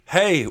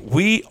Hey,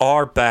 we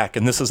are back,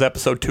 and this is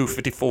episode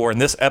 254,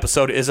 and this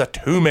episode is a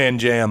two-man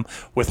jam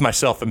with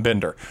myself and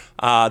Bender.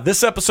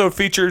 This episode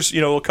features,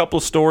 a couple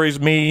of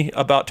stories, me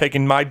about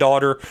taking my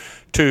daughter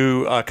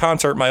to a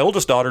concert, my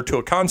oldest daughter to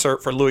a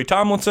concert for Louis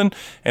Tomlinson,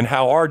 and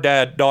how our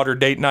dad-daughter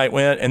date night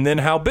went, and then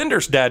how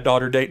Bender's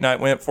dad-daughter date night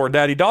went for a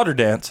daddy-daughter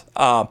dance.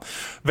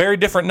 Very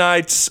different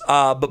nights,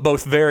 but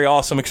both very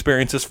awesome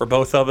experiences for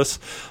both of us.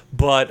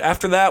 But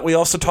after that, we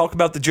also talk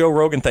about the Joe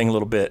Rogan thing a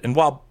little bit, and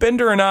while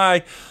Bender and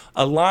I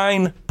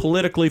align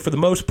politically for the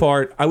most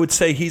part, I would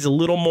say he's a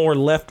little more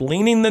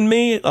left-leaning than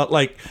me.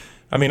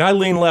 I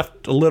lean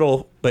left a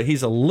little, but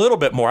he's a little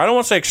bit more. I don't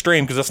want to say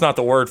extreme because that's not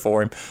the word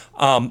for him.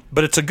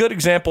 But it's a good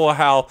example of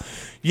how,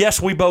 yes,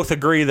 we both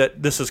agree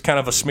that this is kind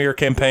of a smear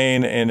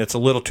campaign and it's a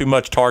little too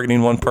much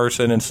targeting one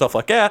person and stuff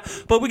like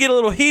that. But we get a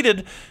little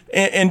heated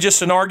and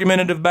just an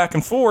argumentative back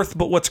and forth.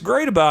 But what's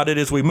great about it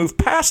is we move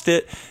past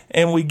it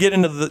and we get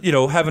into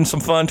the, having some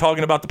fun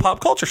talking about the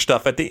pop culture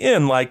stuff at the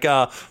end, like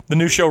the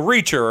new show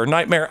Reacher or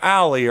Nightmare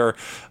Alley, or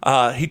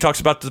he talks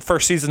about the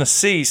first season of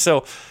C.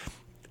 So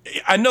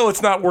I know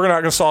we're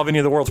not going to solve any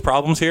of the world's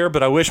problems here,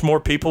 but I wish more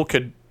people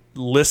could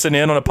listen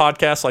in on a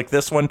podcast like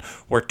this one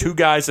where two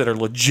guys that are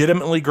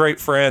legitimately great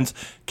friends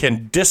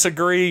can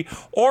disagree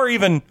or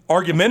even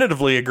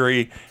argumentatively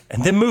agree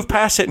and then move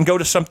past it and go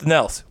to something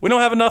else. We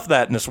don't have enough of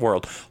that in this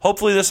world.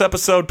 Hopefully this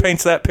episode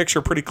paints that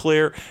picture pretty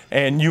clear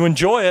and you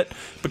enjoy it,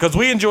 because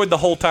we enjoyed the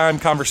whole time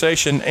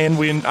conversation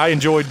and I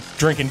enjoyed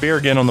drinking beer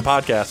again on the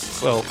podcast.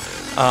 So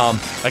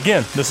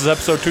again, this is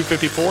episode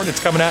 254 and it's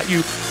coming at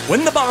you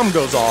when the bomb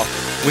goes off,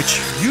 which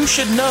you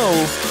should know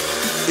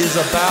is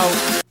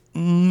about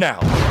now.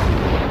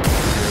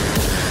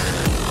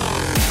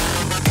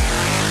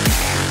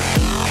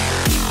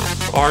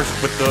 Ours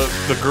with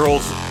the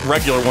girls'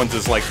 regular ones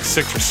is like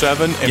 6 or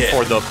 7, and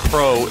for the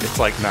pro it's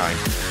like 9.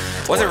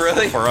 Was it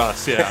really? For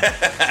us,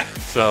 yeah.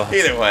 So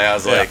either way, I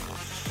was like,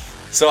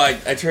 so I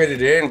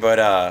traded it in,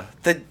 but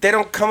they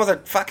don't come with a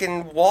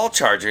fucking wall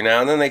charger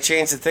now, and then they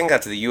changed the thing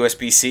out to the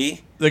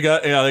USB-C. They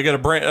got a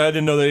brand. I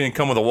didn't know they didn't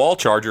come with a wall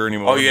charger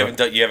anymore. Oh, you haven't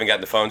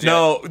gotten the phones yet?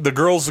 No, the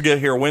girls get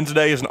here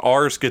Wednesdays, and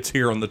ours gets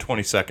here on the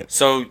 22nd.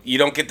 So you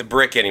don't get the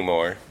brick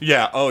ananymore.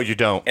 Yeah. Oh, you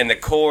don't. And the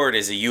cord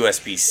is a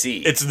USB-C.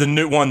 It's the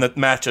new one that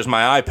matches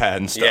my iPad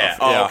and stuff. Yeah.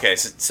 Oh, okay.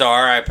 So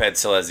our iPad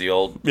still has the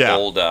old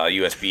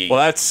USB.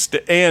 Well,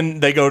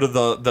 and they go to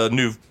the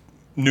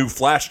new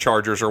flash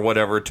chargers or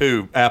whatever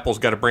too. Apple's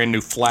got a brand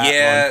new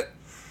flat one.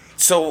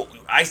 So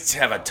I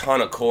have a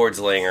ton of cords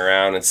laying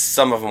around, and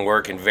some of them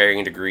work in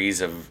varying degrees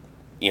of,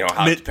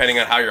 depending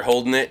on how you're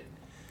holding it.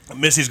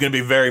 Missy's going to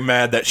be very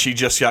mad that she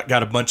just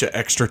got a bunch of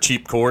extra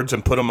cheap cords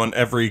and put them on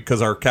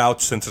because our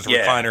couch, since it's a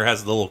recliner,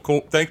 has the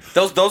little thing.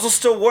 Those will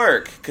still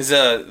work, because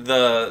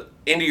the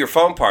into your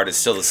phone part is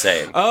still the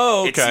same.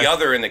 Oh, okay. It's the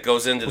other end that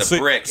goes into the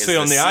brick. See,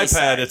 on the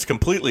iPad, it's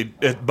completely,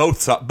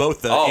 both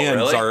the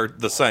ends are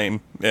the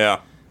same.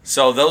 Yeah.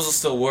 So those will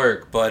still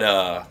work,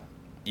 but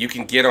you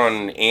can get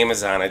on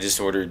Amazon. I just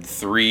ordered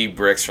 3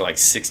 bricks for like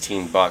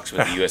 $16 with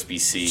the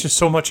USB-C. It's just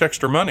so much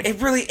extra money.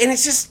 It really, and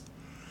it's just,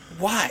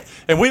 why?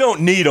 And we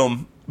don't need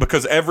them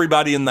because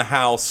everybody in the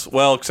house,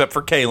 well, except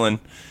for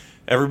Kaylin,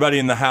 everybody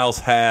in the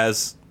house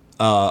has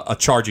a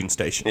charging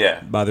station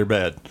by their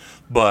bed.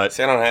 But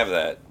see, I don't have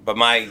that. But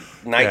my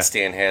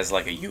nightstand has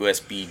like a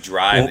USB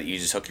drive that you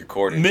just hook your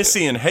cord into.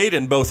 Missy and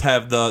Hayden both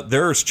have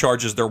theirs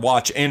charges their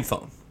watch and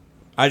phone.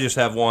 I just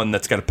have one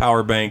that's got a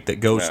power bank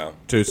that goes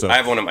to. So I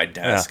have one at my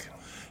desk. Yeah.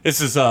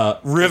 This is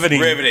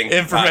riveting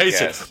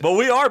information. Podcast. But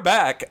we are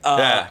back.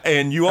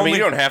 And you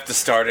don't have to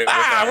start it.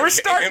 We're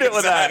starting it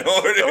with that.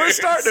 We're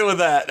starting it with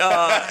that.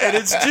 And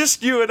it's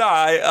just you and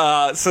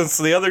I, since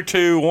the other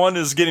two, one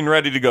is getting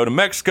ready to go to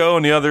Mexico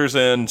and the other's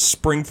in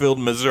Springfield,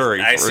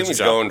 Missouri. I assume he's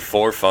going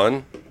for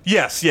fun.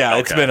 Yes, yeah.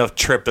 Okay. It's been a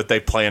trip that they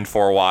planned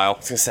for a while. I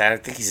was going to say, I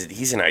think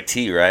he's in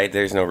IT, right?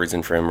 There's no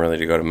reason for him really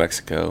to go to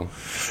Mexico.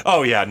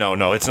 Oh, yeah.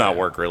 No. It's not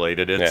work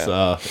related. It's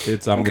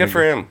good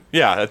for him.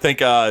 Yeah, I think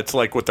it's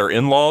like with their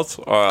in-laws.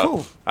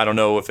 Cool. I don't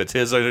know if it's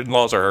his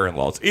in-laws or her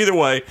in-laws. Either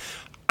way,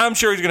 I'm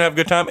sure he's going to have a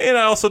good time. And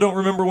I also don't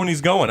remember when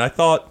he's going. I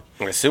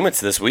assume it's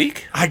this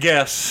week. I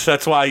guess.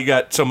 That's why you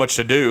got so much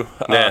to do,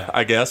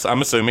 I guess.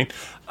 I'm assuming.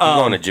 I'm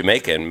going to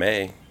Jamaica in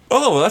May.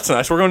 Oh, that's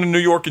nice. We're going to New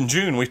York in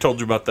June. We told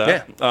you about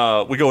that.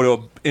 Yeah. We go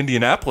to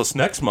Indianapolis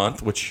next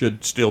month, which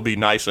should still be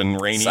nice and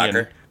rainy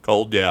and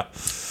cold. Yeah.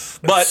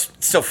 But it's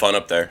still fun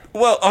up there.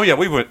 Well,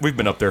 we've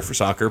been up there for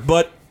soccer.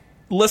 But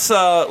let's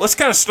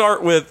kind of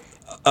start with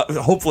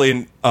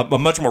hopefully a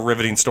much more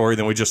riveting story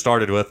than we just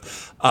started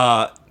with.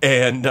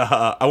 And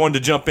I wanted to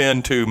jump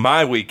into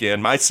my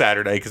weekend, my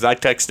Saturday, because I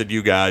texted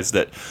you guys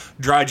that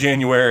Dry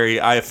January,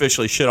 I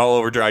officially shit all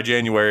over Dry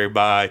January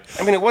by...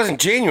 I mean, it wasn't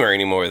January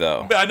anymore,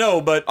 though. I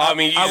know, but... I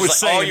mean, I was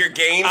saying, all your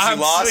games you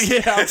lost?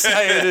 Yeah, I'm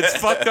saying it's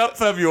fucked up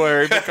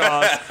February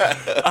because...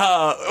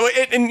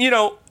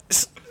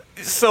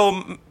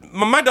 so...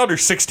 My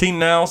daughter's 16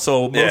 now,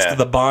 so most of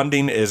the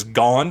bonding is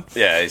gone.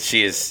 Yeah,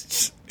 she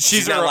is...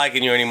 She's not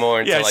liking you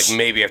anymore until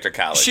maybe after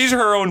college. She's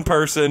her own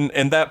person,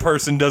 and that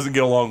person doesn't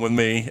get along with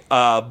me.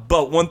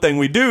 But one thing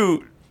we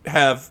do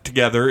have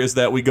together is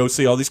that we go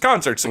see all these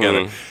concerts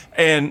together.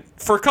 And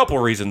for a couple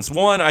of reasons.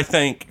 One, I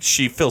think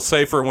she feels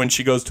safer when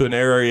she goes to an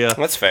area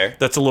That's fair.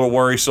 that's a little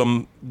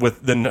worrisome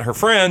than her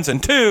friends.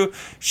 And two,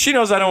 she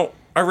knows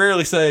I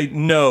rarely say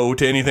no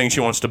to anything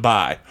she wants to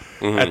buy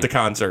at the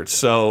concerts.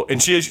 So,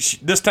 and she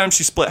this time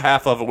she split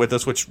half of it with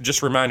us, which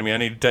just reminded me I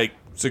need to take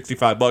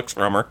 $65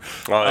 from her.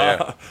 Oh,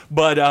 yeah.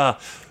 But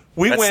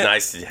we That's went.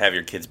 nice to have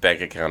your kid's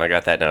bank account. I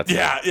got that now, too.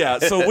 Yeah.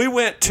 So we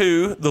went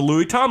to the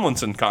Louis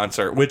Tomlinson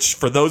concert, which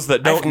for those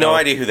that I don't have no know,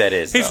 idea who that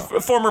is, he's though. a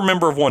former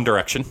member of One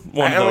Direction.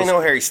 I only know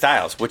Harry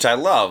Styles, which I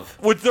love.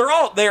 Which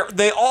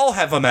they all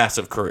have a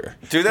massive career.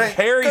 Do they?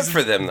 Harry's Good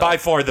for them, though. by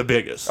far the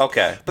biggest.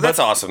 Okay, but that's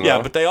awesome, though.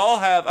 Yeah, but they all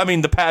have. I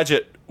mean, the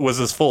pageant was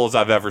as full as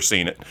I've ever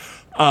seen it,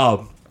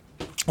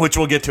 which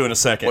we'll get to in a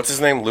second. What's his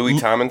name? Louis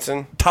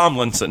Tomlinson?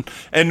 Tomlinson.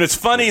 And it's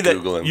funny Let's that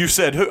Google him. you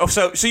said who.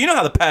 So you know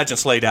how the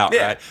pageant's laid out,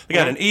 Yeah. right? They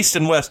got an east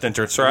and west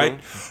entrance, right?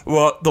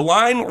 Well, the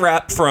line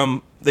wrapped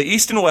from the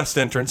east and west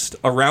entrance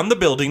around the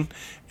building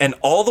and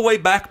all the way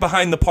back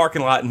behind the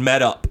parking lot and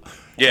met up.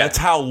 Yeah. That's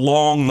how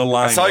long the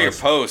line I saw was. your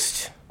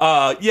post.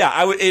 Yeah,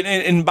 I would.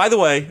 And by the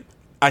way,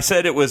 I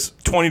said it was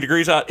 20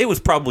 degrees out. It was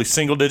probably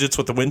single digits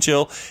with the wind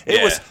chill. It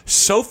Yeah. was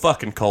so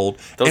fucking cold.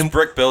 Those And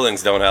brick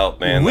buildings don't help,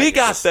 man. we Like,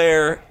 got it's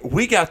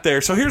just-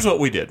 there. So here's what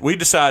we did. We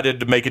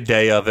decided to make a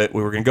day of it.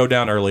 We were going to go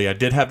down early. I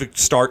did have to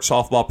start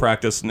softball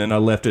practice, and then I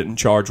left it in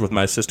charge with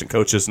my assistant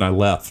coaches, and I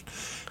left.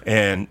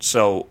 And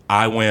so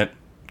I went,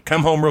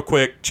 come home real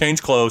quick,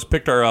 change clothes,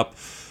 picked her up.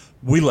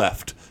 We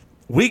left.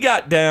 We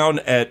got down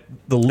at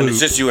the Loop. It's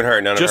just you and her,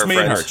 none of her Just me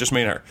friends. and her. Just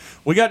me and her.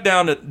 We got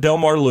down at Del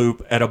Mar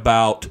Loop at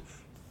about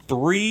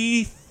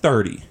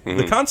 3:30.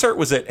 The concert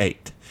was at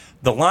 8.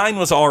 The line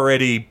was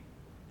already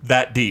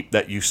that deep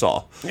that you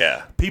saw.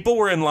 Yeah. People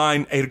were in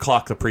line 8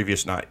 o'clock the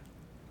previous night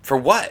For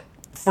what?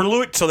 for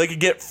Louis, so they could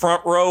get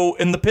front row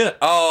in the pit.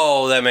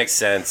 Oh, that makes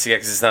sense. Yeah,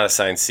 because it's not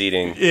assigned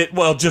seating.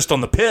 Just on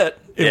the pit,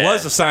 it Yeah.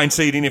 was assigned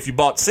seating if you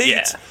bought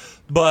seats. Yeah.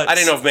 But I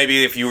didn't know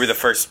if you were the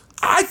first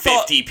I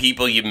thought 50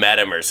 people you met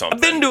him or something.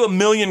 I've been to a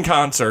million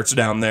concerts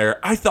down there.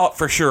 I thought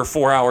for sure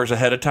 4 hours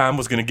ahead of time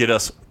was going to get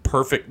us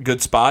perfect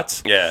good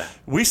spots. Yeah.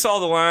 We saw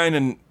the line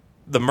and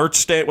the merch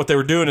stand. What they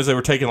were doing is they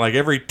were taking like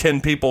every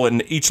 10 people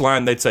in each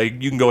line. They'd say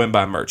you can go in and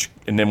buy merch,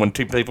 and then when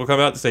 10 people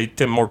come out, they say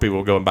 10 more people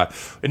will go and buy.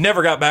 It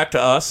never got back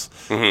to us,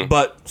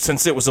 but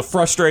since it was a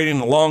frustrating,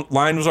 the long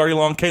line was already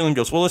long. Kaylin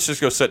goes, well, let's just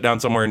go sit down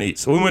somewhere and eat.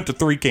 So we went to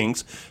Three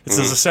Kings. This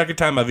is the second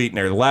time I've eaten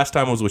there. The last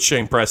time was with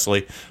Shane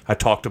Presley. I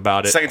talked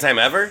about it. Second time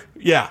ever?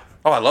 Yeah.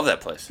 Oh, I love that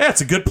place. Yeah,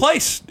 it's a good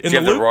place. In Did you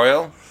have Loop. the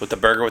Royal with the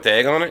burger with the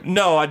egg on it?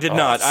 No, I did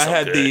not. it's I so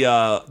had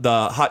good.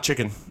 the hot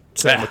chicken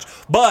sandwich,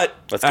 but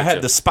That's I good had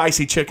too. the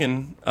spicy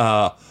chicken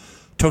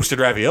toasted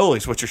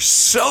raviolis, which are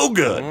so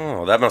good.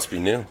 Oh, that must be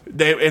new.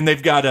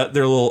 They've got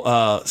their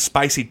little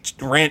spicy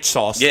ranch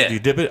sauce. Yeah. that you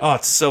dip it. Oh,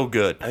 it's so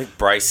good. I think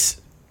Bryce,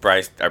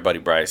 our buddy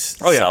Bryce,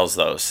 Oh, yeah. sells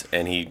those,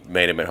 and he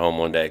made them at home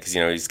one day because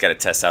he's got to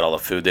test out all the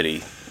food that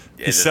he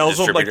Sells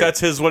them like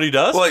that's what he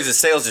does. Well, he's a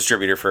sales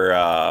distributor for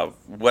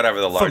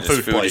whatever the largest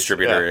food food place,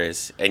 distributor yeah.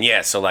 is. And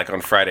yeah, so like on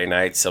Friday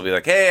nights, he'll be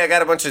like, hey, I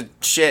got a bunch of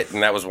shit.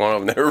 And that was one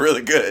of them. They were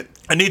really good.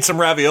 I need some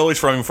raviolis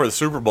from him for the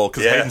Super Bowl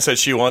because Yeah. Hayden said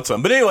she wants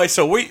some. But anyway,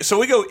 so we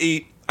go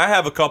eat. I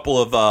have a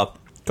couple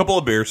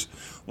of beers.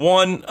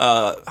 One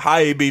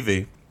high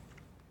ABV.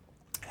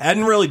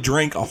 Hadn't really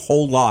drank a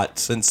whole lot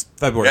since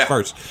February Yeah.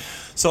 1st.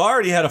 So I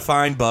already had a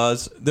fine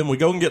buzz. Then we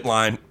go and get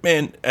line.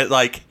 Man, at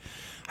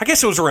I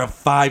guess it was around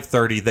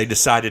 5:30 they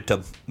decided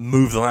to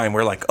move the line.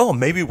 We're like, oh,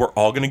 maybe we're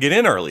all going to get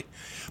in early.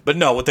 But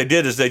no, what they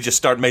did is they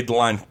just made the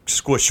line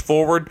squish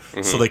forward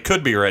so they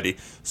could be ready.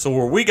 So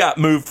where we got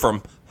moved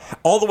from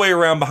all the way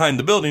around behind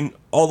the building,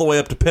 all the way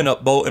up to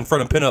in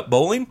front of Pinup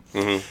Bowling.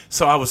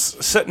 So I was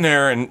sitting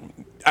there,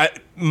 and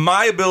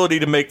my ability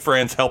to make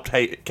friends helped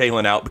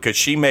Kaylin out because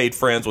she made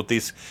friends with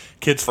these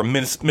kids from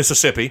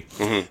Mississippi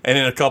and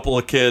then a couple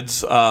of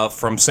kids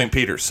from St.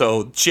 Peter's.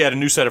 So she had a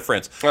new set of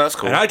friends. Oh, that's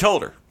cool. And I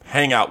told her,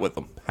 hang out with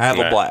them, have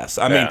a Yeah. blast.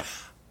 I mean,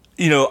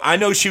 I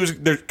know there's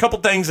a couple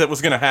things that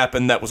was going to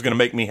happen that was going to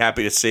make me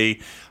happy to see.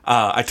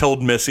 I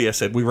told Missy, I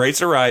said, we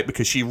raised her right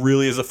because she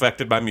really is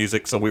affected by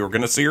music, so we were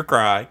going to see her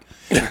cry,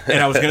 and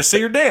I was going to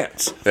see her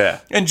dance. Yeah.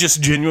 And just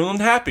genuine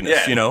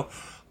happiness, Yeah.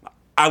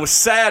 I was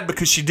sad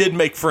because she did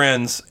make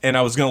friends, and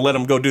I was going to let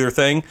them go do their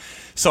thing.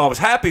 So I was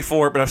happy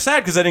for it, but I was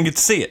sad because I didn't get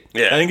to see it.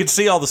 Yeah. I didn't get to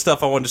see all the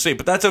stuff I wanted to see,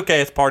 but that's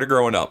okay. It's part of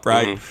growing up,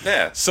 right?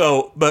 Yeah.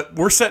 So, but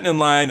we're sitting in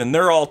line, and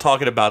they're all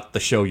talking about the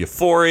show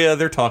Euphoria.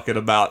 They're talking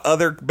about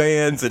other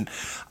bands, and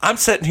I'm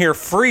sitting here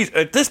freeze.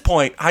 At this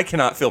point, I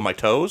cannot feel my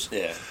toes.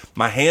 Yeah.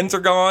 My hands are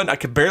gone. I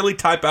could barely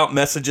type out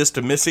messages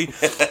to Missy.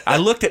 I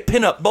looked at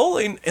Pinup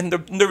Bowling, and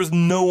there was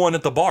no one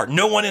at the bar,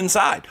 no one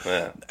inside.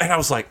 Yeah. And I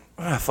was like,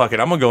 fuck it,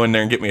 I'm going to go in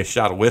there and get me a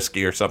shot of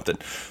whiskey or something.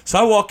 So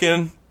I walk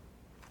in.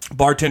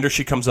 Bartender,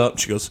 she comes up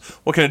and she goes,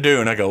 what can I do?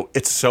 And I go,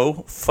 it's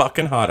so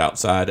fucking hot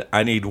outside.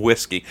 I need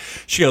whiskey.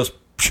 She goes,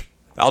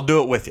 I'll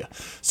do it with you.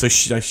 So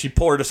she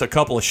poured us a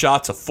couple of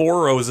shots of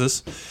Four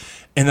Roses.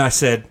 And I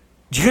said,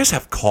 do you guys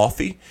have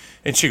coffee?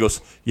 And she goes,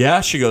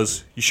 yeah. She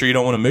goes, you sure you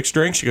don't want a mixed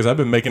drink? She goes, I've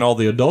been making all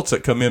the adults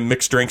that come in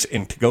mixed drinks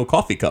in to-go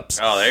coffee cups.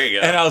 Oh, there you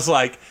go. And I was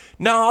like,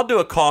 no, I'll do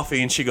a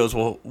coffee. And she goes,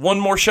 well, one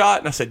more shot?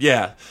 And I said,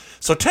 yeah.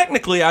 So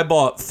technically I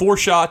bought 4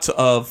 shots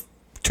of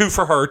 2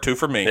 for her, 2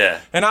 for me.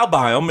 Yeah. And I'll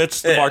buy them.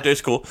 It's the bar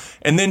tastes cool.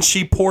 And then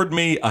she poured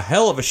me a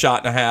hell of a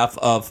shot and a half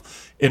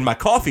of in my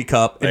coffee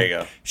cup. There you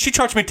go. She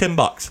charged me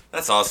 $10.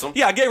 That's awesome.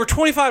 Yeah, I gave her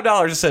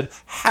 $25 and said,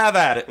 have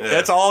at it. Yeah.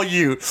 That's all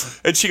you.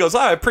 And she goes,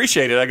 I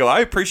appreciate it. I go,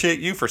 I appreciate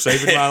you for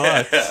saving my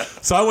life.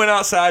 So I went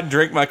outside and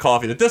drank my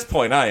coffee. At this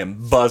point, I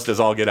am buzzed as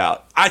all get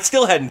out. I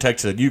still hadn't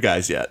texted you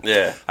guys yet.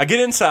 Yeah. I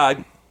get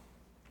inside.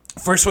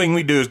 First thing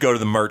we do is go to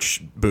the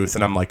merch booth,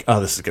 and I'm like,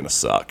 oh, this is going to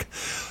suck.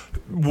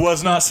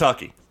 Was not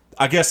sucky.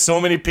 I guess so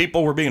many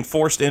people were being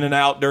forced in and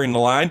out during the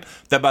line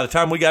that by the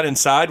time we got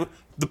inside,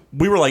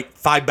 we were like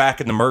 5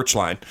 back in the merch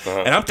line.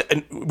 Uh-huh.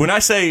 And when I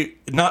say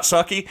not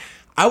sucky,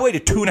 I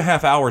waited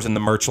 2.5 hours in the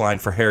merch line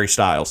for Harry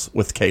Styles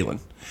with Kaylin.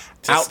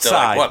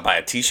 Outside. What, buy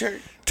a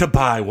t-shirt? To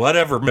buy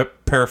whatever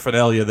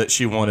paraphernalia that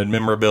she wanted,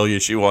 memorabilia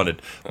she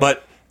wanted.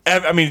 But,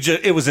 I mean,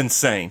 it was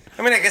insane.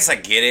 I mean, I guess I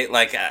get it.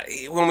 Like,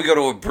 when we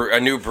go to a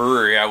new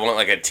brewery, I want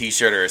like a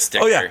t-shirt or a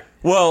sticker. Oh, yeah.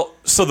 Well,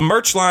 so the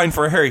merch line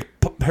for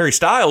Harry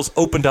Styles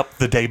opened up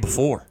the day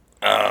before.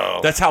 Oh.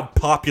 That's how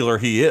popular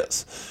he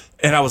is.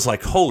 And I was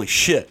like, holy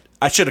shit,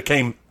 I should have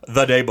came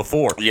the day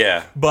before.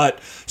 Yeah. But,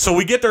 so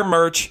we get their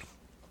merch.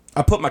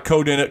 I put my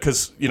coat in it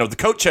because, the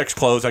coat check's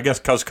closed, I guess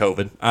because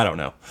COVID. I don't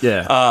know.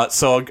 Yeah.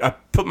 So I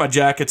put my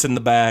jackets in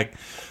the bag.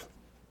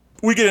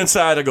 We get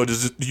inside. I go, do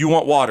you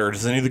want water?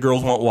 Does any of the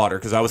girls want water?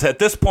 Because at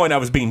this point, I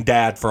was being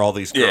dad for all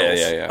these girls.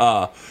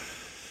 Yeah.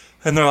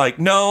 And they're like,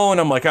 no.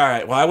 And I'm like, all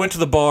right. Well, I went to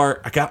the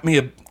bar. I got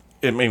me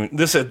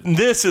this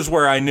is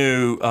where I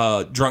knew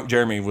Drunk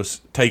Jeremy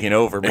was taking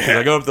over, because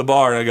I go up to the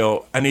bar and I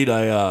go, I need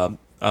a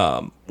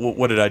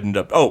what did I end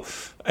up? Oh,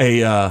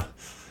 a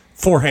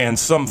Four Hands,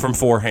 some from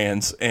Four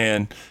Hands,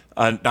 and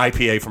an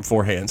IPA from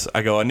Four Hands.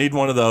 I go, I need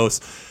one of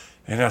those,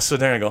 and I sit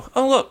there and I go,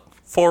 oh look,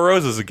 Four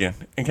Roses again,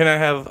 and can I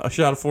have a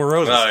shot of Four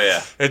Roses? Oh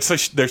yeah. And so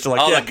they're like,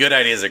 all the good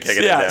ideas are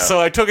kicking in now. So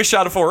I took a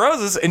shot of Four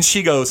Roses, and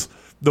she goes,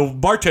 the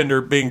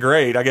bartender being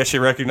great, I guess she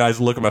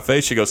recognized the look on my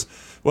face. She goes,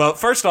 well,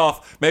 first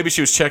off, maybe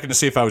she was checking to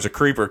see if I was a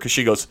creeper, because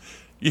she goes,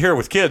 you here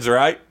with kids,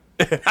 right?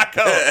 I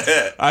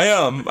go, I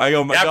am. I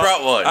go, I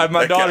brought one. I have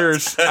my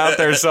daughter's out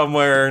there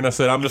somewhere, and I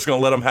said, I'm just going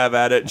to let them have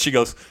at it. And she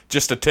goes,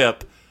 just a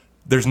tip,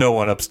 there's no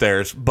one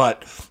upstairs.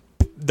 But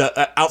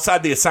the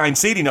outside the assigned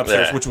seating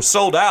upstairs, which was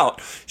sold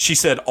out, she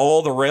said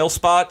all the rail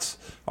spots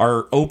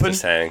are open.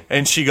 Just hang.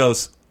 And she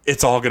goes,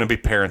 it's all going to be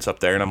parents up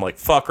there. And I'm like,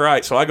 fuck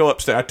right. So I go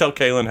upstairs. I tell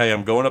Kaylin, hey,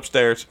 I'm going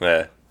upstairs.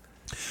 Yeah.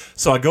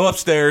 So I go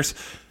upstairs.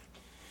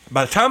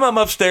 By the time I'm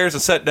upstairs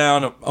and sat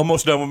down, I'm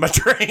almost done with my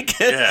drink.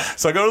 Yeah.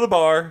 So I go to the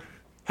bar.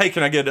 Hey,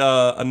 can I get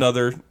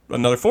another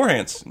Four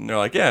Hands? And they're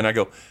like, yeah. And I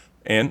go,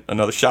 and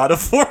another shot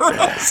of Four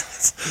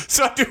Roses.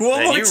 So I do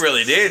one more. You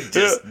really did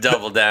just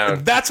double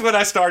down. That's when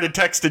I started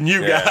texting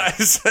you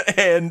guys.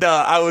 And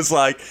I was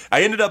like,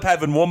 I ended up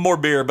having one more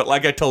beer. But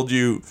like I told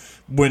you,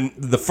 when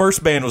the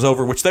first band was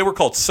over, which they were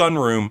called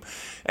Sunroom,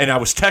 and I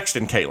was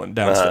texting Kaylin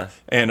downstairs.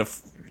 And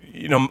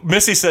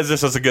Missy says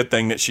this is a good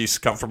thing that she's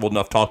comfortable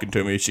enough talking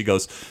to me. She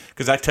goes,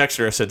 because I texted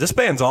her, I said, this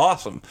band's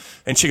awesome.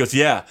 And she goes,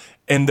 yeah.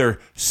 And they're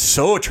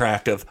so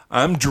attractive.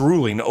 I'm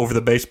drooling over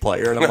the bass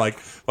player. And I'm like,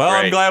 well,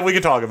 I'm glad we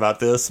could talk about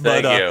this.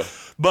 But, Thank you.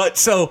 But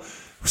so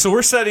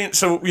we're setting,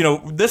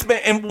 this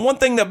band, and one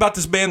thing about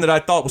this band that I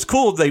thought was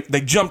cool,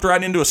 they jumped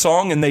right into a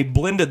song and they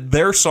blended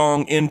their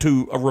song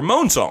into a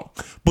Ramon song,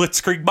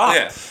 Blitzkrieg Bop.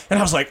 Yeah. And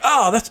I was like,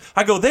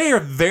 they are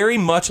very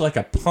much like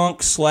a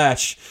punk /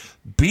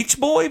 Beach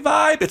Boy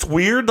vibe. It's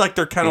weird, like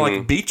they're kind of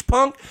like beach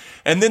punk.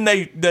 And then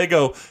they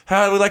go,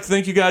 we'd like to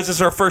thank you guys. This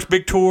is our first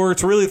big tour.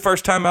 It's really the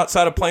first time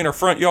outside of playing our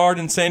front yard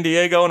in San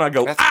Diego. And I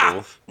go,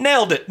 cool.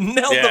 Nailed it.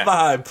 Nailed the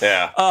vibe.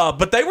 Yeah.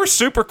 But they were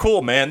super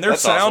cool, man. Their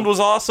sound was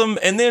awesome.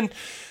 And then,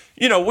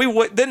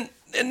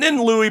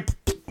 then Louis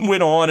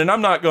went on, and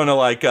I'm not going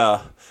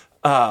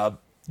to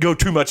go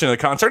too much into the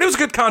concert. It was a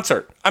good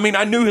concert. I mean,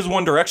 I knew his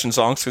One Direction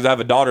songs because I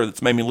have a daughter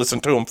that's made me listen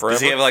to him forever.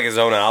 Does he have like his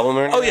own album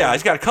or anything? Oh yeah,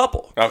 he's got a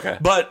couple. Okay.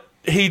 But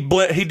he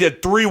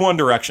did 3 One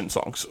Direction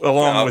songs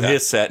along with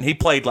his set, and he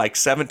played like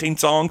 17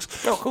 songs.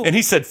 Oh, cool. And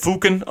he said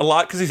 "fucking" a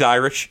lot because he's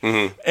Irish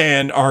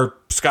and or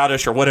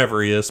Scottish or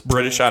whatever he is,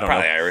 British. I don't know.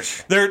 Probably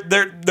Irish.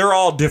 They're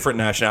all different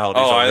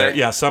nationalities. Oh, are they?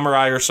 Yeah, some are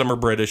Irish, some are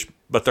British,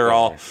 but they're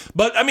all.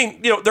 But I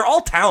mean, they're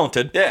all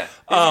talented. Yeah,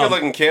 he's a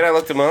good-looking kid. I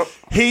looked him up.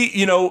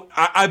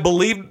 I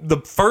believe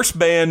the first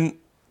band.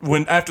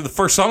 When after the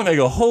first song, they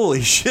go, holy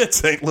shit,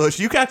 St. Louis,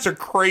 you guys are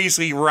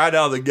crazy right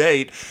out of the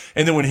gate.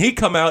 And then when he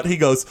come out, he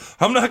goes,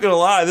 I'm not going to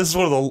lie, this is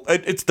one of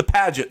it's the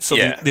pageant, so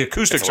the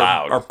acoustics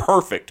are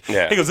perfect.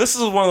 Yeah. He goes, this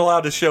is one of the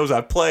loudest shows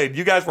I've played.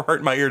 You guys were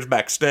hurting my ears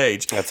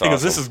backstage. That's he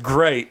goes, this is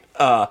great.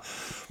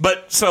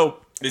 But so...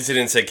 At least he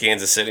didn't say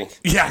Kansas City.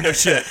 Yeah, no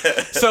shit.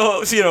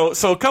 So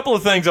a couple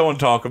of things I want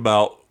to talk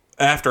about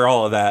after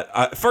all of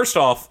that. First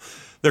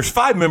off, there's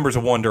 5 members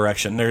of One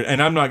Direction,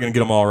 and I'm not going to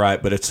get them all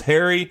right, but it's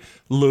Harry,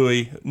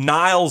 Louis,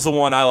 Niall's the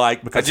one I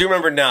like because I do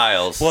remember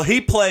Niles. well, he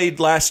played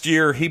last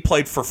year. He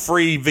played for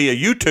free via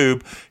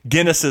YouTube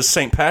Guinness's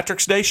St.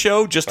 Patrick's Day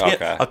show, just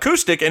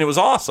acoustic, and it was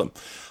awesome.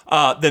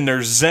 Then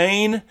there's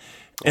Zayn,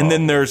 and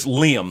then there's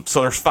Liam.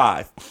 So there's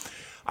 5.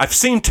 I've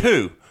seen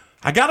 2.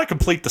 I got to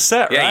complete the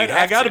set, Yeah, right? you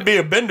have I got to to. be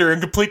a bender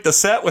and complete the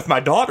set with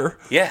my daughter.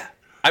 Yeah.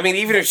 I mean,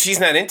 even if she's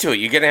not into it,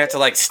 you're going to have to,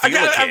 like, steal a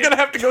kid. I'm going to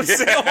have to go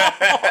see them all.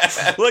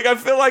 Like, I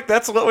feel like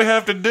that's what we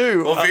have to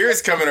do. Well,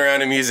 Vera's coming around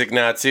to music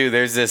now, too.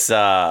 There's this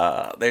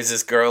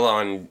girl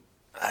on,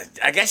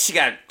 I guess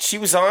she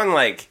was on,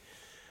 like,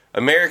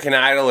 American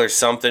Idol or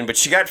something, but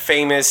she got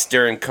famous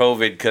during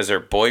COVID because her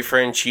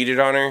boyfriend cheated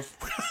on her.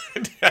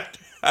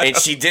 And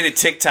she did a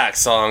TikTok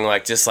song,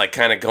 like, just, like,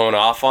 kind of going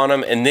off on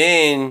him. And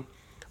then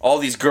all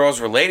these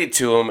girls related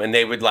to him, and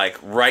they would, like,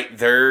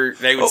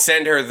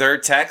 send her their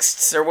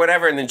texts or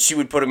whatever, and then she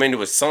would put them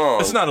into a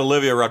song. It's not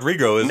Olivia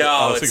Rodrigo, is it?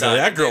 No, it's it's not. not.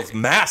 That girl's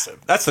massive.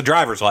 That's the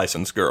driver's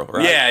license girl,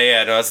 right?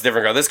 Yeah, no, that's a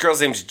different girl. This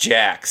girl's name's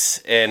Jax,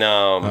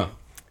 and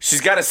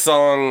she's got a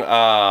song.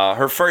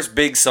 Her first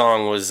big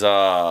song was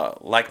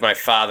 "Like My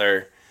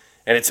Father,"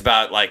 and it's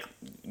about like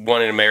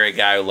wanting to marry a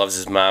guy who loves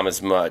his mom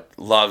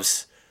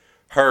loves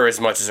her as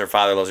much as her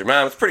father loves her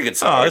mom. It's a pretty good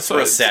song. It's real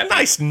it's a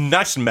sappy.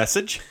 nice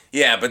message.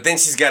 Yeah, but then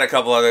she's got a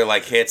couple other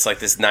like hits, like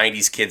this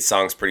 '90s kid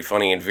song's pretty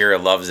funny, and Vera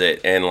loves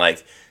it, and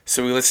like.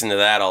 So we listen to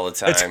that all the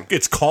time.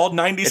 It's called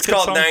 90s Kids. It's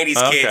called song?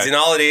 90s Kids, Okay. and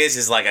all it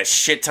is like a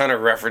shit ton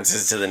of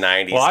references to the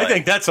 90s. Well, like, I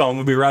think that song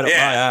would be right up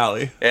my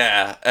alley.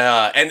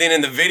 Yeah, and then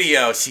in the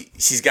video,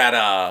 she's got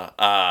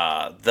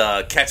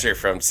the catcher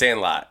from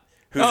Sandlot,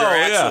 who's her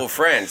actual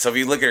friend. So if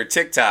you look at her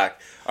TikTok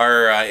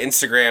or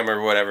Instagram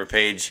or whatever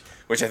page,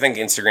 which I think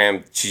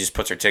Instagram, she just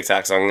puts her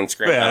TikToks on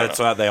Instagram. Yeah, that's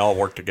why they all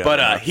work together.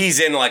 But he's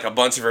in like a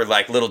bunch of her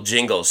like little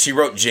jingles. She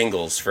wrote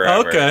jingles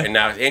forever. Okay.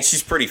 And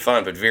she's pretty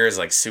fun, but Vera's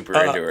like super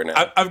into her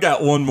now. I've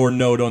got one more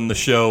note on the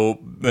show,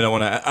 and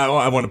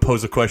I want to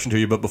pose a question to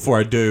you. But before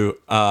I do,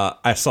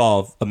 I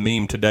saw a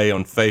meme today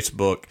on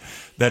Facebook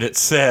that it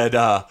said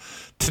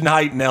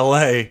tonight in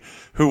L.A.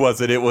 Who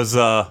was it? It was.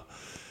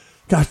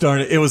 Gosh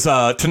darn it. It was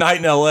tonight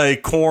in L.A.,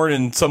 Korn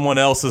and someone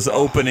else is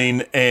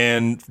opening,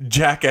 and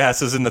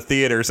Jackass is in the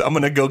theaters. I'm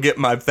going to go get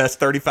my best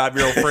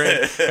 35-year-old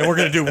friend, and we're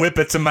going to do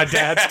whippets in my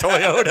dad's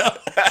Toyota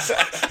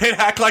and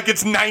act like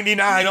it's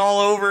 99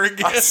 all over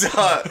again. I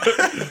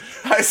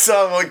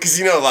saw one, because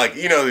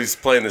who's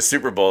playing the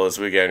Super Bowl this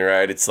weekend,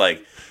 right? It's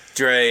like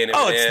Dre and Eminem.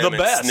 Oh, it's the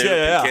best. Snoop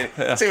Yeah.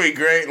 It's going to be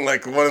great. And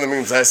like one of the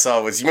memes I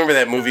saw was, you remember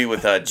that movie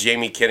with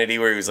Jamie Kennedy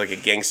where he was like a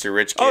gangster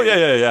rich kid? Oh,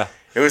 yeah.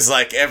 It was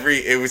like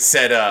every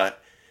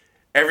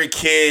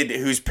kid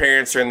whose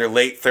parents are in their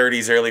late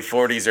 30s, early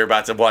 40s are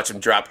about to watch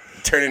them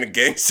turn into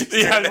gangsters.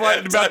 Yeah,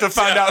 about to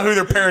find out who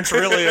their parents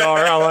really are.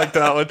 I like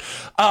that one.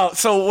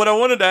 So what I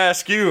wanted to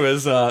ask you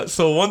is,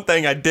 so one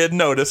thing I did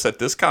notice at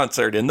this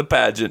concert in the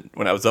pageant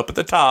when I was up at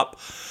the top,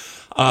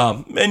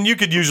 and you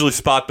could usually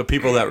spot the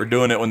people that were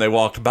doing it when they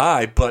walked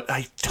by, but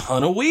a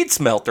ton of weed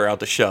smelled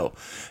throughout the show.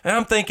 And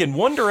I'm thinking,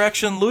 One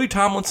Direction, Louis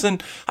Tomlinson,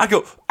 I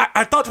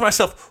thought to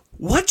myself,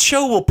 what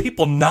show will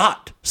people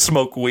not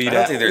smoke weed at? I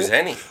don't think there's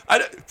any.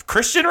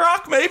 Christian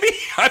rock, maybe?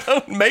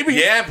 Maybe.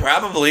 Yeah,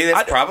 probably.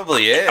 That's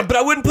probably it. But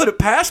I wouldn't put it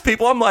past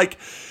people. I'm like...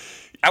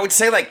 I would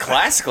say like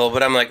classical,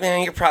 but I'm like,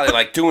 man, you're probably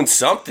like doing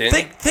something.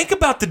 Think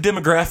about the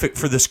demographic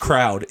for this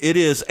crowd. It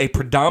is a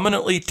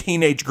predominantly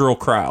teenage girl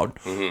crowd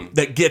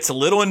that gets a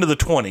little into the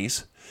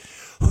 20s.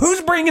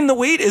 Who's bringing the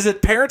weed? Is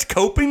it parents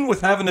coping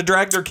with having to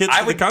drag their kids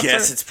to the concert? I would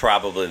guess it's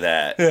probably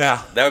that.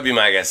 Yeah. That would be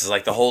my guess. Is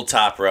like the whole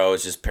top row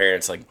is just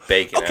parents like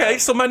baking Okay,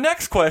 out. so my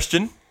next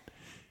question,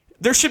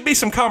 there should be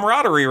some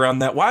camaraderie around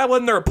that. Why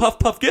wasn't there a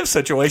puff give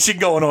situation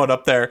going on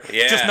up there?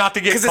 Yeah. Just not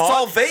to get caught? Because it's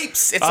all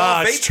vapes. It's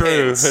all vape it's true.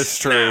 pens It's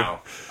true.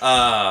 now.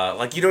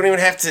 Like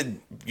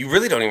you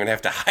really don't even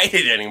have to hide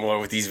it anymore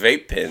with these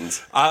vape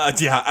pens.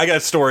 Yeah, I got a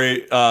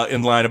story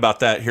in line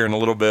about that here in a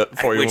little bit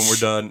for you when we're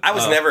done. I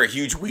was never a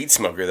huge weed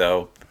smoker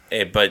though.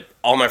 But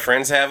all my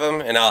friends have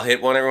them, and I'll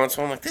hit one every once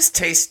in a while. I'm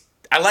like,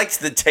 I liked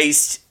the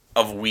taste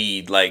of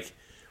weed. Like,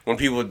 when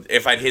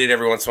if I'd hit it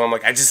every once in a while,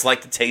 I'm like, I just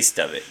like the taste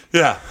of it.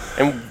 Yeah.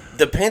 And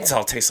the pens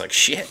all taste like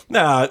shit.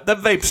 Nah, that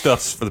vape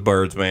stuff's for the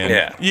birds, man.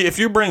 Yeah. If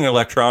you bring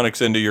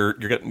electronics into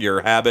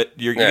your habit,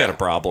 you got a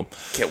problem.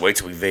 Can't wait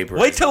till we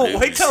vaporize. Wait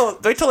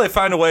till they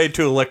find a way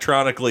to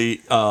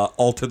electronically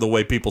alter the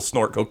way people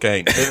snort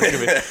cocaine. I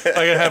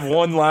can have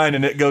one line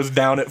and it goes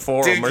down it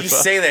for them. Dude, you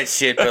say that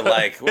shit, but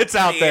like it's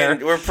out there.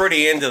 We're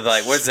pretty into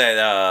like what's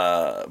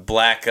that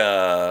black.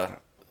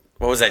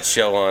 What was that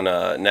show on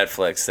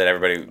Netflix that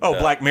everybody...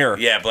 Black Mirror.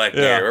 Yeah, Black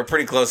Mirror. We're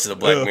pretty close to the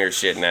Black Mirror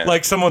shit now.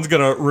 Like someone's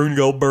going to Rune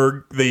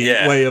Goldberg the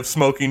way of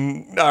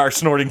smoking or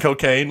snorting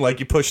cocaine. Like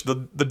you push the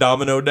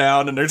domino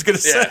down and they're just going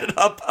to set it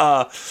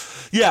up.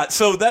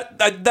 So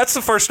that's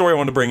the first story I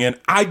wanted to bring in.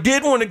 I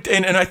did want to...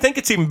 And I think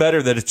it's even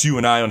better that it's you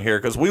and I on here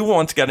because we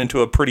once got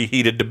into a pretty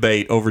heated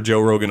debate over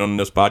Joe Rogan on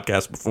this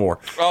podcast before.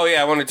 Oh,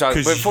 yeah, I want to talk...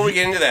 But before we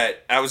get into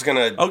that, I was going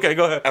to... Okay,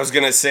 go ahead. I was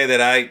going to say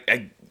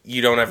that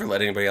you don't ever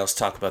let anybody else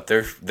talk about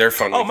their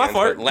fun weekend. my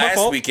fault. Last My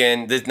fault.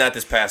 weekend, not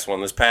this past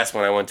one. This past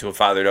one, I went to a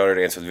father-daughter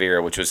dance with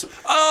Vera, which was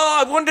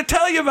Oh, I wanted to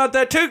tell you about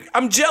that too.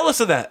 I'm jealous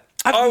of that.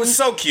 it was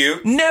so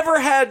cute.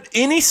 Never had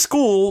any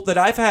school that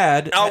I've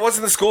had. Oh, it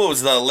wasn't the school. It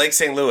was the Lake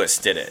St. Louis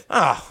did it.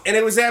 Oh. And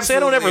it was absolutely See, I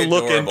don't ever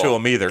look adorable. into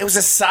them either. It was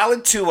a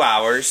solid 2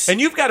 hours.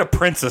 And you've got a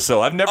princess,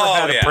 though. I've never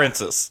had a yeah.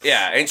 princess.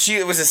 Yeah, and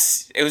it was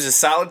a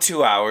solid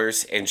 2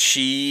 hours, and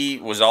she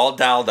was all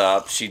dialed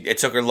up. It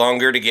took her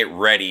longer to get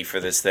ready for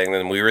this thing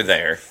than we were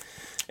there,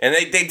 and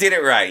they did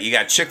it right. You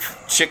got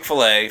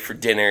Chick-fil-A for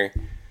dinner,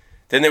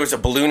 then there was a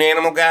balloon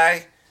animal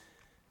guy,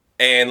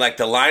 and like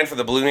the line for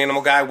the balloon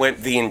animal guy went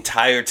the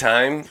entire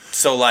time.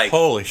 So like,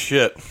 Holy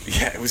shit.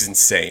 yeah, it was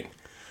insane.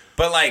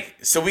 But like,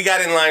 so we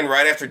got in line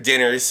right after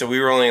dinner, so we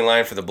were only in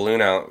line for the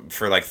balloon out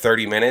for like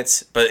 30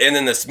 minutes. And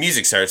then the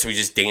music started, so we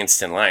just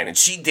danced in line, and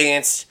she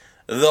danced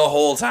the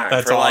whole time.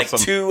 That's for like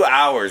awesome. 2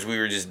 hours. We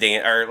were just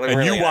dancing.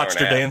 And you watched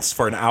her dance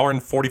for an hour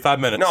and 45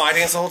 minutes. No, I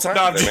danced the whole time.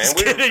 No, I'm with her, just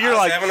man. kidding. I You're was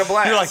like, having a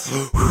blast.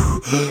 you're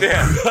like,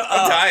 yeah,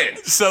 I'm dying.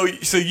 So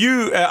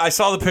you, I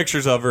saw the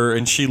pictures of her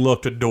and she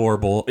looked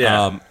adorable.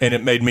 Yeah. And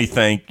it made me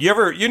think,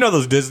 you know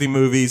those Disney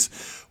movies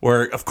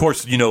where, of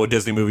course, you know a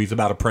Disney movie is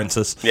about a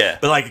princess. Yeah.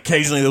 But like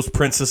occasionally those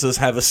princesses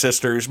have a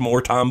sister's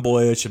more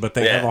tomboyish, but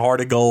they have a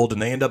heart of gold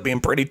and they end up being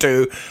pretty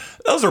too.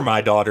 Those are my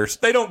daughters.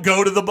 They don't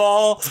go to the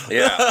ball.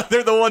 Yeah.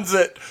 They're the ones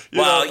that,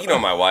 You know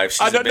my wife.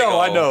 She's I a big know,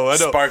 old I know.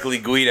 sparkly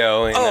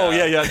Guido. And, Oh,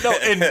 yeah. No,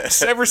 and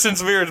ever since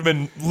Vera's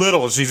been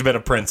little, she's been a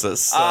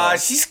princess. So.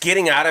 She's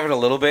getting out of it a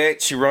little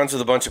bit. She runs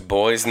with a bunch of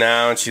boys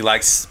now, and she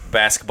likes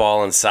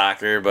basketball and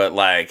soccer. But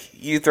like,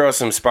 you throw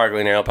some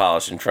sparkly nail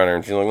polish in front of her,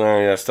 and she's like, "No,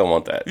 yeah, I still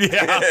want that."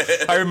 Yeah,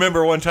 I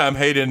remember one time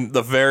Hayden,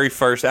 the very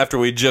first, after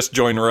we just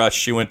joined Rush,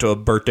 she went to a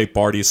birthday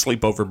party, a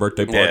sleepover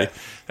birthday party, Yeah.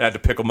 and I had to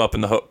pick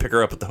pick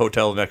her up at the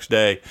hotel the next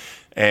day.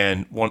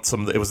 And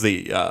it was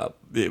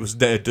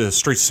the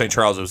streets of St.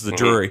 Charles. It was the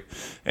jury,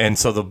 and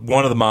so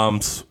one of the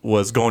moms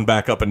was going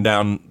back up and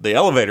down the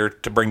elevator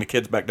to bring the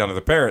kids back down to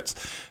their parents.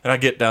 And I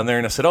get down there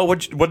and I said, "Oh,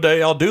 what did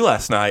y'all do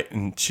last night?"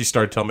 And she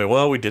started telling me,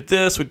 "Well, we did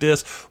this,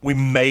 we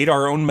made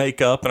our own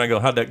makeup." And I go,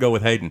 "How'd that go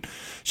with Hayden?"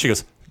 She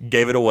goes,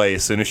 "Gave it away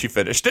as soon as she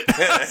finished it."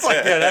 I was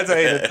like, "Yeah, that's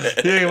Hayden.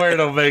 You ain't wearing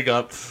no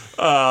makeup."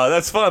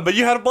 That's fun, but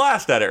you had a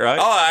blast at it, right?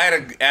 Oh, I had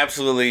an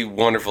absolutely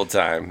wonderful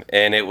time,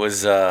 and it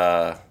was.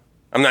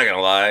 I'm not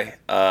gonna lie.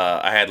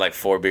 I had like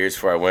 4 beers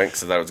before I went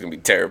because I thought it was gonna be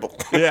terrible.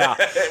 Yeah,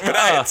 but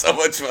I had so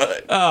much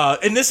fun.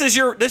 and this is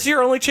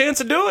your only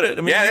chance of doing it.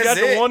 I mean, Yeah, you got that's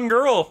the it. one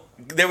girl.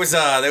 There was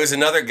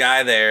another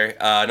guy there.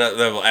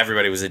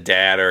 Everybody was a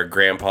dad or a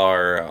grandpa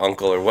or a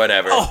uncle or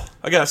whatever. Oh,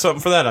 I got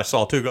something for that. I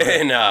saw too. Go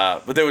ahead. And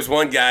but there was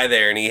one guy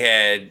there, and he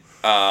had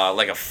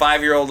like a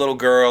 5-year-old little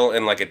girl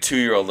and like a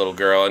 2-year-old little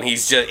girl, and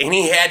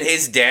he had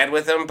his dad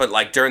with him. But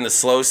like during the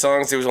slow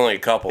songs, there was only a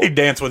couple. He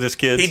danced with his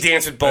kids. He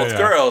danced with both Yeah.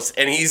 girls,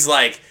 and he's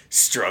like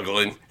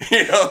struggling,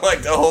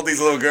 like to hold these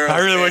little girls. I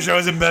really wish I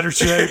was in better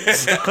shape.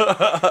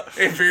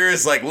 And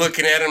Vera's like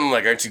looking at him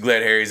like, "Aren't you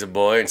glad Harry's a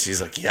boy?" And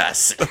she's like,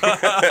 "Yes."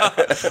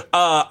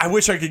 I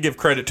wish I could give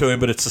credit to him,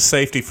 but it's a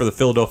safety for the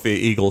Philadelphia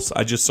Eagles.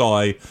 I just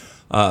saw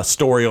a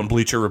story on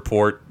Bleacher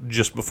Report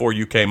just before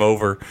you came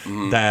over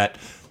that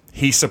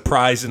he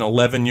surprised an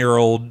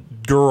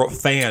 11-year-old girl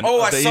fan Oh,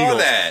 of I the saw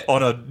Eagles that.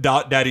 on a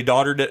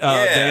daddy-daughter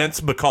dance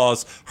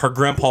because her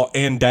grandpa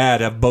and dad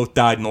have both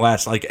died in the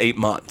last like 8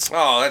 months.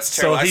 Oh, that's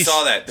terrible. I he's-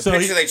 saw that. The so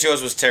picture they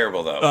chose was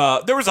terrible,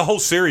 though. There was a whole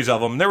series of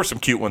them. There were some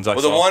cute ones I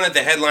Well, saw. the one at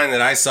the headline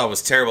that I saw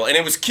was terrible, and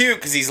it was cute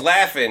because he's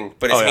laughing,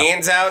 but his Oh, yeah.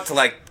 hands out to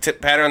like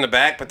pat her on the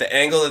back. But the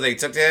angle that they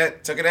took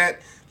it at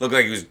looked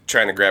like he was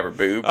trying to grab her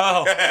boob.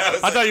 Oh, I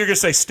was I thought you were gonna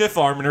say stiff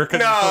arming her.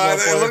 no,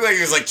 it looked like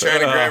he was like trying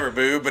to grab her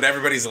boob, but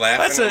everybody's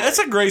laughing. That's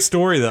a great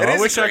story though. It I is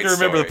a wish I great could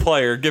remember the story.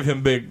 player. Give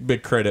him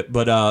big credit.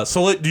 But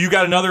so do you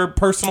got another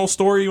personal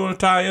story you want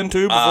to tie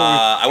into? Before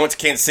I went to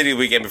Kansas City the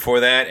weekend before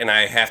that, and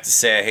I have to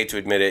say, I hate to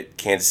admit it,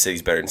 Kansas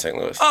City's better than St.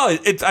 Louis.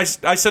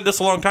 I said this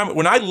a long time.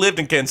 When I lived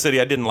in Kansas City,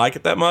 I didn't like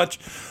it that much,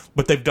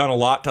 but they've done a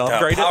lot to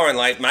upgrade Power it. and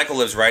Light. Michael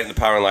lives right in the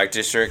Power and Light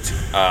district.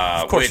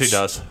 Of course he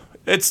does.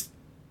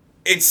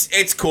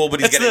 It's cool, but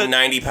he's It's got a the-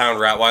 90-pound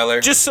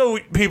Rottweiler. Just so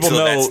people So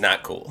know, that's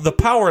not cool. The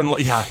Power and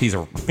Light, yeah, he's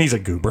a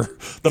goober.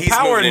 He's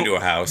moving into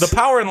a house. The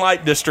Power and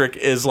Light district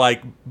is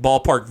like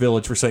Ballpark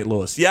Village for St.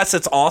 Louis. Yes,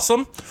 it's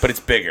awesome. But it's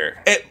bigger.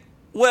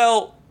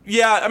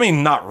 Yeah, I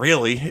mean, not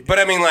really. But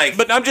I mean, like,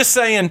 But I'm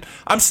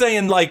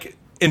saying like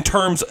in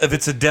terms of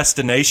it's a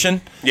destination.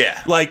 Yeah.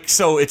 Like,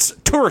 so it's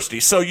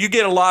touristy. So you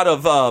get a lot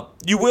of,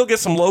 you will get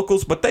some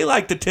locals, but they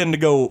like to tend to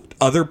go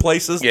other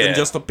places Yeah. than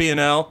just a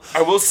P&L.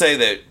 I will say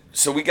that.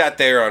 So we got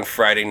there on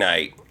Friday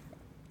night,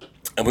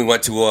 and we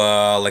went to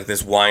like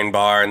this wine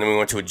bar, and then we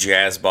went to a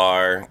jazz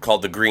bar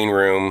called the Green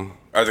Room,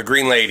 or the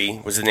Green Lady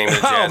was the name of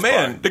the jazz Oh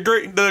man, bar.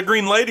 the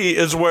Green Lady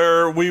is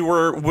where we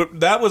were.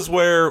 That was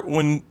where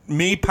when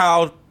me,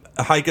 Powell,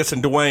 Hikus,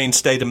 and Dwayne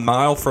stayed a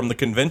mile from the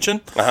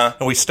convention,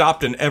 and we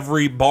stopped in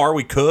every bar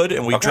we could,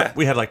 and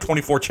we had like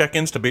 24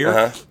 check-ins to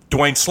beer.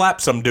 Dwayne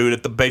slapped some dude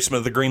at the basement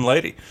of the Green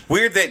Lady.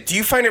 Weird that. Do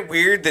you find it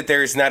weird that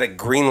there is not a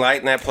green light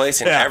in that place,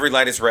 and Yeah. every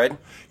light is red?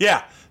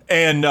 Yeah.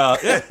 And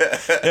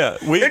yeah,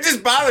 It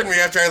just bothered me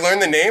after I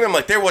learned the name. I'm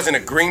like, there wasn't a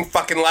green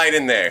fucking light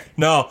in there.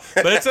 no,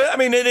 but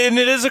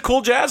it is a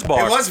cool jazz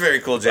bar. It was a very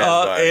cool jazz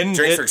bar. and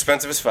Drinks are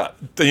expensive as fuck.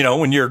 You know,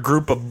 when you're a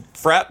group of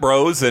frat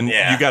bros and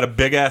Yeah. you got a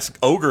big ass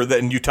ogre that,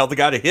 and you tell the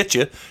guy to hit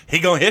you, he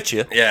gonna hit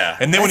you. Yeah,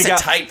 and then when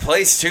that's he got a tight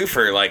place too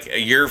for like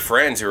your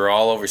friends who are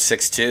all over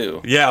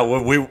 6'2". yeah,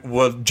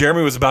 when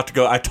Jeremy was about to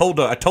go, I told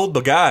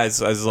the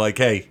guys, I was like,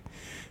 hey.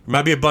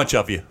 Might be a bunch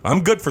of you.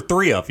 I'm good for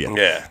 3 of you.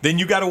 Yeah. Then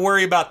you got to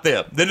worry about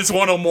them. Then it's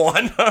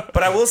 1-on-1.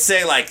 But I will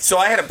say, like, so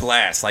I had a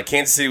blast. Like,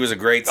 Kansas City was a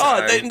great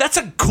time. That's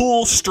a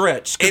cool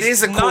stretch. 'Cause It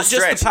is a cool not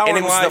stretch. just the power And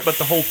it was lineup, the but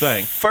the whole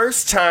thing.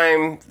 First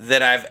time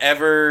that I've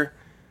ever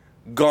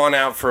gone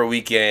out for a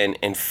weekend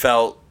and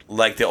felt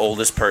like the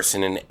oldest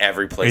person in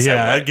every place I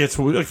Yeah, went. it gets.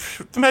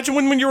 Imagine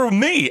when you were with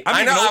me.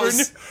 I I'm know. even older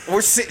than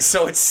you.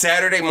 So it's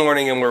Saturday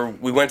morning,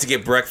 and we went to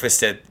get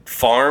breakfast at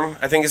Farm.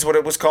 I think is what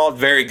it was called.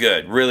 Very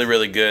good, really,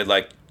 really good.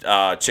 Like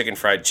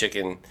fried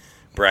chicken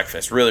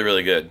breakfast. Really,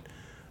 really good.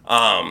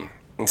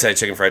 Instead of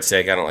chicken fried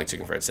steak, I don't like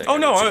chicken fried steak. Oh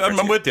no, Chicken fried I'm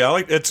chicken. with you. I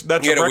like that's You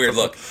had a weird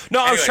breakfast. look. No,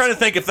 I was Anyways. trying to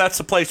think if that's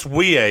the place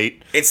we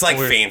ate. It's like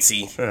We're-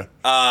 fancy. Yeah.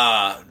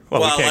 Well,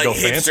 we can't like go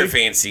hipster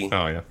fancy.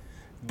 Oh yeah.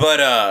 But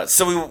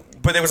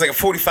but there was like a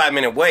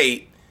 45-minute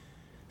wait.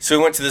 So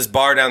we went to this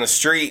bar down the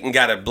street and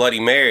got a Bloody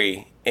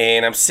Mary,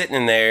 and I'm sitting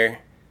in there,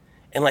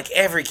 and like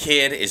every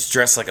kid is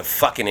dressed like a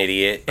fucking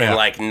idiot in Yeah.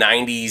 like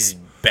 90s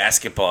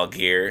basketball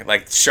gear,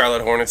 like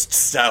Charlotte Hornets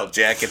style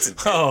jackets. And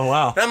Oh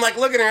wow. And I'm like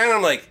looking around, and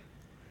I'm like,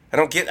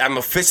 I'm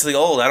officially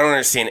old. I don't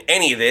understand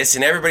any of this,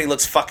 and everybody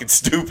looks fucking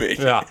stupid.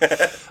 Yeah. So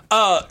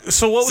what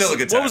Still a was good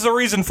what time. was the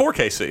reason for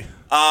Casey?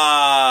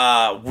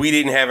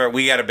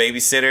 We got a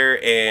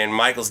babysitter, and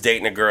Michael's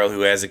dating a girl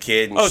who has a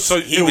kid. And Oh, so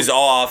he it was was-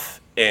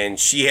 off, and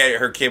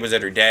her kid was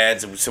at her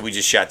dad's, so we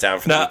just shut down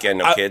for the Now, weekend.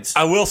 No I, kids.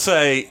 I will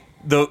say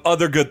the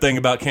other good thing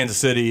about Kansas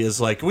City is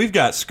like we've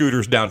got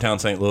scooters downtown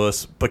St.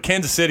 Louis, but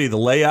Kansas City, the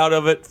layout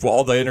of it, for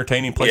all the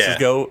entertaining places Yeah.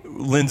 go,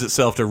 lends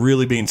itself to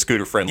really being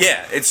scooter friendly.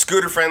 Yeah, it's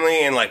scooter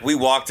friendly, and like we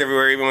walked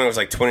everywhere, even when it was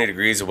like 20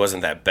 degrees, it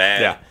wasn't that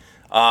bad. Yeah.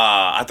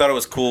 I thought it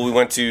was cool. We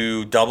went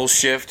to Double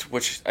Shift,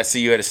 which I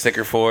see you had a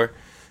sticker for.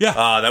 Yeah.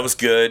 That was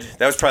good.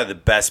 That was probably the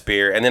best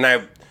beer. And then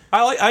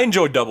I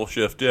enjoyed Double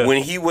Shift. Yeah.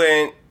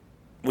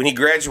 when he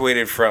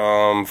graduated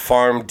from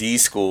Farm D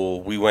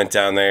school, we went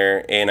down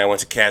there, and I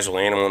went to Casual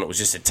Animal, and it was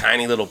just a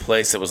tiny little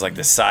place that was like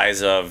the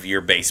size of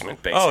your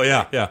basement, basically. Oh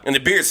yeah, yeah. And the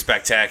beer's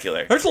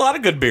spectacular. There's a lot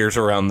of good beers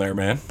around there,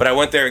 man. But I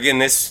went there again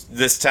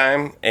this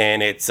time,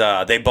 and it's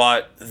they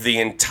bought the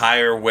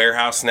entire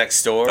warehouse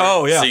next door.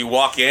 Oh, yeah. So you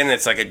walk in, and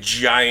it's like a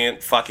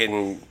giant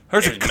fucking.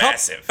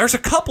 Massive. There's a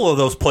couple of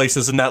those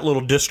places in that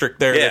little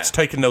district there Yeah. that's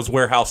taking those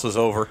warehouses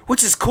over.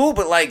 Which is cool,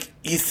 but like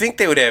you think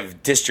they would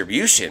have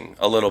distribution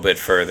a little bit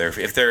further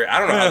if they're. I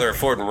don't know how they're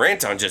affording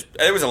rent on just.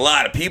 There was a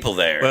lot of people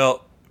there.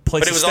 Well,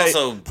 places it was stay,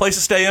 also-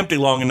 places stay empty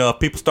long enough,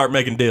 people start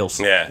making deals.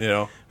 Yeah. You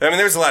know. I mean,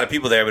 there was a lot of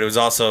people there, but it was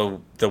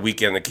also the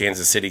weekend that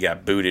Kansas City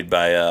got booted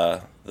by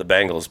the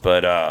Bengals.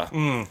 But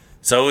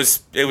so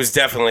it was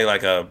definitely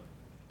like a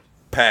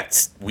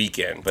packed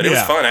weekend, but it was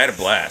Yeah. fun. I had a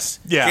blast.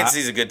 Yeah. Kansas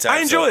City's a good time.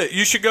 I enjoy it.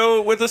 You should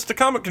go with us to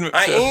Comic Convention.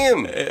 I am.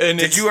 And Did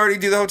it's- you already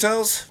do the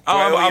hotels? Do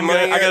I owe you I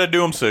money got to yet?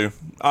 do them soon.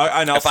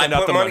 I'll If I send out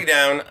put the money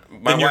down,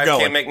 my Then you're wife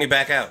going. can't make me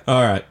back out.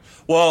 All right.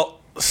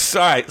 Well, all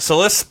right. So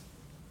let's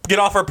get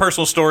off our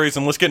personal stories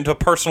and let's get into a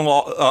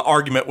personal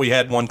argument we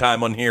had one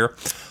time on here.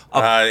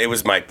 It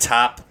was my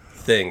top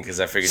thing because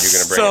I figured you were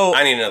going to bring So- it.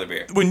 I need another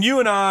beer. When you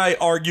and I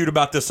argued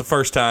about this the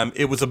first time,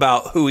 it was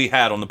about who he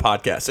had on the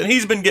podcast, and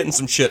he's been getting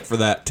some shit for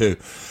that too.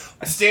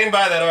 I stand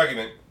by that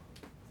argument.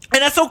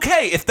 And that's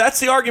okay if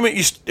that's the argument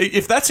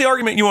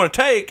you want to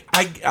take.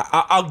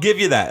 I'll give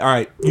you that. All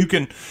right, you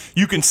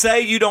can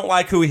say you don't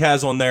like who he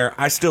has on there.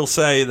 I still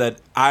say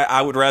that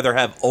I would rather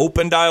have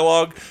open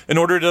dialogue in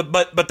order to.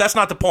 But that's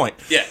not the point.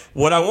 Yeah.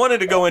 What I wanted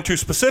to go into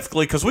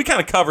specifically, because we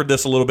kind of covered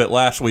this a little bit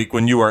last week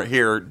when you weren't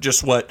here,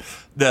 just what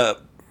the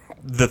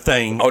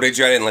thing. Oh, did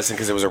you? I didn't listen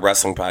because it was a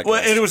wrestling podcast.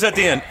 Well, and it was at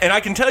the end. And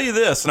I can tell you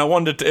this, and I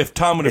wanted to, if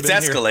Tom would have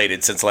It's been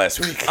escalated since last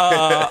week.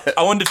 I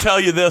wanted to tell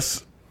you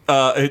this.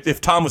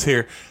 If Tom was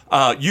here,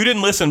 you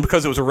didn't listen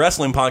because it was a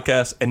wrestling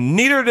podcast, and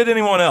neither did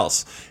anyone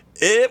else.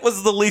 It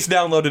was the least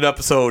downloaded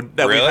episode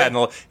that Really? we've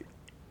had.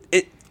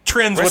 It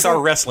trends with Wrestling?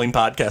 our wrestling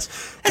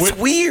podcast. That's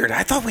weird.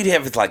 I thought we'd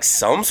have like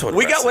some sort of.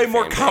 We got way wrestling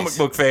more fan comic base.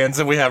 book fans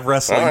than we have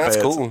wrestling Oh, that's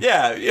fans. cool.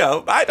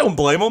 Yeah, I don't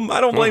blame them.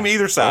 I don't blame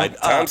either side.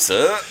 Tom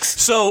sucks.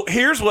 So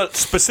here's what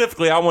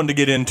specifically I wanted to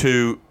get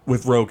into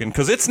with Rogan,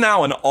 because it's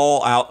now an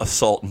all-out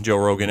assault on Joe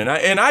Rogan,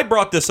 and I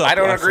brought this up. I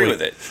don't last agree week.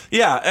 with it.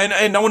 Yeah,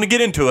 and I want to get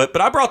into it,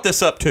 but I brought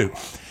this up too.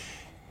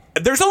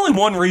 There's only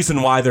one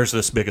reason why there's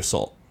this big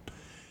assault,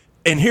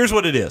 and here's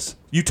what it is: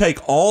 you take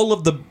all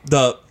of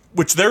the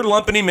which they're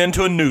lumping him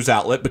into a news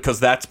outlet because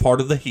that's part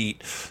of the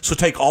heat. So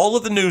take all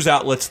of the news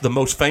outlets, the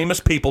most famous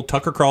people,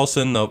 Tucker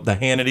Carlson, the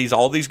Hannitys,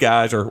 all these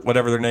guys, or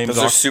whatever their names Those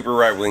are. are super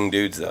right wing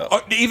dudes, though.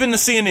 Even the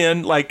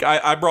CNN, like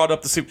I brought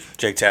up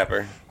Jake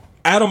Tapper.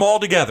 add them all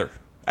together.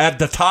 At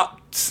the top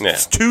Yeah.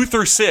 2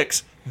 through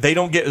 6, they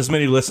don't get as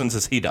many listens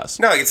as he does.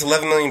 No, it's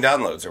 11 million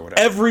downloads or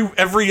whatever.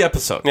 Every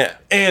episode. Yeah.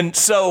 And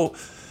so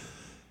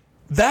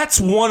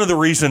that's one of the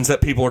reasons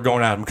that people are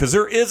going at him, because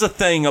there is a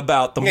thing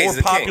about the more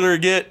popular you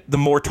get, the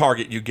more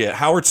target you get.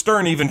 Howard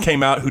Stern even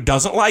came out, who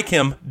doesn't like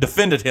him,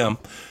 defended him,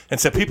 and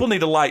said people need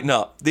to lighten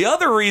up. The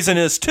other reason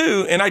is,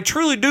 too, and I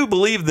truly do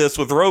believe this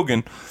with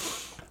Rogan,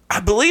 I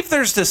believe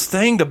there's this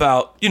thing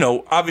about,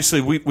 obviously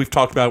we've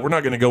talked about it. We're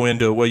not going to go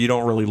into, well, you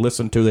don't really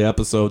listen to the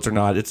episodes or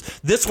not. It's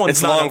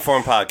not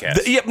long-form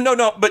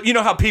podcast. But you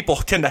know how people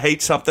tend to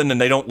hate something and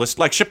they don't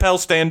listen, like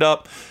Chappelle's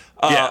stand-up.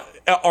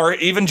 Or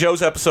even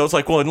Joe's episodes,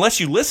 like, well, unless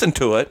you listen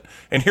to it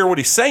and hear what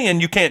he's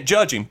saying, you can't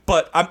judge him.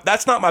 But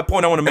that's not my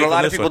point I want to make. And a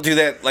lot of people do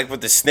that, like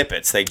with the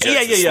snippets. They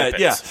judge the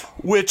snippets.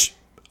 Which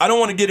I don't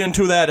want to get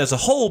into that as a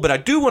whole, but I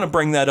do want to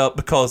bring that up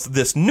because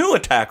this new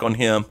attack on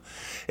him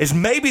is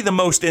maybe the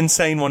most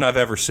insane one I've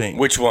ever seen.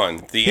 Which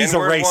one? He's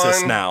N-word a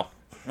racist one? now.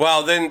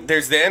 Well, then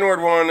there's the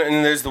N-word one,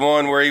 and there's the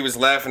one where he was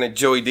laughing at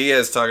Joey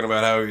Diaz talking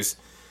about how he was,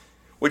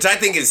 which I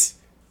think is.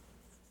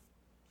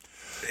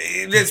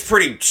 It's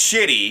pretty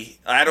shitty.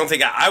 I don't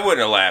think I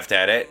wouldn't have laughed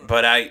at it,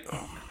 but I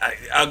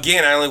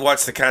only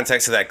watched the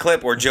context of that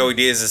clip where Joey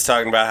Diaz is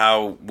talking about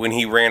how when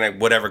he ran a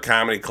whatever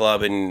comedy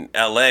club in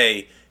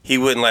L.A., he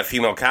wouldn't let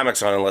female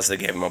comics on unless they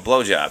gave him a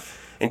blowjob.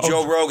 And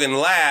Joe Rogan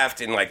laughed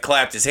and like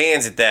clapped his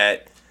hands at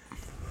that.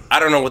 I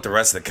don't know what the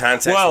rest of the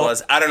context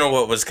was. I don't know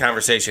what was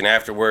conversation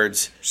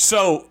afterwards.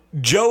 So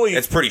Joey,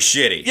 it's pretty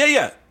shitty.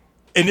 Yeah.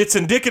 And it's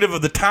indicative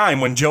of the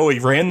time when Joey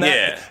ran that.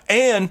 Yeah.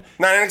 And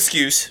not an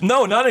excuse.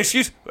 No, not an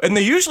excuse. And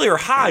they usually are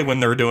high when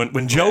they're doing.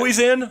 When Joey's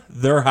in,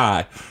 they're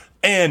high,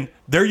 and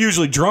they're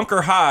usually drunk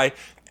or high.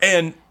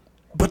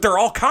 But they're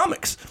all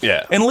comics.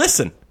 Yeah. And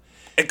listen,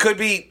 it could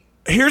be.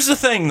 Here's the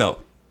thing, though,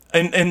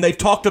 and they've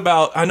talked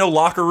about. I know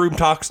locker room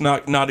talk's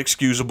not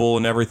excusable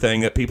and everything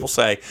that people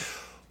say,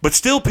 but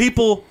still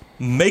people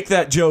make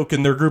that joke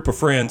in their group of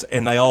friends,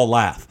 and they all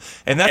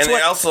laugh. And that's they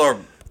also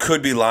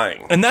could be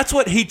lying. And that's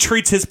what he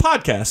treats his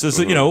podcast as,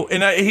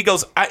 he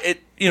goes,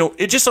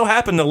 it just so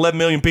happened that 11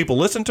 million people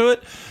listen to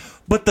it.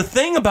 But the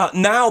thing about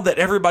now that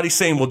everybody's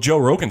saying, well, Joe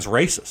Rogan's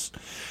racist.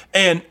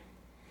 And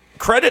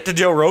credit to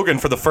Joe Rogan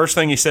for the first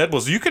thing he said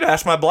was, you could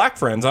ask my black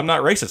friends, I'm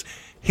not racist.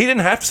 He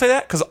didn't have to say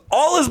that because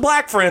all his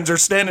black friends are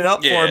standing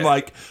up for him,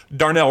 like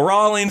Darnell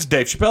Rawlings,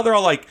 Dave Chappelle. They're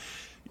all like,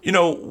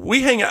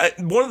 we hang out.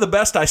 One of the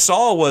best I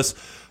saw was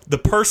the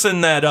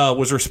person that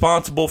was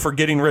responsible for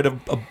getting rid of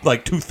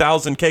like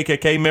 2,000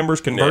 KKK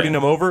members, converting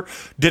them over,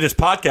 did his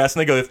podcast,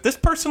 and they go, if this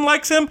person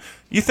likes him,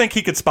 you think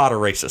he could spot a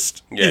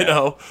racist,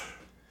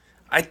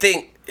 I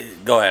think,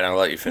 go ahead, I'll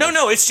let you finish.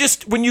 No, it's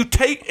just when you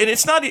take, and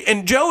it's not,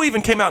 and Joe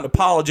even came out and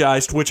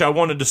apologized, which I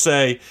wanted to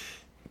say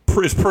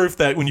is proof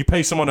that when you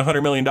pay someone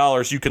 $100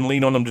 million, you can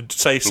lean on them to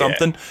say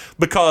something,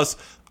 because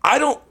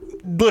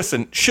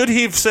listen, should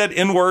he have said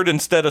N-word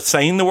instead of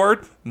saying the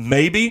word?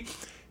 Maybe.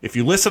 If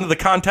you listen to the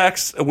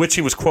context in which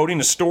he was quoting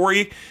a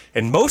story,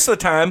 and most of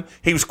the time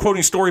he was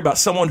quoting a story about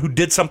someone who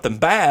did something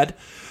bad,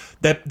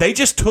 that they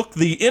just took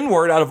the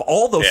N-word out of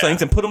all those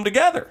things and put them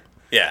together.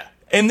 Yeah.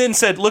 And then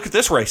said, look at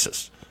this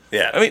racist.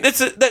 Yeah. I mean,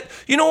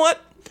 you know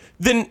what?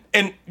 Then,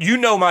 and you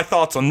know my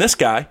thoughts on this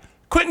guy,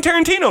 Quentin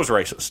Tarantino's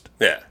racist.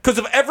 Yeah. Because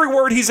of every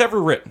word he's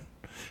ever written.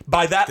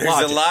 By that logic.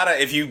 There's a lot of,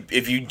 if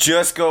you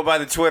just go by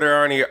the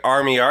Twitter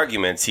army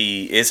arguments,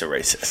 he is a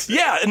racist.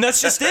 Yeah, and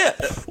that's just it.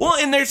 Well,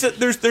 and there's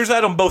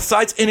that on both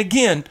sides. And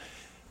again,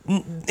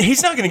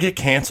 he's not going to get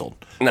canceled.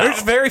 No.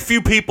 There's very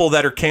few people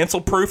that are cancel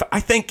proof. I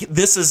think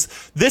this is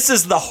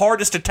the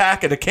hardest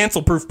attack a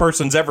cancel proof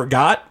person's ever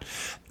got.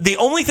 The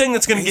only thing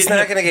that's going to get he's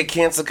not going to get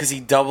canceled because he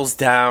doubles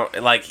down.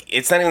 Like,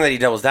 it's not even that he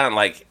doubles down.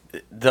 Like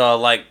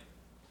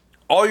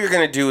all you're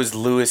going to do is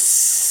Louis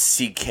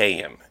C.K.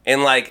 him.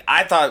 And, like,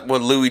 I thought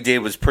what Louis did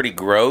was pretty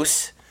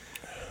gross,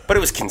 but it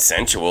was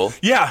consensual.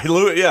 Yeah,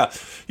 Louis,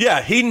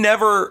 yeah, he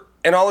never...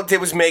 And all it did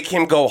was make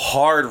him go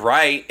hard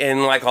right,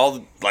 and, like,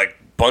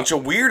 bunch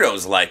of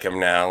weirdos like him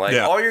now. Like,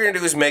 all you're going to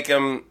do is make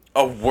him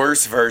a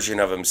worse version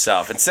of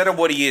himself. Instead of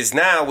what he is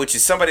now, which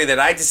is somebody that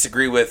I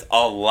disagree with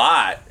a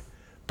lot,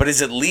 but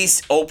is at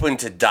least open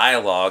to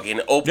dialogue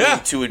and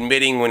open to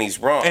admitting when he's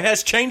wrong. And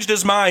has changed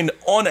his mind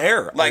on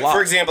air. Like,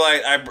 for example,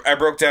 I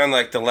broke down,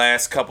 like, the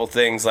last couple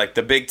things, like,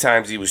 the big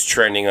times he was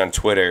trending on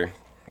Twitter,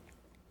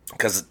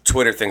 because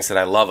Twitter thinks that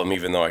I love him,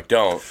 even though I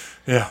don't.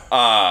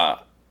 Yeah.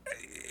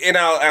 And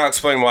I'll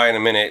explain why in a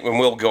minute, and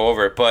we'll go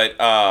over it, but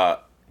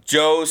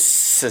Joe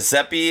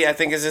Szepes, I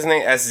think is his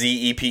name,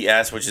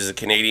 S-Z-E-P-S, which is a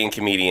Canadian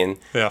comedian.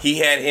 Yeah. He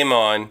had him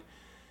on.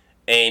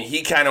 And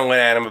he kind of went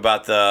at him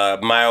about the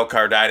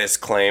myocarditis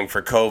claim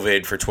for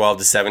COVID for 12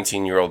 to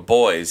 17-year-old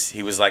boys.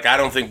 He was like, I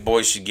don't think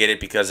boys should get it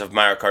because of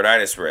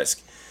myocarditis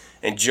risk.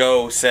 And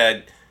Joe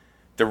said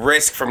the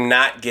risk from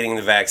not getting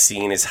the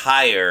vaccine is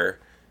higher.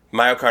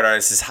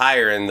 Myocarditis is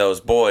higher in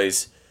those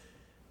boys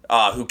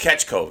who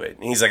catch COVID.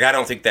 And he's like, I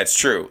don't think that's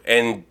true.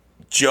 And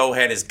Joe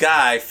had his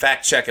guy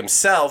fact check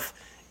himself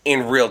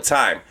in real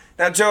time.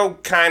 Now, Joe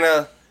kind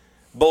of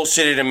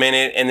bullshitted a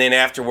minute, and then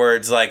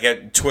afterwards,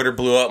 like, Twitter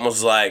blew up and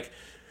was like,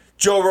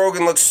 Joe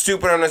Rogan looks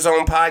stupid on his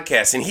own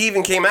podcast. And he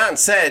even came out and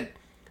said,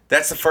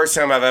 That's the first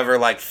time I've ever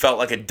like felt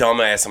like a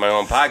dumbass on my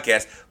own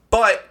podcast.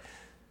 But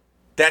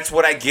that's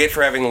what I get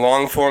for having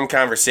long form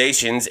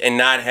conversations and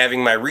not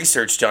having my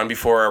research done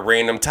before a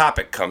random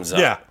topic comes up.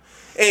 Yeah.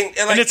 And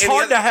it's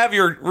hard to have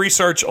your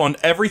research on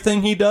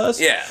everything he does.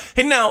 Yeah.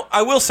 And now,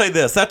 I will say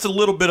this. That's a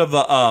little bit of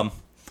a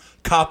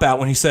cop-out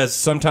when he says,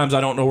 sometimes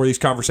I don't know where these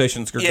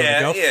conversations are going to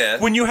go. Yeah.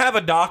 When you have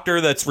a doctor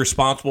that's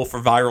responsible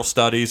for viral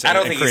studies. I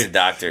don't think he's a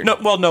doctor.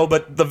 No,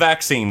 but the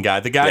vaccine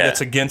guy, the guy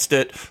that's against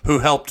it, who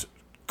helped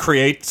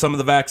create some of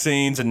the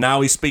vaccines, and now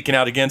he's speaking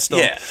out against them.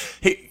 Yeah.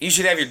 You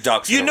should have your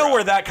ducks in a row.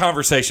 Where that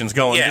conversation's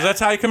going, because that's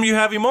how come you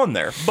have him on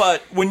there.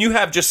 But when you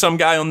have just some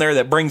guy on there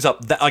that brings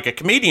up, like a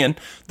comedian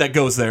that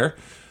goes there,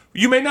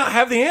 you may not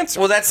have the answer.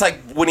 Well, that's like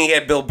when he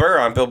had Bill Burr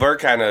on. Bill Burr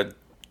kind of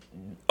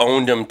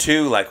owned him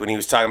too, like when he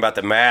was talking about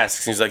the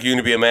masks. He's like, you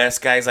gonna be a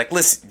mask guy? He's like,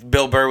 listen,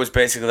 Bill Burr was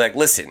basically like,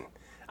 listen,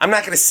 I'm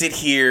not gonna sit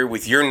here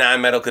with your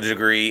non-medical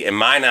degree and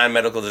my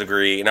non-medical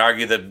degree and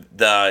argue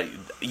the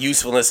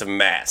usefulness of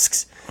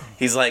masks.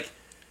 He's like,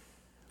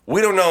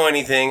 we don't know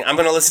anything. I'm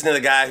gonna listen to the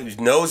guy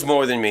who knows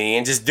more than me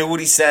and just do what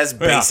he says,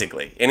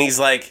 basically. Yeah. And he's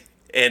like,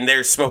 and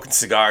they're smoking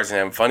cigars and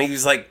having fun. He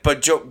was like,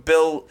 but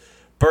Bill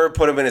Burr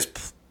put him in his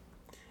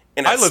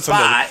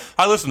spot.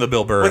 I listen to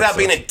Bill Burr without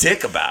being a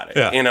dick about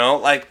it. You know,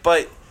 like,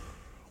 but.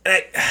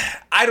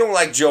 I don't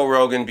like Joe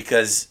Rogan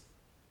because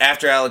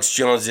after Alex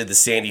Jones did the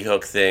Sandy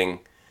Hook thing,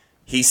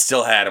 he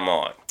still had him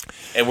on,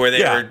 and where they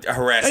were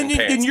harassing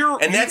parents.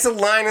 And that's a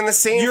line in the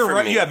sand for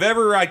right. me. You have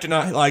every right to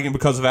not like him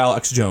because of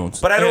Alex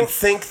Jones. But I don't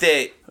think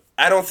that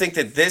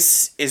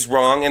this is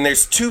wrong. And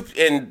there's two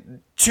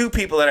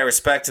people that I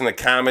respect in the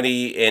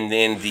comedy and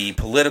in the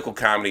political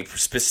comedy,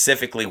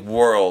 specifically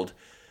world.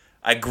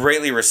 I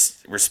greatly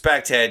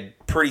respect,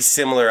 had pretty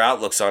similar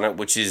outlooks on it,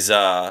 which is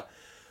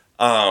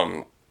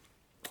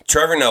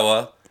Trevor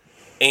Noah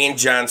and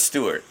Jon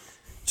Stewart.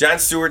 Jon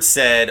Stewart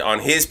said on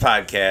his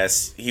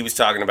podcast, he was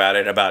talking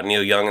about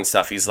Neil Young and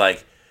stuff. He's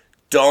like,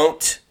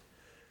 don't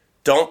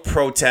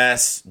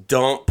protest,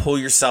 don't pull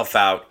yourself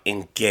out,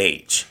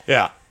 engage.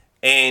 Yeah.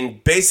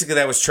 And basically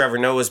that was Trevor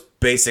Noah's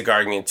basic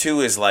argument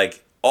too, is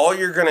like, all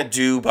you're going to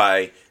do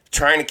by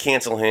trying to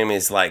cancel him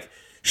is like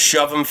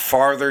shove him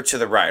farther to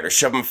the right or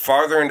shove him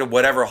farther into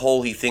whatever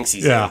hole he thinks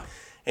he's in.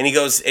 And he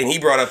goes, and he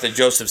brought up the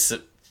Joseph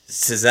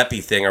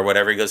Cizepi thing or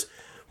whatever. He goes,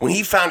 when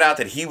he found out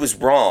that he was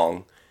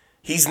wrong,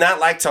 he's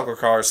not like Tucker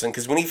Carlson,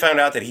 because when he found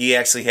out that he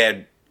actually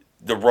had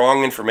the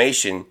wrong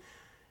information,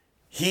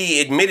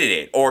 he admitted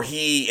it, or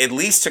he at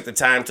least took the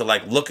time to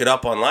like look it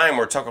up online,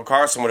 where Tucker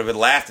Carlson would have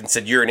laughed and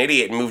said, you're an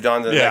idiot, and moved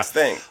on to the next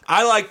thing.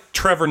 I like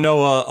Trevor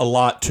Noah a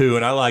lot too,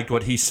 and I liked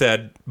what he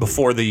said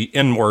before the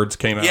N-words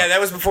came out. Yeah,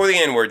 that was before the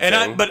N-word thing.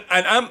 And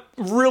I'm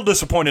real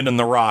disappointed in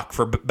The Rock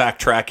for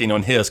backtracking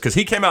on his, because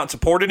he came out and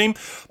supported him,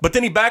 but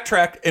then he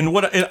backtracked, and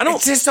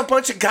it's just a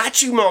bunch of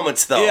got you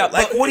moments though. Yeah,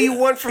 like, what do you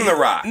want from The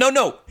Rock?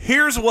 No.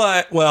 Here's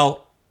what.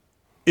 Well,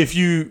 if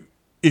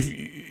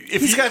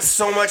he's got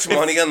so much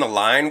money on the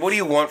line, what do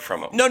you want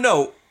from him?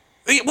 No.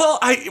 Well,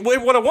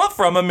 what I want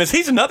from him is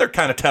he's another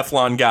kind of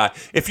Teflon guy.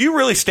 If you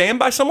really stand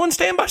by someone,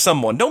 stand by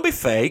someone. Don't be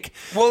fake.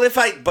 Well,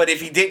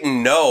 if he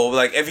didn't know,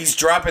 like if he's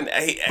dropping.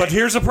 But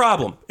here's the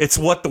problem. It's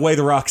the way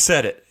The Rock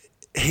said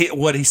it.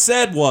 What he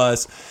said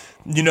was,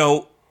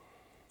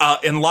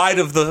 in light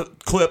of the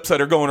clips that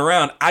are going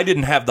around, I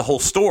didn't have the whole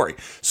story.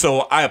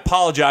 So I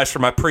apologize for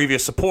my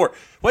previous support.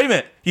 Wait a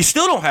minute. You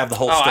still don't have the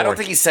whole story. I don't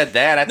think he said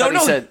that. I thought he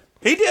said.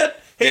 He did.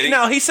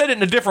 Now, he said it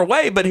in a different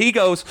way, but he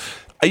goes,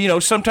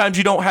 sometimes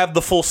you don't have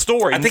the full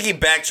story. I think he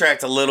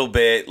backtracked a little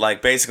bit.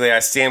 Like, basically, I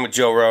stand with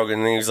Joe Rogan,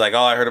 and he was like,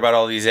 I heard about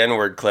all these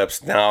N-word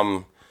clips.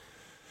 Now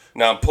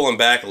I'm pulling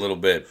back a little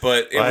bit.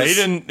 But he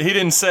didn't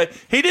even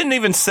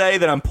say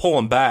that I'm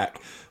pulling back.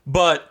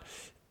 But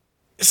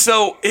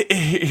so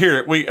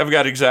here, I've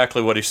got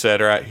exactly what he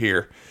said right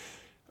here.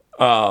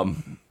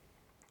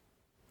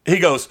 He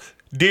goes,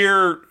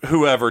 "Dear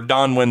whoever,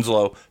 Don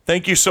Winslow,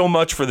 thank you so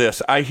much for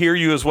this. I hear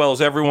you as well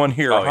as everyone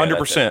here,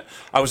 100%.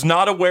 I was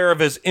not aware of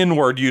his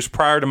N-word use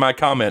prior to my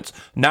comments.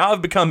 Now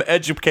I've become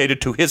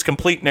educated to his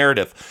complete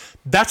narrative."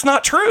 That's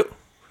not true.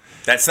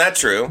 That's not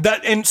true.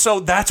 And so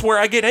that's where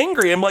I get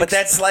angry. I'm like, but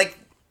that's like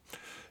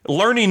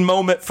learning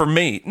moment for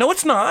me. No,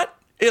 it's not.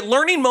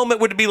 Learning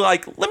moment would be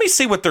like, let me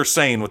see what they're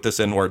saying with this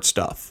N-word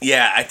stuff.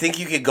 Yeah, I think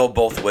you could go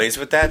both ways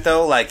with that,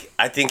 though. Like,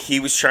 I think he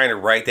was trying to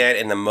write that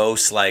in the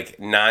most, like,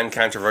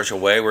 non-controversial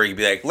way, where you'd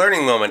be like,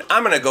 learning moment,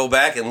 I'm going to go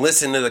back and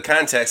listen to the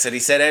context that he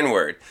said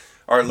N-word.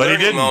 Or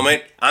learning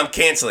moment, I'm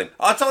canceling.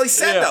 Oh, that's all he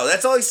said, though.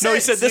 That's all he said. No, he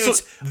said this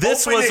was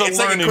it's learning.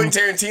 Like a Quentin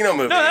Tarantino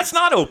movie. No, that's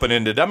not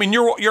open-ended. I mean,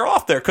 you're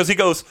off there, because he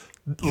goes,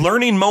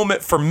 learning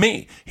moment for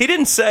me. He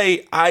didn't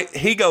say,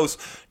 he goes,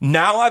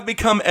 now I've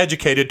become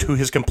educated to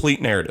his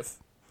complete narrative.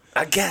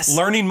 I guess.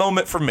 Learning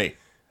moment for me.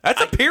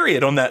 That's a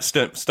period on that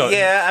stuff.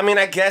 Yeah, I mean,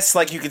 I guess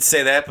like you could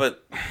say that,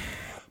 but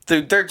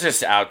dude, they're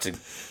just out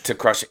to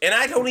crush it. And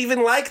I don't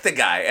even like the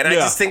guy, and I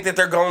just think that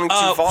they're going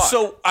too far.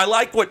 So I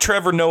like what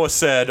Trevor Noah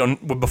said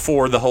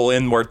before the whole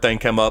N-word thing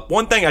came up.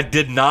 One thing I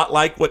did not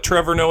like what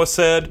Trevor Noah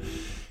said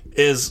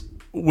is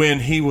when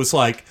he was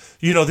like,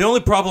 you know, the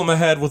only problem I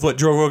had with what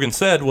Joe Rogan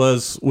said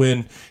was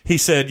when he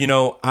said, you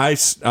know, I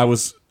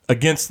was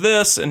against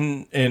this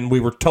and we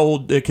were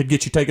told it could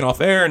get you taken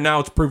off air and now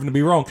it's proven to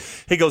be wrong.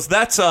 He goes,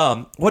 that's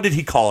what did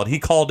he call it? He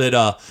called it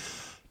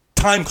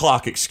time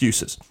clock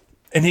excuses.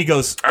 And he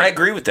goes, I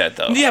agree with that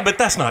though. yeah, but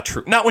that's not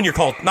true. Not when you're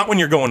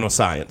going with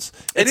science.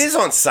 It is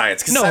on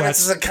science because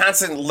science is a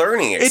constant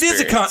learning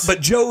experience. It is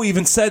but Joe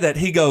even said that.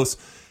 He goes,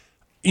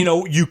 you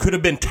know, you could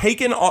have been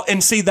taken off,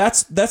 and see,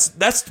 that's but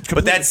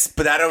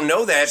I don't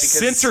know that because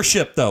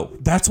censorship, though.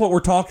 That's what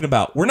we're talking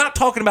about. We're not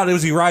talking about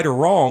was he right or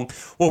wrong.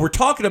 What we're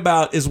talking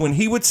about is when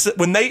he was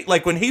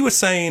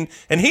saying,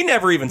 and he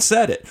never even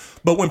said it,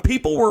 but when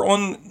people were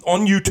on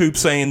YouTube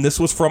saying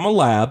this was from a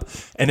lab,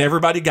 and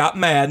everybody got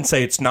mad and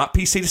say it's not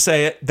PC to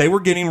say it, they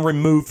were getting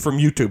removed from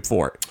YouTube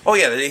for it. Oh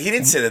yeah, he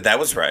didn't say that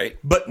was right.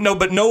 But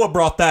Noah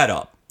brought that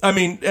up. I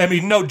mean,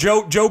 no.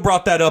 Joe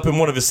brought that up in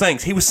one of his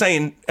things. He was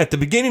saying at the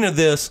beginning of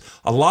this,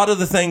 a lot of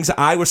the things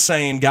I was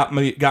saying got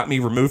me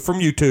removed from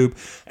YouTube,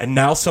 and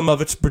now some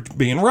of it's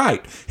being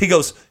right. He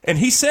goes, and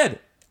he said,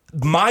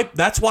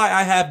 that's why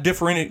I have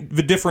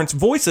different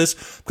voices,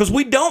 because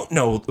we don't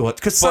know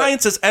because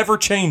science is ever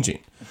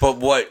changing. But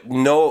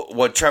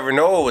what Trevor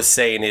Noah was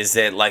saying is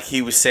that, like,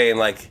 he was saying,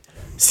 like,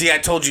 see, I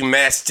told you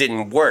masks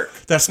didn't work.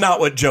 That's not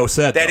what Joe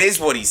said. That is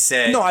what he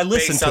said. No, I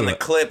listened based on the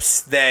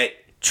clips that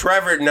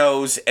Trevor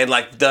knows and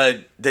like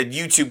the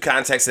YouTube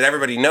context that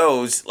everybody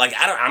knows. Like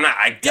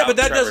I doubt but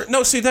that Trevor.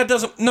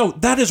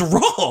 that is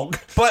wrong.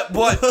 But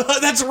what?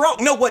 That's wrong.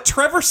 No, what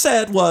Trevor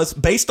said was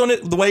based on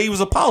the way he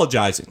was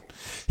apologizing.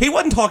 He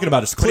wasn't talking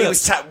about his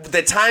clips.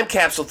 The time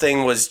capsule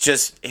thing was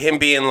just him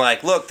being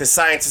like, look, the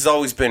science has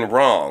always been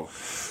wrong.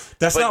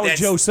 That's not what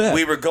Joe said.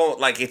 We were going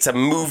like it's a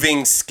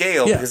moving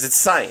scale because it's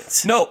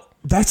science. No.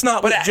 That's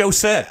not what Joe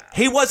said.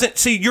 He wasn't.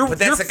 See, But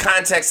that's the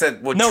context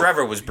that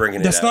Trevor was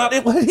bringing. That's not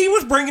what he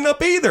was bringing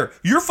up either.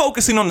 You're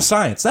focusing on the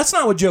science. That's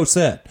not what Joe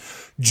said.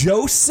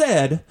 Joe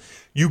said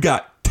you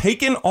got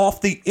taken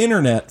off the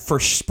internet for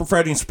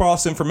spreading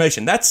false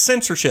information. That's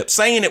censorship,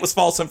 saying it was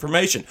false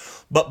information.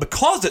 But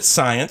because it's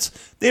science,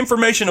 the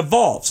information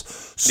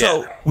evolves.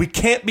 So we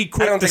can't be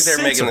quick to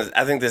censor.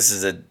 I think this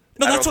is a.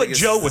 No, that's what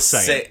Joe was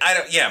saying.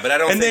 But I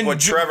don't think what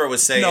Trevor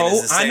was saying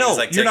is the same as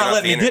like you're not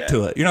letting me get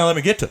to it. You're not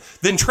letting me get to it.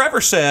 Then Trevor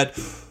said,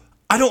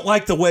 I don't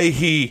like the way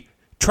he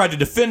tried to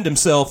defend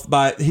himself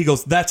he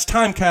goes, that's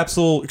time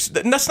capsule.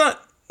 And that's not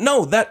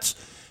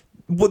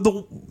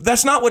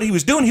what he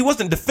was doing. He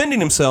wasn't defending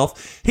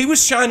himself. He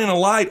was shining a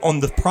light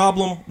on the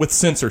problem with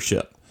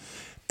censorship.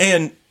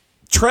 And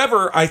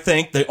Trevor, I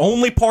think, the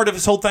only part of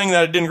his whole thing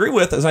that I didn't agree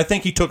with is I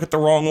think he took it the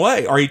wrong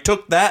way, or he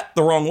took that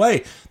the wrong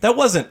way. That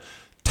wasn't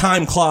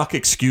time clock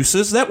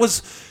excuses. That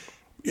was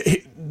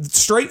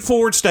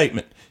straightforward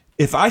statement.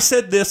 If I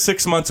said this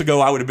 6 months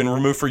ago, I would have been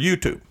removed from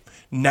YouTube.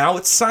 Now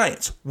it's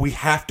science. We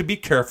have to be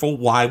careful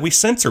why we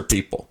censor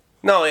people.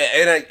 No,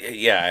 and I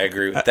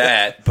agree with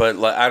that, but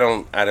I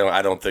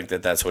don't think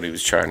that's what he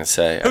was trying to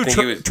say. I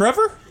think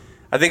Trevor?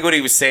 I think what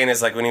he was saying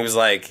is like when he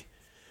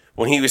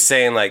was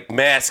saying like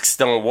masks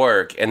don't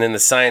work, and then the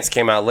science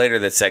came out later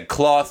that said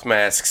cloth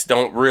masks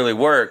don't really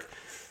work.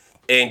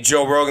 And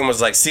Joe Rogan was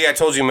like, see, I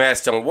told you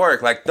masks don't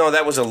work. Like, no,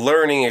 that was a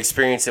learning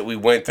experience that we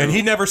went through. And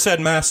he never said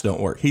masks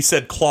don't work. He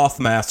said cloth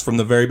masks from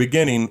the very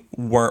beginning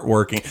weren't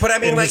working. But I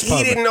mean, like,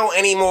 he didn't know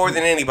any more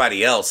than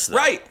anybody else, though.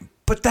 Right.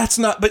 But that's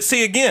not, but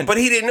see, again. But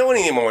he didn't know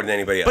any more than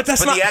anybody else. But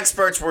the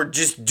experts were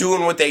just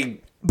doing what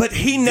they But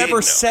he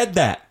never said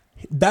that.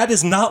 That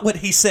is not what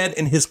he said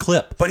in his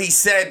clip. But he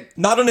said.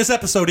 Not on his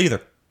episode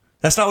either.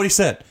 That's not what he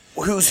said.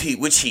 Who's he?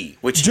 Which he?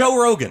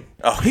 Joe Rogan.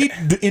 Okay. He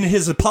in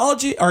his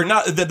apology or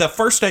not the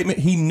first statement,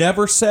 he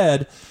never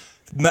said,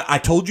 "I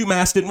told you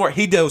masks didn't work."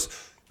 He goes,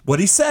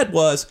 what he said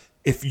was,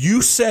 if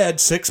you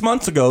said 6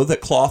 months ago that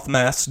cloth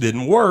masks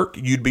didn't work,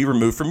 you'd be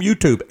removed from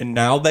YouTube. And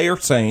now they are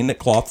saying that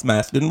cloth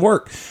masks didn't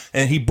work.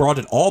 And he brought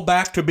it all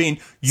back to being.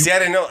 See, I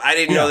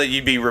didn't know that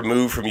you'd be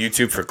removed from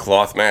YouTube for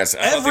cloth masks.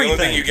 I thought the only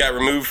thing you got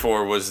removed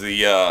for was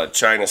the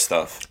China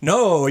stuff.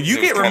 No, you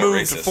get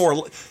removed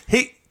for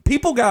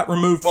People got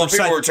removed. Well,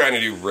 people were trying to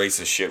do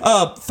racist shit.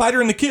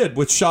 Fighter and the Kid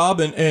with Schaub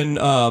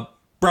and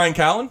Brian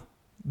Callen.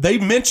 They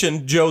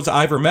mentioned Joe's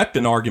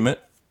ivermectin argument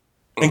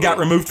and got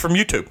removed from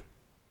YouTube.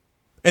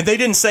 And they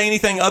didn't say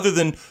anything other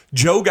than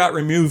Joe got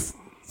removed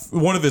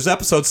one of his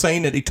episodes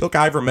saying that he took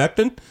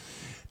ivermectin,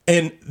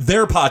 and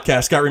their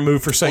podcast got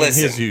removed for saying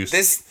his use.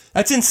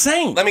 That's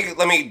insane. Let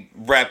me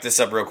wrap this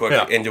up real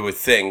quick into a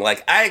thing.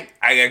 Like I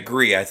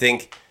agree. I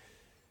think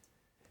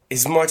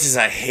as much as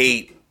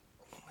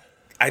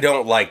I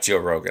don't like Joe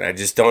Rogan. I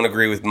just don't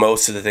agree with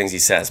most of the things he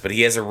says. But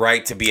he has a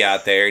right to be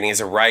out there, and he has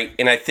a right.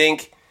 And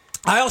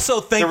I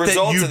also think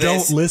that you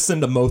don't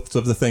listen to most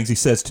of the things he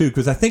says, too.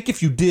 Because I think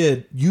if you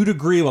did, you'd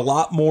agree a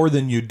lot more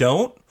than you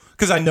don't.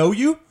 Because I know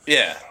you.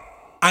 Yeah.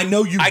 I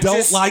know you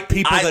don't like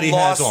people that he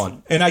has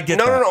on. And I get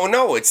that.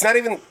 No. It's not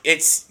even.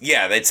 It's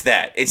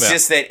that. It's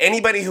just that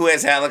anybody who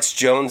has Alex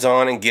Jones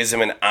on and gives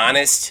him an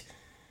honest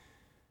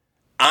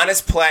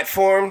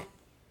platform,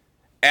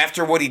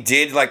 after what he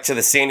did, like, to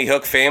the Sandy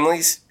Hook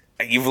families,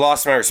 you've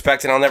lost my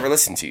respect and I'll never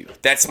listen to you.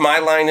 That's my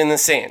line in the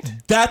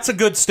sand. That's a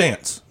good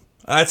stance.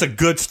 That's a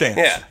good stance.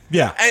 Yeah.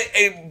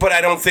 Yeah. But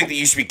I don't think that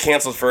you should be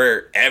canceled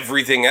for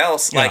everything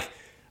else. Yeah. Like,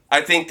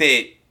 I think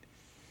that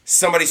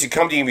somebody should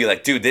come to you and be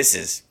like, dude, this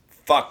is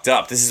fucked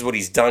up. This is what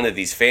he's done to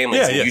these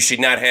families. Yeah, and yeah. you should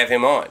not have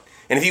him on.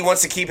 And if he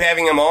wants to keep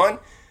having him on,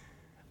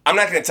 I'm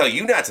not going to tell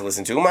you not to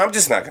listen to him. I'm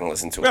just not going to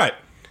listen to him. Right.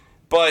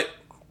 But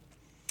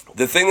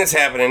the thing that's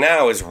happening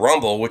now is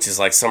Rumble, which is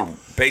like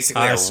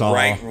basically a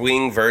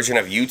right-wing version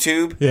of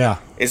YouTube, Yeah.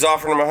 is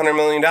offering him $100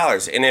 million.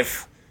 And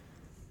if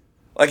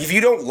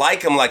you don't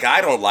like him like I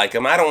don't like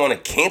him, I don't want to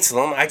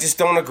cancel him. I just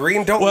don't agree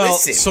and don't Well,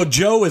 listen. so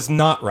Joe is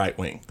not right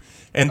wing,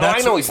 and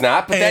that's I know he's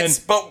not, but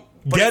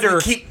Getter,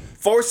 if we keep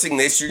forcing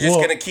this, you're just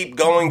going to keep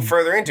going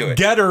further into it.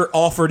 Getter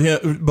offered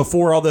him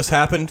before all this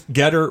happened.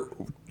 Getter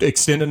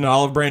extended an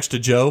olive branch to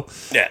Joe,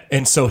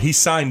 and so he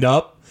signed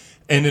up.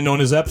 And then on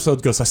his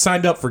episodes goes, I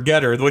signed up for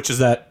Getter, which is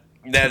that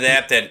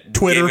app that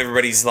Twitter. gave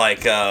everybody's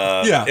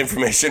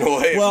information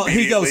away. Well,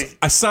 he goes,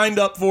 I signed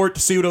up for it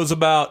to see what it was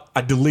about.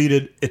 I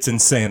deleted. It's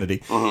insanity.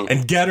 Mm-hmm.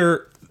 And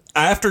Getter,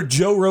 after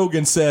Joe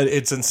Rogan said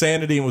it's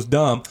insanity and was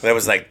dumb, that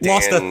was like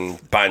Dan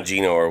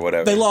Bongino or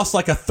whatever. They lost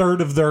like a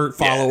third of their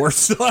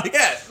followers.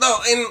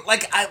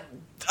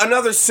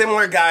 Another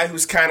similar guy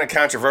who's kind of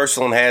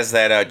controversial and has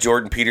that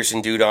Jordan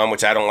Peterson dude on,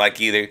 which I don't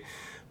like either.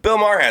 Bill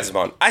Maher has him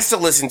on. I still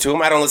listen to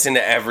him. I don't listen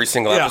to every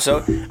single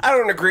episode. I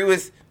don't agree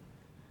with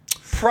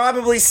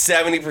probably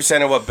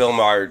 70% of what Bill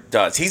Maher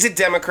does. He's a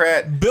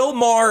Democrat. Bill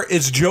Maher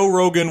is Joe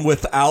Rogan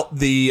without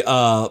the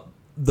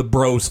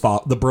bro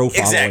following.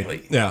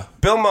 Exactly. Yeah.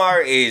 Bill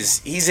Maher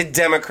he's a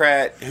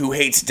Democrat who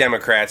hates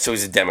Democrats, so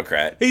he's a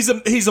Democrat. He's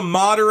a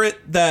moderate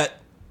that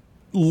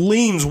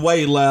leans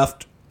way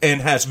left and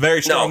has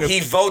very strong. No, he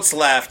votes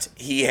left.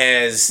 He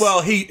has.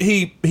 Well,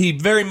 he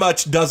very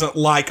much doesn't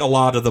like a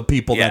lot of the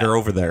people that are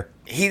over there.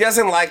 He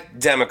doesn't like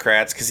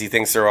Democrats because he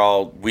thinks they're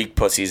all weak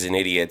pussies and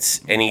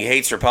idiots, and he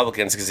hates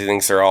Republicans because he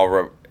thinks they're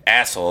all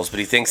assholes. But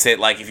he thinks that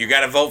if you got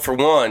to vote for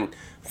one,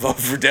 vote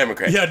for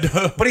Democrat. Yeah,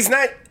 duh. But he's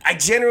not. I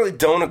generally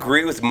don't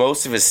agree with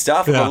most of his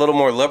stuff. I'm a little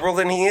more liberal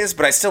than he is,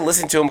 but I still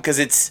listen to him because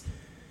it's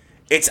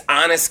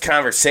honest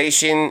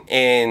conversation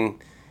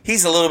and.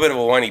 He's a little bit of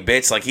a whiny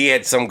bitch. Like, he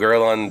had some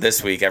girl on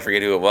this week, I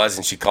forget who it was,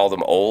 and she called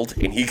him old,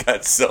 and he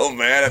got so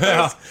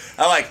mad.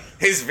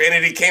 His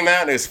vanity came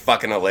out, and it was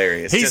fucking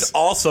hilarious. He's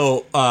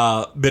also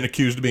been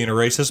accused of being a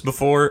racist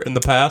before in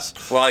the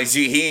past. Well,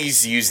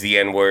 he's used the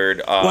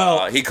N-word.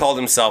 He called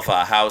himself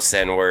a house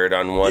N-word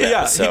on one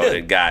episode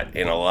and got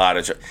in a lot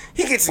of trouble.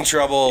 He gets in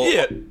trouble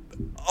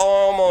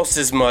almost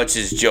as much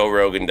as Joe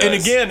Rogan does. And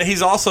again,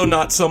 he's also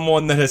not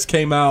someone that has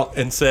came out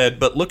and said,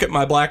 but look at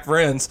my black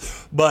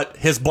friends. But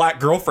his black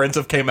girlfriends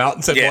have came out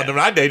and said, one that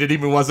I dated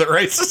even wasn't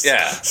racist.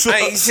 Yeah. So,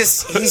 he's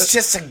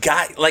just a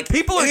guy. Like,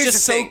 people are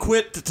just so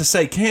quick to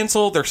say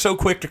cancel. They're so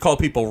quick to call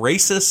people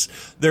racist.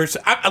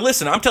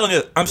 Listen, I'm telling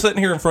you, I'm sitting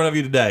here in front of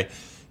you today.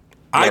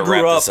 I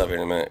grew up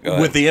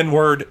with the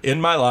N-word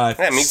in my life.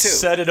 Yeah, me too.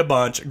 Said it a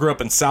bunch. Grew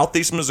up in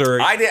Southeast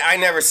Missouri. I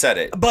never said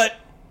it. But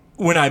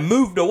when I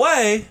moved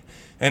away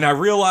and I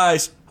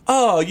realized,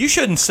 oh, you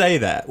shouldn't say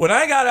that. When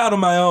I got out on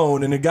my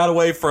own and it got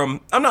away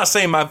from, I'm not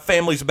saying my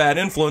family's bad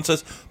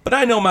influences, but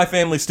I know my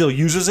family still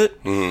uses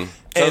it. Mm-hmm.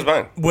 So is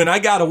mine. When I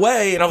got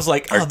away and I was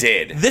like,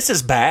 did. This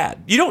is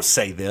bad. You don't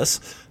say this.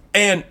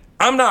 And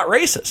I'm not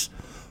racist.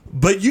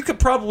 But you could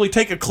probably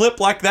take a clip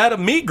like that of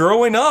me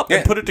growing up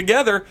and put it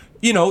together.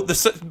 You know,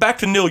 back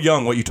to Neil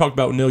Young, what you talked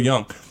about with Neil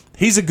Young.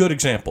 He's a good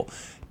example.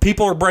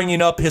 People are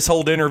bringing up his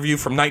whole interview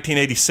from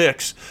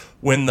 1986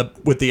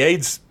 with the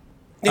AIDS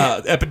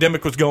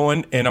epidemic was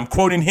going, and I'm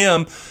quoting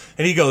him,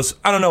 and he goes,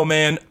 I don't know,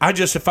 man.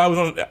 If I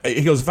went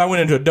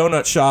into a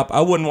donut shop,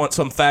 I wouldn't want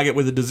some faggot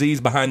with a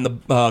disease behind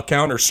the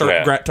counter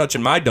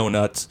touching my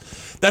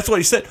donuts. That's what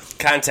he said.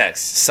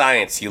 Context,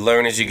 science, you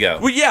learn as you go.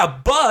 Well, yeah,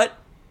 but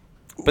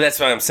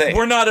that's what I'm saying.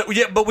 We're not.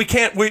 But we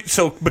can't.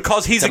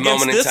 Because he's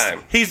against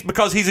this.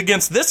 Because he's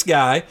against this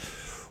guy,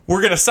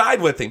 we're going to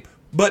side with him.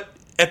 But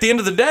at the end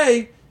of the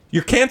day,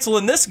 you're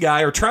canceling this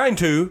guy or trying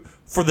to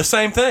for the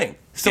same thing.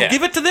 So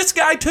give it to this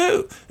guy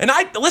too. And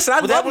I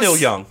love Neil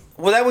Young.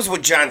 Well, that was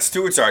what Jon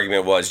Stewart's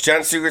argument was.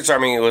 Jon Stewart's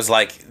argument was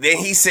then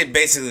he said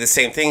basically the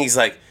same thing.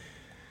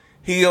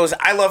 He goes,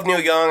 I love Neil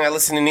Young. I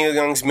listen to Neil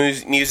Young's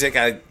music.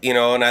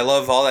 And I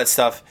love all that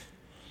stuff.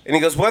 And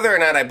he goes, whether or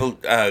not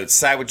I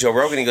side with Joe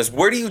Rogan, he goes,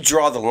 where do you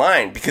draw the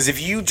line? Because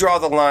if you draw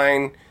the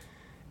line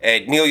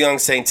at Neil Young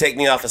saying, take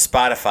me off of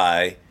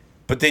Spotify,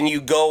 but then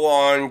you go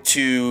on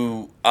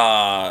to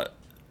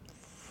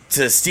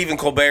Stephen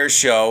Colbert's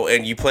show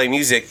and you play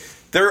music,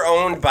 they're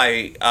owned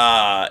by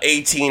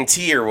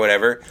AT&T or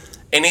whatever,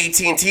 and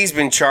AT&T's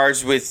been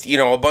charged with,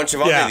 a bunch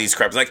of other of these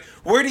crimes. Like,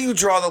 where do you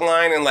draw the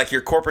line in,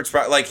 your corporate...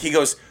 he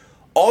goes,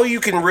 all you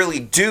can really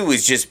do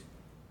is just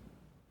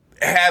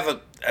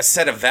have a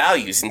set of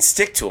values and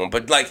stick to them,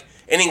 but,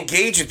 and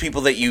engage with people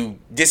that you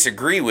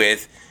disagree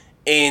with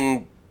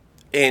in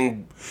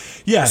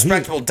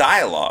respectable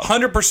dialogue.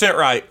 100%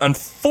 right.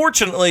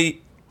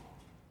 Unfortunately,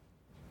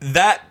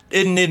 that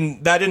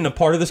isn't a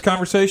part of this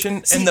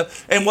conversation.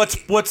 And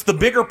what's the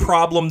bigger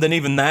problem than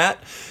even that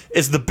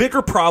is the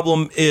bigger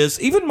problem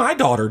is even my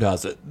daughter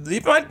does it.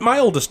 My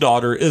oldest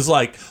daughter is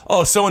like,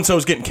 oh, so and so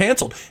is getting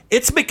canceled.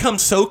 It's become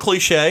so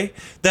cliche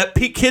that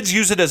kids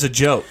use it as a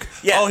joke.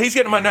 Yeah. Oh, he's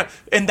getting my,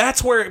 and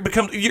that's where it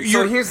becomes.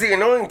 So here's the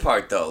annoying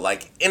part, though.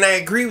 Like, and I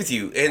agree with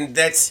you, and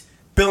that's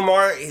Bill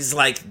Maher. Is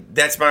like,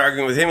 that's my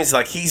argument with him. He's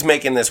like, he's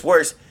making this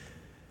worse.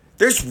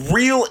 There's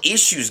real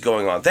issues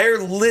going on. They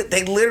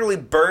literally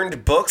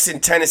burned books in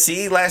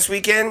Tennessee last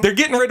weekend. They're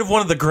getting rid of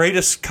one of the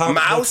greatest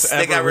comic books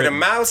ever. They got rid of written.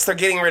 Mouse. They're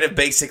getting rid of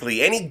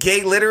basically any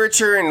gay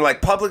literature in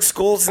like public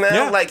schools now.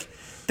 Yeah. Like,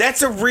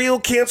 that's a real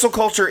cancel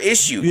culture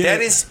issue. Yeah.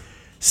 That is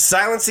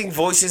silencing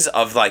voices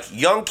of like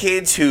young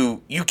kids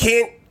who you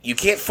can't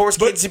force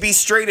kids to be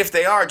straight if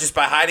they are just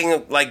by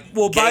hiding like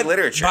gay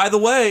literature. By the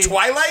way,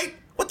 Twilight.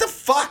 What the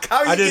fuck? How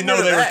are you I didn't know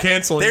getting they rid of were that?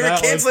 canceling They were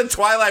that one. canceling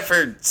Twilight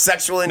for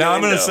sexual innuendo. now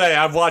I'm going to say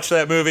I've watched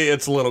that movie.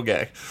 It's a little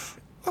gay.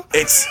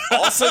 It's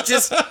also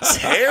just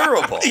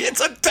terrible. It's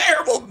a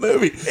terrible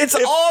movie. It's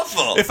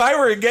awful. If I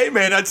were a gay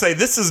man, I'd say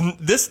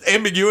this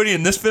ambiguity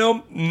in this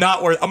film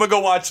not worth. I'm gonna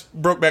go watch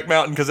Brokeback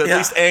Mountain because at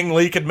least Ang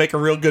Lee could make a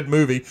real good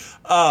movie.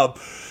 But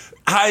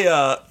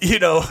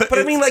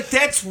I mean, like,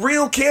 that's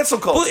real cancel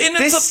culture. Well, and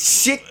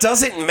this shit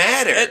doesn't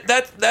matter.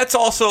 That's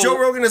also Joe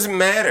Rogan doesn't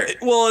matter.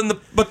 Well,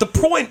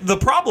 the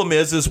problem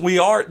is we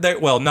are there.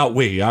 Well, not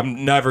we.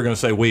 I'm never going to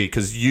say we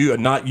because you,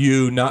 not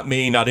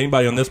me, not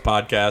anybody on this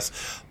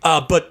podcast.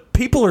 But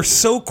people are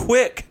so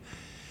quick.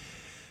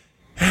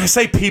 And I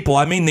say people,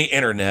 I mean the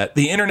internet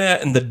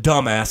and the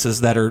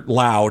dumbasses that are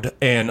loud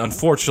and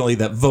unfortunately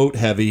that vote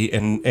heavy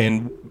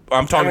and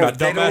I'm talking about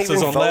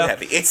dumbasses on the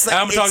left.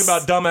 I'm talking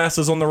about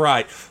dumbasses on the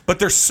right. But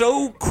they're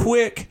so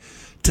quick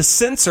to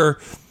censor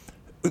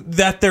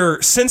that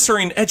they're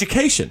censoring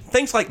education.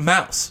 Things like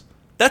Mouse.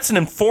 That's an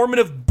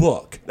informative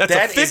book. That's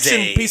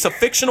a piece of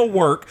fictional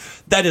work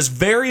that is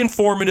very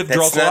informative.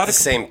 That's not the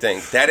same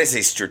thing. That is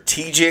a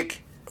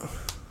strategic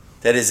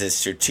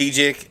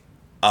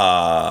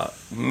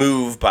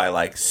move by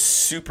like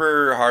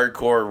super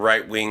hardcore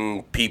right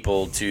wing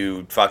people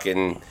to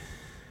fucking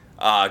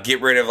get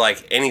rid of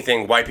like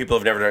anything. White people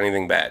have never done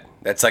anything bad.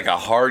 That's like a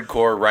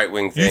hardcore right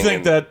wing thing. You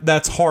think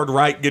that's hard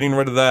right getting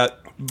rid of that?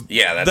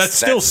 Yeah, that's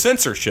still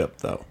censorship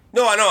though.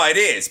 No, I know it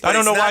is. But I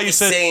don't know why you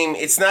said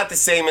it's not the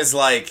same as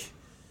like.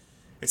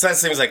 It's not the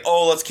same as like,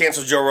 oh, let's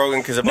cancel Joe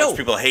Rogan because a bunch of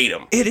people hate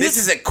him. This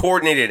is a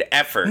coordinated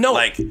effort. No,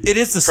 like it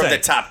is the same from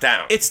the top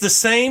down. It's the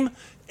same.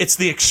 It's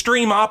the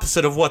extreme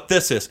opposite of what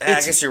this is. I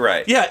guess you're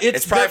right. Yeah,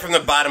 it's probably from the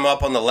bottom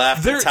up on the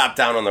left and top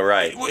down on the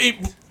right.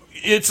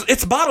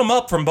 It's bottom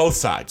up from both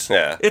sides.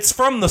 Yeah. It's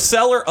from the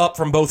seller up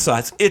from both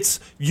sides. It's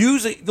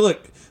using,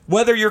 look,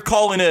 whether you're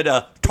calling it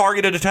a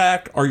targeted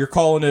attack or you're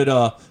calling it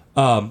a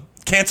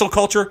cancel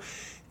culture,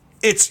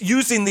 it's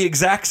using the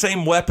exact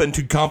same weapon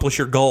to accomplish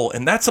your goal,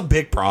 and that's a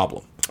big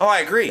problem. Oh, I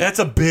agree. That's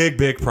a big,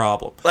 big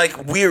problem. Like,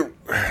 I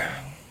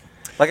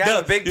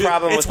have a big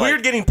problem with it's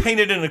weird getting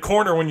painted in a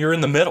corner when you're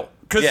in the middle.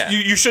 Because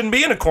you shouldn't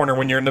be in a corner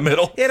when you're in the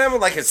middle. Yeah, and I'm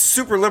like a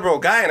super liberal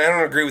guy, and I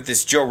don't agree with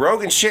this Joe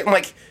Rogan shit. I'm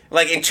like,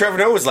 and Trevor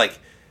Noah was like,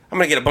 I'm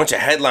going to get a bunch of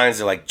headlines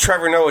that are like,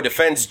 Trevor Noah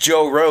defends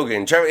Joe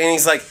Rogan. And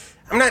he's like,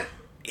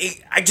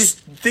 I just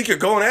think you're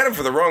going at him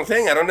for the wrong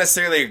thing. I don't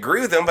necessarily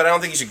agree with him, but I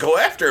don't think you should go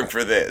after him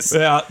for this.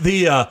 Yeah,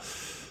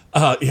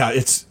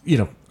 it's,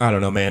 I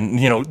don't know, man.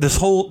 This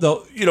whole,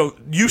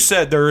 you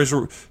said there is,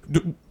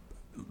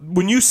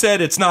 when you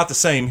said it's not the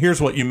same,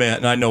 here's what you meant,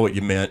 and I know what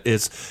you meant,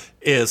 is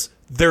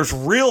there's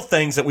real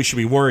things that we should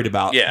be worried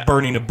about. Yeah.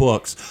 Burning of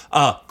books,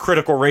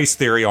 critical race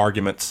theory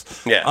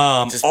arguments. Yeah.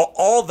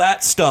 All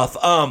that stuff.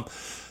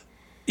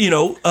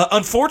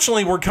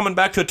 Unfortunately, we're coming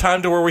back to a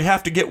time to where we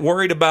have to get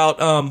worried about,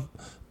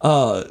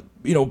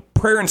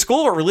 prayer in school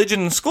or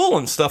religion in school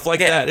and stuff like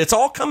that. It's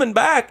all coming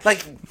back.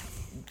 Like,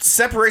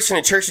 separation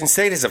of church and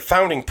state is a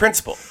founding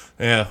principle.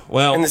 Yeah,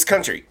 well, in this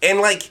country, and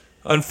like,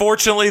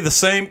 unfortunately,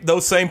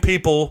 those same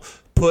people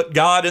put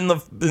God in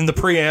the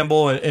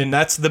preamble, and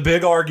that's the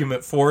big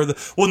argument for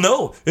the. Well,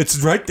 no,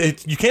 it's right.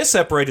 You can't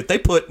separate it. They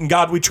put "In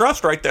God We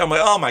Trust" right there. I'm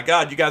like, oh my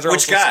God, you guys are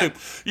Which so God?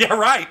 stupid. Yeah,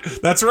 right.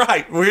 That's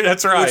right.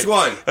 That's right. Which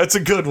one? That's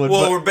a good one.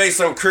 Well, we're based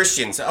on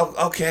Christians. Oh,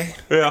 okay.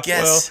 Yeah. I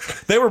guess. Well,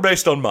 they were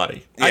based on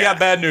money. Yeah. I got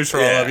bad news for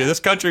all of you. This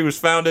country was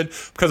founded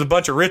because a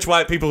bunch of rich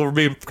white people were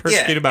being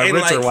persecuted by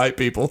richer white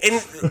people.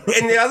 And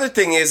the other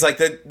thing is, like,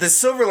 the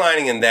silver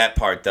lining in that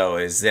part, though,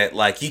 is that,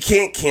 like, you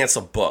can't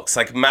cancel books.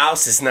 Like,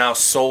 Mouse is now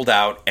sold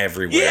out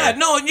everywhere. Yeah,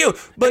 no,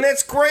 but and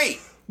that's great.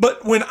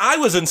 But when I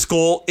was in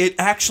school, it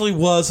actually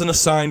was an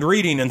assigned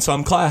reading in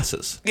some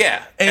classes.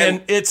 Yeah.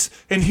 And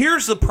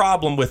here's the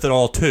problem with it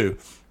all, too.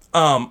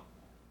 There's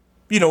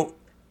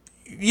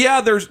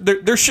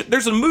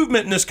a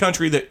movement in this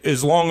country that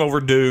is long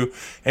overdue,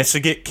 and it's to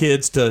get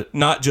kids to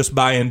not just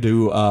buy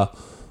into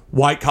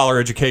white-collar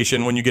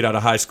education when you get out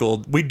of high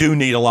school. We do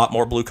need a lot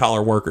more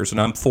blue-collar workers,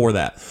 and I'm for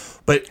that.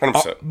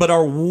 But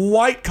our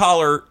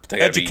white-collar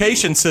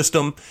education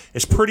system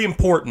is pretty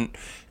important.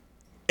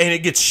 And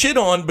it gets shit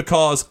on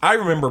because I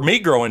remember me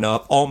growing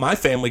up, all my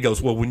family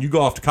goes, well, when you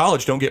go off to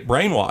college, don't get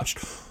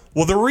brainwashed.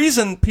 Well, the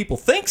reason people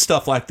think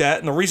stuff like that,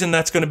 and the reason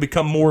that's going to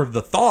become more of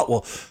the thought,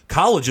 well,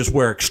 college is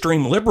where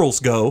extreme liberals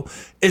go,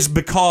 is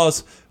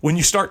because when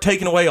you start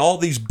taking away all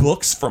these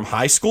books from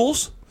high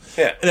schools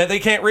that they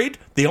can't read,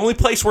 the only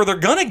place where they're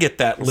going to get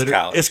that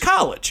is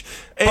college.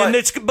 And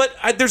but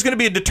there's going to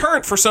be a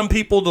deterrent for some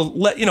people to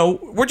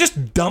we're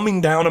just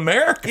dumbing down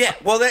America. Yeah,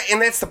 well,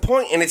 and that's the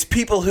point. And it's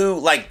people who,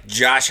 like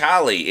Josh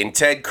Hawley and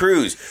Ted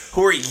Cruz,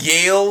 who are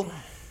Yale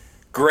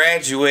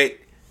graduate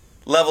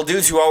level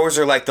dudes who always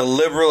are like the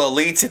liberal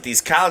elites at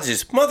these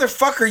colleges.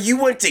 Motherfucker,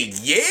 you went to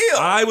Yale.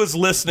 I was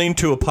listening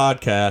to a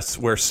podcast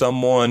where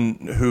someone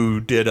who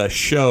did a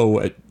show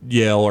at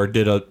Yale or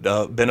did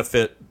a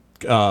benefit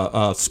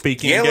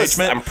speaking Yale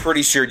engagement. I'm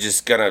pretty sure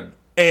just gonna.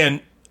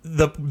 And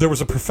there was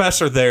a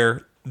professor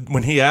there.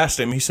 When he asked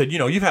him, he said,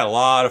 you've had a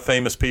lot of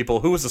famous people.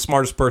 Who was the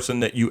smartest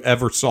person that you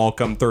ever saw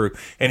come through?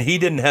 And he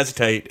didn't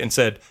hesitate and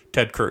said,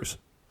 Ted Cruz.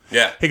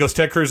 Yeah. He goes,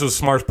 Ted Cruz was the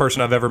smartest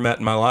person I've ever met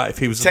in my life.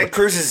 Ted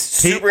Cruz is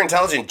super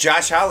intelligent.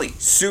 Josh Hawley,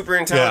 super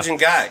intelligent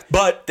guy.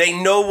 But they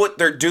know what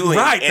they're doing.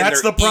 Right, and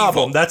that's the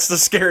problem. Evil. That's the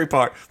scary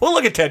part. Well,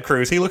 look at Ted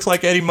Cruz. He looks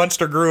like Eddie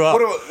Munster grew up.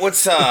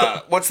 What's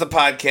the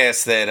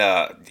podcast that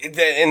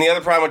and the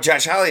other problem with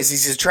Josh Hawley is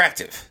he's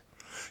attractive.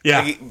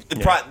 Yeah.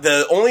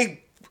 The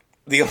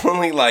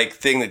only like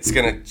thing that's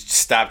gonna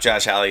stop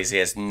Josh Hawley is he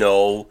has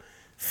no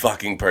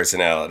fucking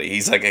personality.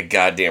 He's like a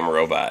goddamn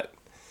robot.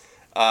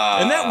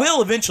 And that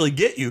will eventually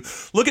get you.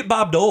 Look at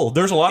Bob Dole.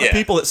 There's a lot of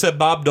people that said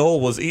Bob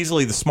Dole was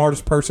easily the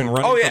smartest person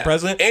running for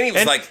president. And he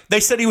was they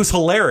said he was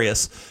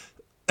hilarious.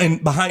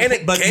 And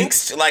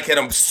gangster, like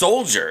a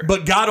soldier.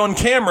 But got on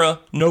camera,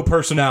 no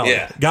personality.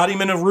 Yeah. Got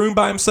him in a room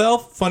by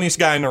himself, funniest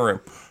guy in the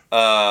room.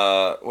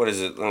 What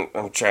is it?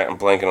 I'm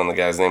blanking on the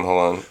guy's name.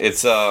 Hold on.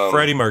 It's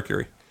Freddie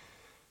Mercury.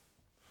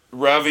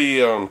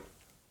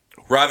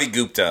 Ravi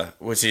Gupta,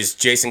 which is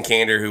Jason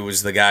Kander, who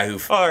was the guy who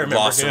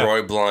lost to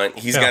Roy Blunt.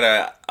 He's got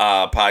a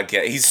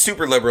podcast. He's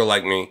super liberal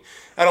like me.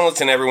 I don't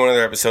listen to every one of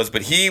their episodes,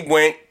 but he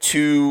went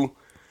to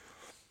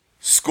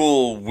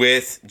school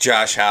with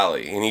Josh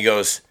Hawley, and he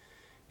goes,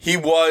 he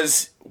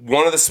was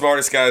one of the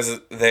smartest guys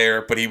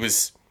there, but he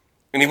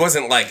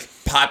wasn't like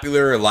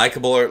popular or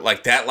likable or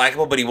like that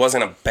likable, but he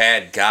wasn't a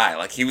bad guy.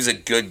 Like he was a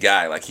good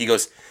guy. Like he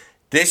goes,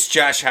 this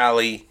Josh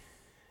Hawley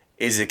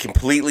is a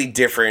completely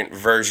different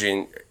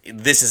version.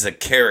 This is a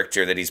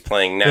character that he's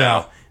playing now.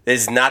 Yeah.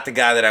 This is not the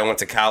guy that I went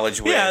to college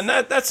with. Yeah, and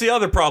that's the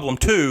other problem,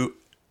 too.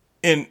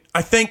 And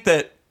I think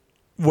that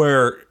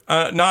where,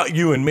 not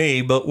you and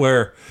me, but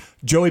where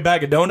Joey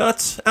Bag of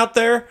Donuts out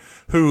there,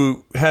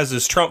 who has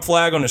his Trump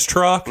flag on his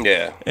truck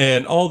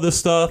and all this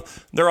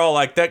stuff, they're all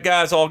like, that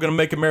guy's all going to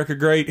make America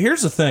great.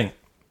 Here's the thing.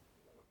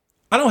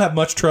 I don't have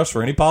much trust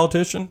for any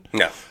politician.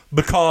 No.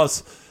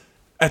 Because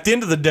at the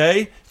end of the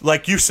day,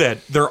 like you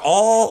said, they're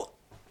all...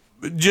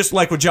 just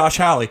like with Josh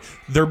Hawley,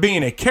 they're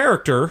being a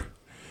character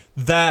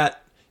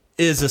that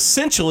is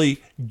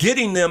essentially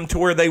getting them to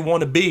where they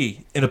want to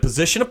be in a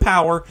position of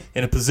power,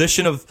 in a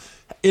position of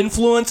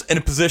influence, in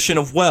a position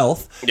of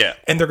wealth. Yeah.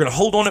 And they're going to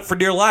hold on it for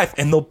dear life.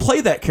 And they'll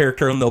play that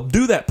character and they'll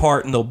do that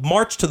part and they'll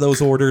march to those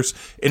orders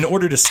in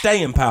order to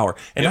stay in power.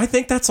 And I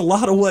think that's a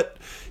lot of what,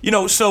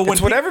 so when...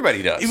 It's what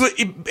everybody does.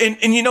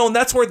 And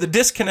that's where the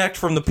disconnect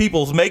from the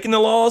people making the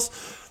laws...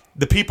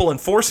 the people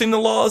enforcing the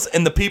laws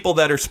and the people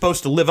that are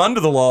supposed to live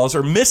under the laws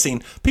are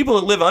missing. People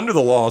that live under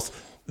the laws,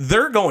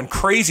 they're going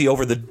crazy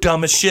over the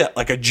dumbest shit,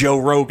 like a Joe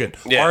Rogan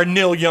or a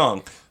Neil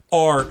Young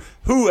or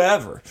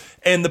whoever.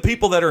 And the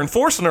people that are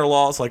enforcing their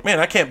laws, like, man,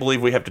 I can't believe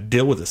we have to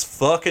deal with this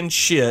fucking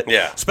shit.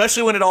 Yeah.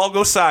 Especially when it all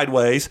goes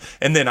sideways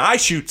and then I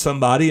shoot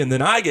somebody and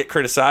then I get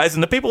criticized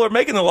and the people that are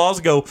making the laws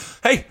go,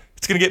 hey,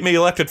 it's going to get me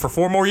elected for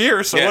 4 more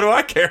years, so what do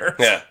I care?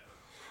 Yeah.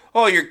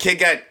 Oh, your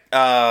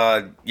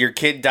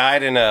kid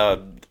died in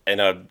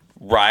a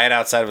riot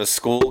outside of a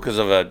school because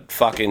of a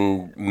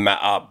fucking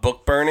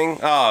book burning.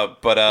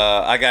 But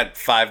I got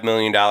 $5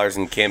 million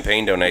in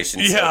campaign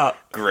donations. Yeah, so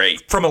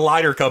great from a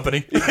lighter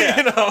company.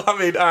 Yeah. All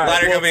right.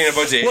 Lighter company and a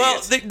bunch of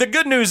idiots. Well, the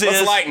good news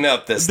Let's lighten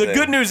up this. The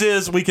good news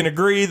is we can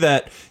agree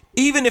that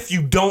even if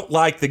you don't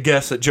like the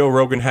guests that Joe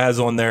Rogan has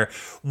on there,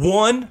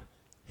 1,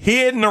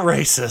 he isn't a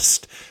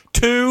racist.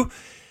 2,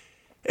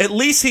 at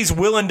least he's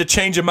willing to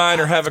change a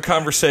mind or have a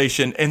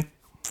conversation, and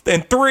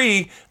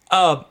 3.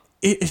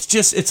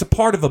 It's a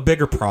part of a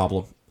bigger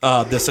problem,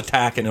 this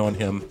attacking on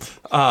him.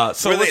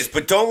 So really is,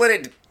 but don't let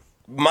it...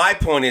 My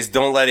point is,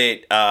 don't let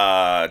it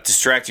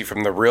distract you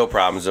from the real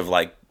problems of,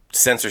 like,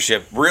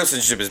 censorship. Real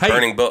censorship is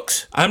burning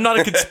books. I'm not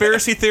a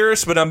conspiracy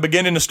theorist, but I'm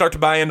beginning to start to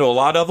buy into a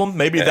lot of them.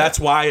 Maybe that's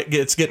why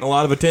it's getting a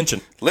lot of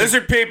attention.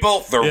 Lizard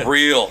people, they're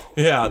real.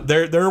 Yeah,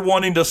 they're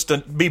wanting us to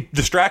be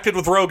distracted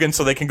with Rogan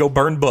so they can go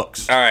burn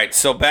books. All right,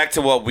 so back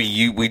to what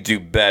we do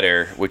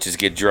better, which is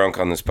get drunk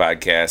on this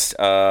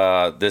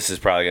podcast. This is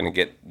probably going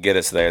to get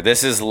us there.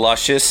 This is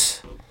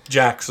Luscious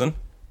Jackson.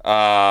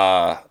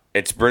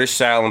 It's British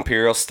style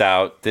Imperial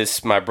Stout.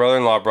 My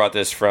brother-in-law brought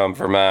this from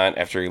Vermont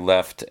after he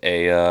left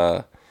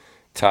a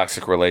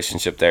toxic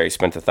relationship there. He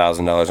spent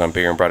 $1,000 on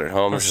beer and brought it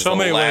home. This is so the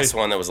many last ways.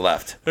 one that was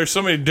left. There's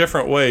so many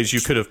different ways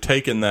you could have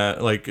taken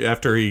that. Like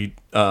after he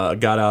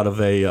got out of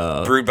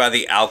a Brewed by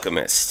The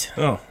Alchemist.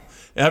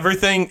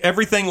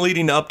 everything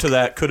leading up to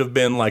that could have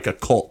been like a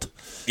cult.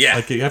 Yeah.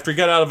 Like after he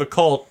got out of a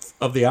cult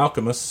of the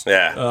Alchemist.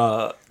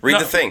 Yeah. Read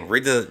the thing.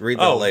 Read the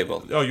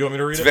label. Oh, you want me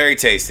to read It's it? very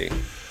tasty.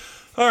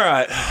 All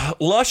right.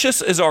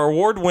 Luscious is our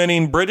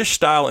award-winning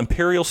British-style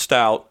imperial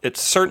stout. It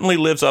certainly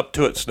lives up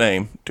to its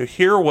name. To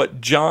hear what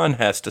John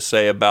has to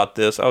say about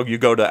this, you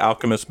go to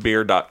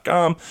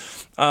alchemistbeer.com.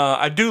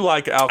 I do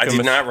like Alchemist. I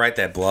did not write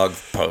that blog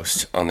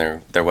post on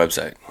their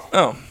website.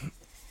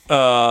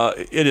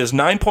 It is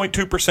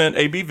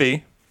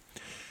 9.2%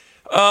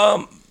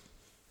 ABV.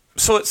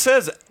 So it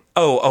says,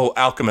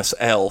 Alchemist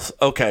Ale.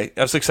 Okay.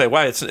 I was going to say,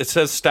 why? It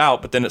says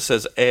stout, but then it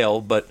says ale,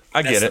 but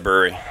I That's get the it.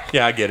 brewery.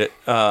 Yeah, I get it.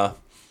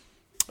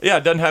 Yeah,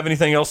 it doesn't have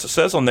anything else it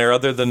says on there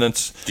other than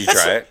it's... Did you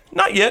try it?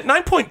 Not yet.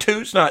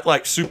 9.2 is not,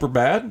 like, super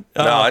bad.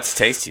 No, it's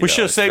tasty, We though.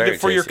 should have It's saved very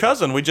it for your tasty.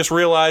 cousin. We just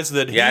realized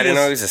that Yeah, I didn't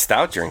know he was a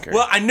stout drinker.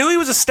 Well, I knew he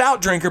was a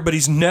stout drinker, but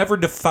he's never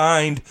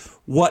defined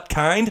what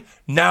kind.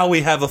 Now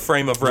we have a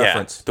frame of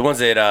reference. Yeah, the ones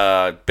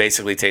that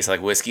basically taste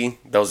like whiskey,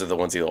 those are the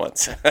ones he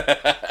wants.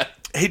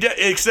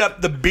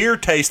 Except the beer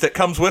taste that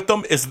comes with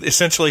them is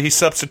essentially he's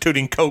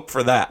substituting Coke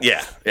for that.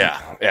 Yeah,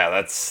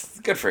 that's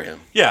good for him.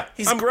 Yeah.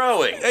 He's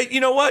growing. You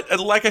know what?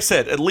 Like I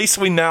said, at least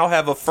we now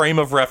have a frame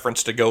of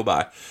reference to go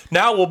by.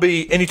 Now we'll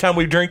be, anytime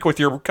we drink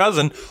with your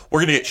cousin, we're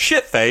going to get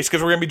shit-faced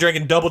because we're going to be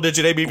drinking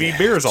double-digit ABV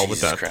beers all the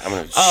Jesus time. Christ, I'm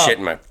going to shit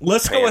in my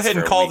Let's go pants ahead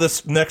and for a call week.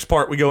 this next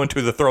part we go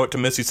into the Throw It to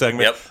Missy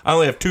segment. Yep. I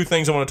only have two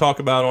things I want to talk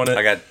about on it.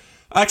 I got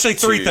Actually,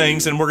 three two.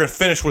 things, and we're going to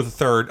finish with a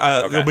third.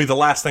 It'll be the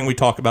last thing we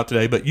talk about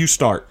today, but you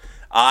start.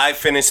 I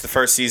finished the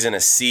first season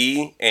of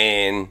C,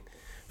 and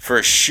for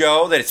a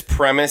show that its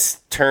premise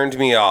turned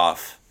me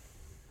off,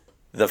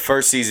 the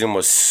first season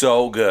was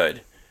so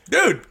good.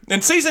 Dude,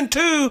 in season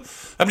 2,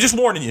 I'm just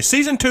warning you,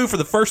 season 2, for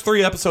the first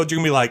 3 episodes, you're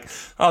going to be like,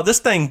 oh, this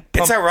thing...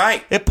 It's all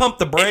right. It pumped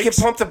the It brakes.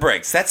 can pump the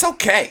brakes. That's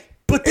okay.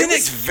 But then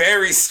it's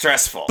very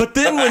stressful. But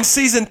then when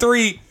season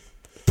 3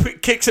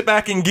 kicks it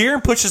back in gear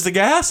and pushes the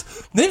gas,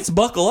 then it's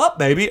buckle up,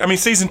 baby. I mean,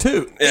 season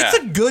 2. Yeah. It's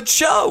a good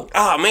show.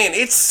 Oh, man,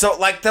 it's so,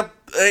 like,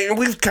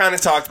 we've kind of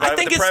talked about I it.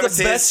 think The it's premise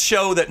the best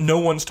show that no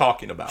one's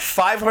talking about.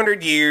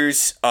 500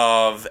 years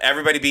of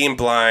everybody being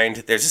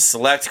blind. There's a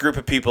select group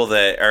of people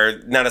that are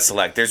not a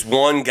select. There's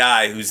one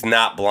guy who's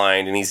not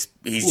blind, and he's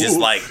just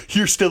like,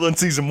 You're still in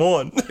season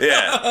 1.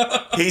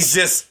 yeah, he's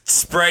just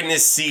spreading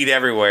his seed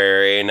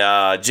everywhere.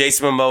 And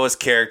Jason Momoa's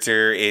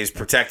character is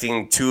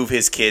protecting 2 of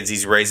his kids.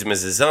 He's raised them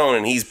as his own,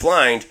 and he's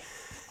blind.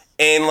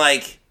 And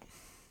like,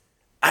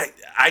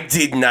 I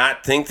did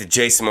not think that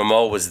Jason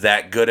Momoa was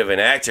that good of an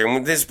actor.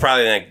 And this is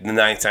probably like the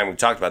 9th time we've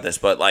talked about this,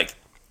 but like,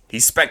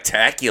 he's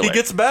spectacular. He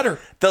gets better.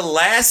 The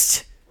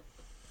last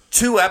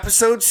 2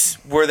 episodes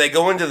where they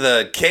go into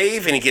the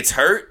cave and he gets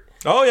hurt.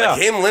 Oh, yeah.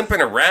 Like him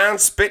limping around,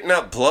 spitting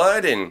up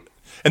blood, and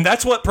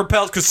that's what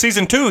propels, because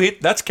season 2,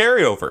 that's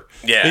carryover.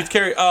 Yeah. He's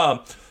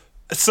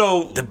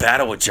so... the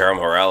battle with Jerome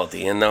Morel at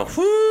the end, though.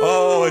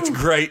 Oh, it's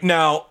great.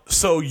 Now,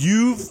 so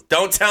you've...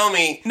 Don't tell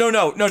me. No.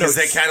 Because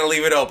they kind of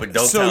leave it open.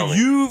 Don't tell So me.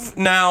 you've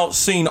now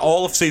seen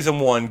all of season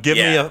 1. Give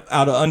me Yeah.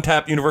 out of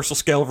Untapped Universal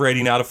Scale of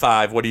rating out of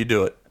 5. What do you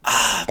do it?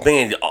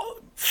 Man,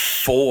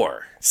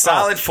 4.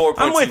 Solid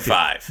I'm with you.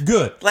 4.25.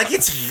 Good. Like,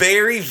 it's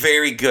very,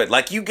 very good.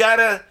 Like, you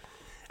gotta...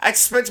 I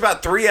spent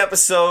about 3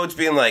 episodes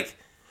being like,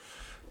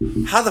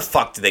 how the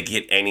fuck did they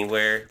get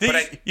anywhere?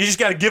 You just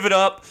got to give it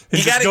up and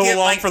You just gotta go get,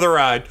 along like- for the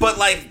ride. But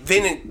like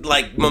then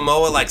like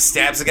Momoa like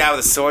stabs a guy with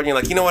a sword and you're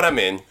like, you know what, I'm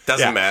in.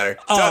 Doesn't Yeah. matter.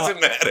 Doesn't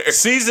matter.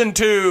 Season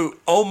 2,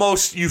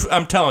 almost,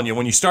 I'm telling you,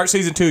 when you start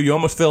season 2, you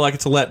almost feel like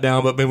it's a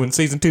letdown, but then when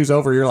season 2's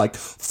over, you're like,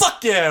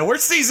 fuck yeah, we're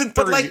season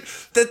 3. But like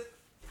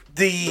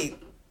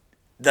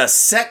the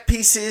set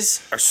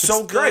pieces are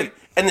so It's good. great.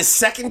 And the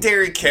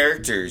secondary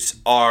characters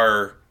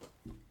are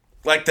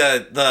like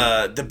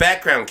the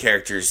background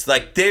characters,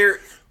 like they're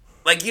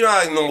like, you know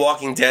how in The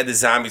Walking Dead the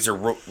zombies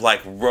are like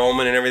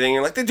roaming and everything,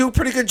 and like they do a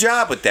pretty good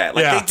job with that.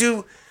 Like Yeah. they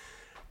do.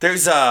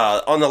 There's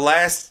on the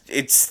last,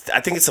 I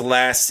think it's the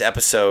last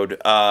episode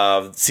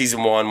of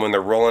season 1 when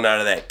they're rolling out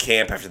of that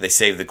camp after they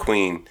save the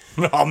queen.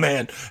 Oh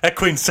man, that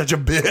queen's such a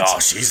bitch. Oh,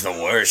 she's the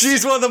worst.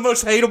 She's one of the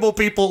most hateable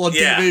people on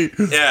yeah,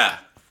 TV. yeah.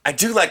 I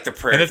do like the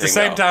prayer. And at the thing,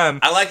 same though. time-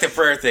 I like the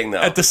prayer thing though.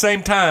 At the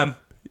same time,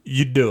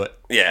 you do it.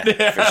 Yeah,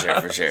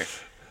 for sure.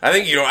 I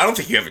don't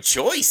think you have a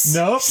choice.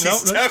 No,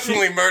 she's no,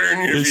 definitely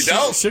murdering you if you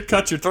don't. She'll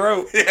cut your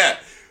throat. Yeah,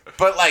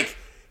 but like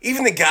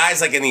even the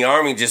guys like in the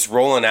army just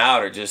rolling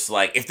out are just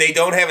like if they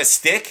don't have a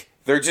stick,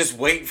 they're just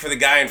waiting for the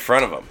guy in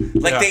front of them.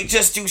 Like Yeah. they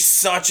just do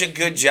such a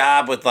good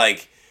job with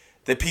like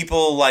the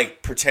people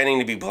like pretending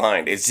to be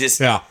blind. It's just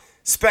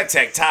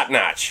spectacular, top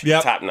notch.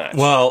 Yep. Top notch.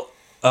 Well,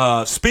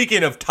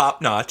 speaking of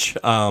top notch,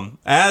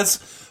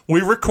 as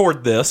we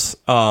record this,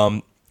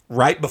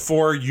 right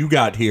before you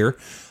got here,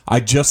 I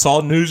just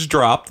saw news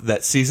dropped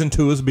that season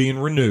 2 is being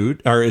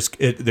renewed, or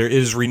there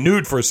is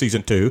renewed for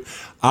season 2.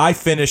 I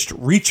finished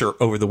Reacher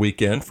over the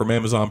weekend from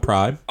Amazon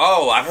Prime.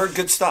 Oh, I've heard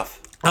good stuff.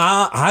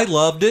 I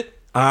loved it.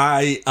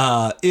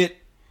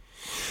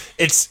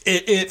 It's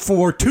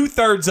for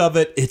 2/3 of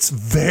it, it's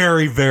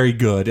very, very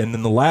good. And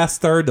then the last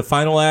third, the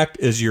final act,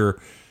 is your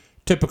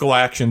typical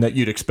action that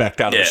you'd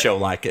expect out of a show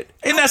like it.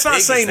 And that's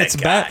not saying it's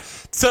bad.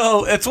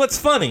 So that's what's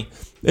funny.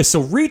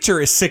 So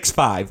Reacher is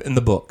 6'5" in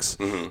the books.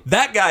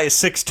 That guy is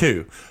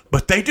 6'2",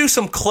 but they do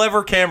some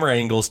clever camera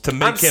angles to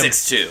make him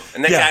 6'2",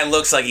 and that guy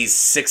looks like he's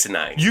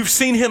 6'9". You've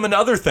seen him in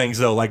other things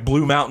though, like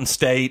Blue Mountain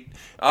State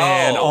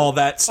and all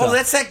that stuff. Oh,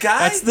 that's that guy?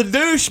 That's the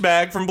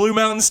douchebag from Blue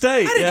Mountain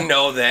State. I didn't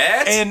know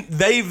that. And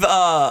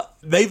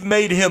they've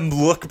made him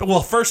look,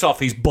 well, first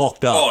off, he's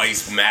bulked up. Oh,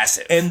 he's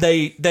massive. And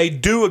they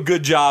do a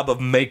good job of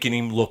making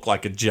him look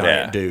like a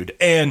giant dude.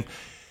 And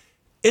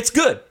it's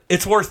good.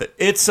 It's worth it.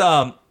 It's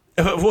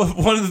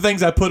one of the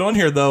things I put on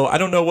here, though, I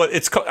don't know what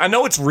it's called. I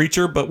know it's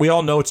Reacher, but we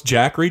all know it's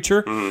Jack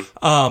Reacher.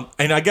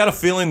 And I got a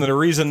feeling that the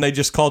reason they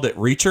just called it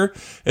Reacher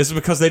is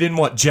because they didn't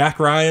want Jack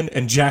Ryan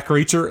and Jack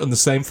Reacher in the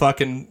same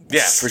fucking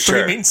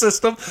streaming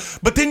system.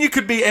 But then you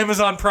could be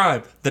Amazon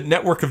Prime, the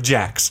network of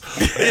Jacks,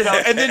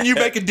 and then you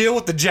make a deal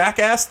with the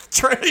Jackass,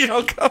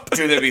 company.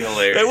 Dude, that'd be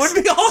hilarious. It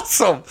would be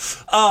awesome.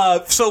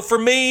 So for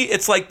me,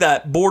 it's like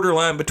that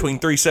borderline between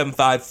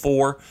 3.75,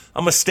 4.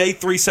 I'm gonna stay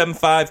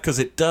 3.75 because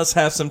it does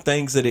have some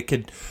things that it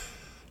could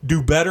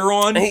do better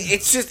on.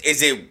 It's just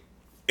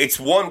it's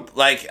one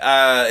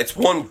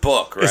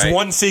book, right? It's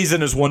one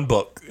season is one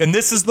book, and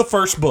this is the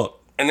first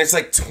book. And there's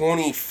like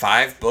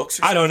 25 books.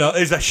 Or something? I don't know.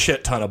 There's a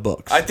shit ton of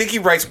books. I think he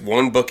writes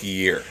one book a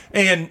year,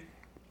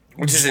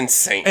 which is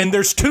insane. And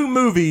there's 2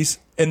 movies,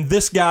 and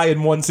this guy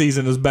in one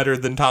season is better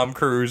than Tom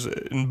Cruise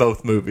in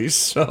both movies.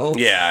 So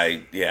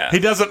yeah, he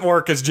doesn't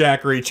work as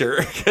Jack Reacher.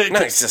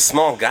 No, he's a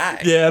small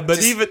guy. Yeah,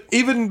 but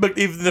even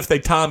if they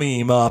Tommy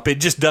him up, it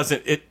just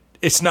doesn't.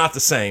 It's not the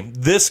same.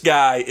 This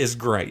guy is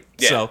great.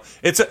 Yeah.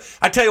 So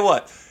I tell you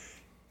what.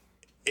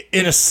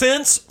 In a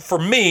sense, for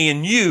me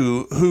and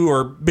you, who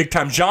are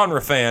big-time genre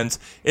fans,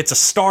 it's a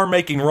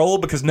star-making role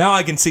because now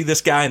I can see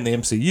this guy in the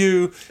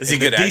MCU. Is he a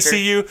good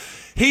DCU. Actor?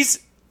 He's,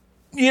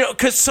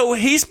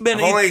 he's been.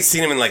 I've only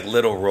seen him in like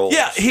little roles.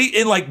 Yeah, he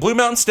in like Blue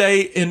Mountain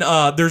State. In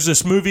there's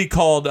this movie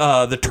called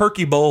The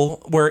Turkey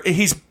Bowl where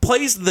he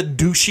plays the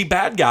douchey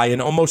bad guy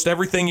in almost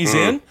everything he's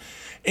in.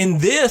 In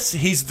this,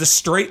 he's the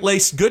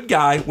straight-laced good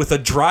guy with a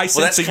dry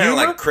sense of humor. Well,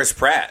 that's kind of like Chris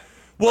Pratt.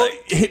 Well,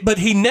 but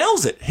he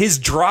nails it. His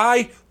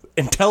dry,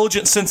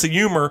 intelligent sense of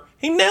humor,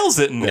 he nails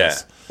it in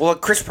this. Yeah. Well,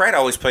 Chris Pratt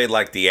always played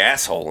like the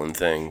asshole in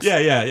things.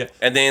 Yeah.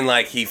 And then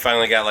like he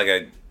finally got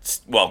like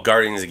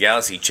Guardians of the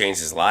Galaxy changed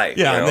his life.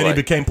 Yeah, and then he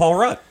became Paul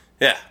Rudd.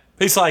 Yeah.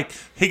 He's like,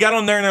 he got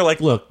on there and they're like,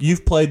 look,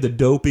 you've played the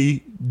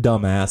dopey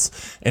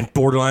dumbass and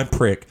borderline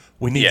prick.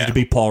 We need you to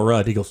be Paul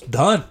Rudd. He goes,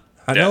 done.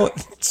 I know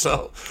it.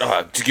 So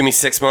just give me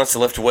 6 months to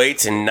lift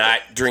weights and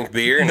not drink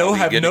beer. And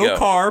have no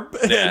carb.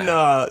 Yeah. And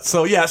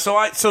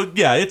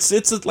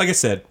it's like I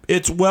said,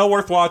 it's well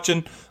worth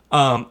watching.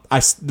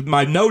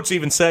 My notes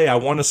even say I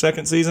want a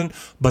second season,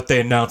 but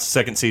they announced a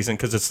second season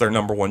because it's their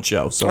number one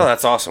show. So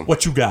that's awesome.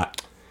 What you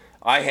got?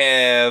 I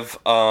have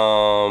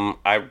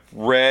I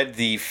read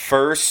the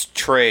first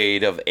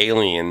trade of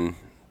Alien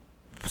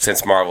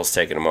since Marvel's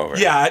taken them over.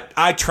 Yeah,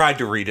 I tried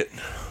to read it.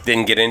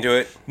 Didn't get into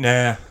it?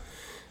 Nah.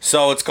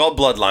 So it's called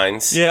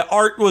Bloodlines. Yeah,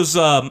 art was.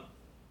 I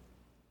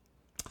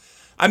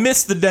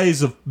missed the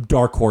days of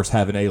Dark Horse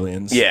having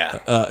aliens. Yeah,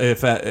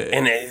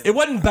 it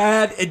wasn't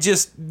bad. It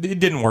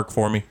didn't work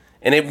for me.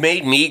 And it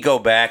made me go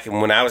back.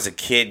 And when I was a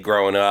kid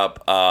growing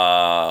up,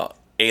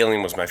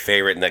 Alien was my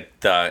favorite, and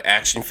the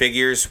action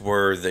figures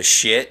were the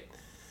shit.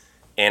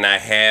 And I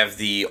have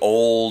the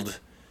old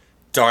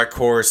Dark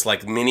Horse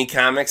like mini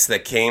comics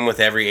that came with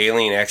every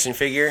Alien action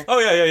figure. Oh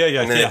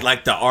yeah. And then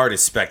the art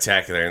is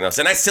spectacular in those,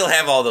 and I still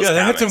have all those. Yeah, they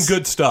comics. had some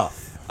good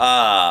stuff.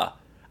 I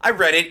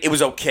read it. It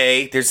was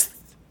okay. There's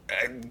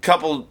a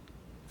couple.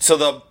 So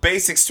the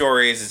basic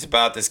story is it's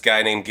about this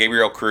guy named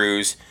Gabriel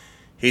Cruz.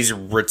 He's a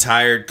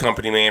retired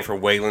company man from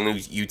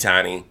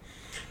Wayland-Yutani.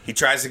 He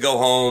tries to go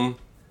home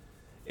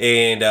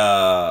and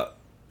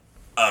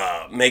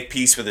make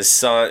peace with his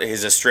son,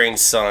 his estranged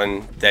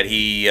son that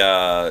he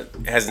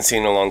hasn't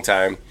seen in a long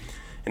time.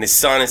 And his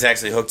son is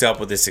actually hooked up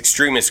with this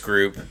extremist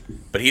group,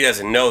 but he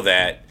doesn't know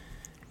that.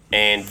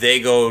 And they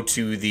go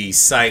to the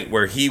site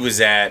where he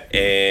was at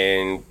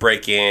and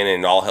break in,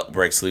 and all hell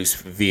breaks loose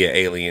via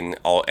Alien,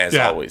 as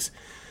always.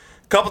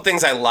 A couple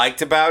things I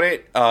liked about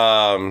it.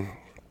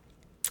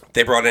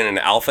 They brought in an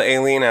alpha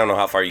alien. I don't know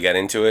how far you got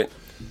into it.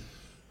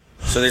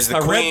 So there's the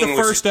Queen. I read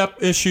the first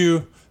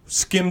issue,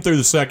 skimmed through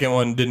the second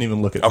one, didn't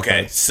even look at it.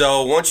 Okay,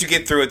 so once you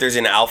get through it, there's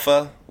an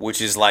alpha, which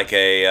is like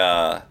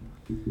a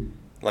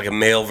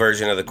male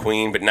version of the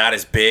Queen, but not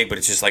as big, but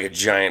it's just like a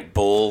giant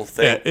bull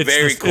thing. Yeah,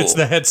 very cool. It's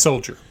the head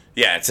soldier.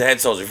 Yeah, it's a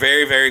head soldier.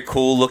 Very, very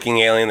cool looking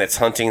alien that's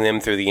hunting them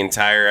through the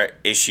entire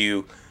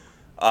issue.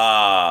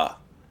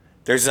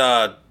 There's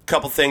a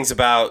couple things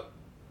about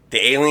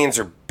the aliens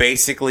are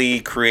basically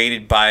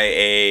created by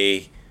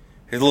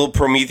there's a little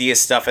Prometheus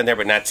stuff in there,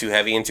 but not too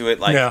heavy into it.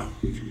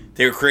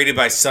 They were created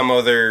by some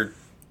other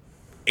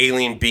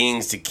alien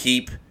beings to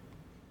keep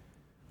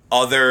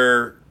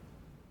other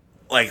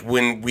like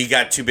when we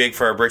got too big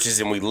for our britches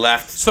and we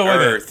left So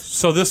Earth.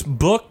 So this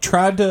book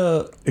tried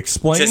to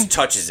explain. Just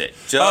touches it.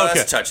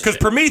 Touches it. Because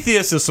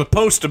Prometheus is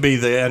supposed to be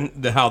the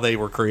end, how they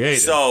were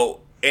created. So,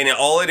 and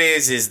all it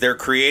is they're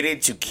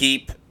created to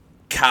keep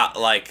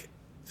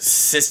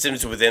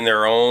systems within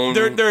their own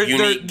unique they're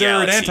an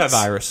galaxies.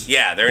 antivirus.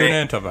 Yeah, they're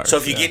an antivirus. So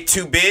if you get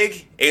too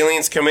big,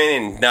 aliens come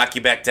in and knock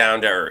you back down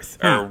to Earth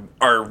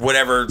or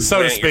whatever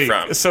planet you're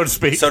from. So to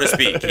speak.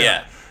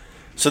 Yeah.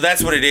 So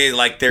that's what it is.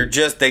 Like they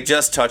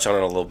just touch on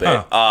it a little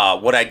bit.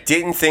 What I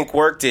didn't think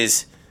worked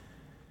is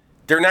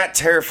they're not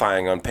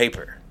terrifying on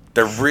paper.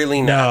 They're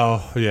really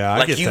not. No, yeah,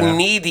 I get you that.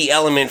 need the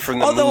element from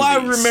the Although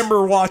movies. I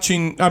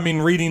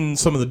remember reading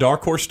some of the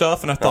Dark Horse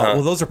stuff, and I thought,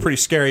 well, those are pretty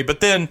scary. But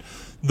then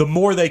the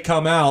more they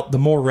come out, the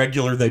more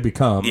regular they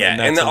become.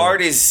 Yeah, and the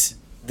art is...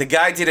 The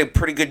guy did a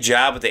pretty good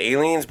job with the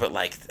aliens, but,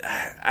 like,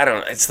 I don't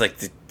know. It's like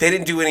they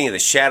didn't do any of the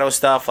shadow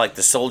stuff. Like,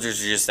 the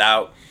soldiers are just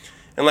out.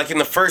 And, like, in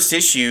the first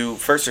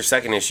or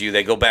second issue,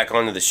 they go back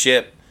onto the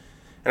ship.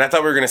 And I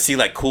thought we were going to see,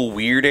 like, cool,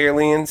 weird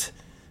aliens.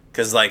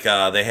 Because, like,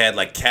 they had,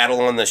 like,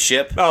 cattle on the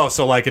ship. Oh,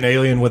 so like an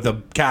alien with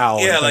a cow.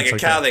 Yeah, like a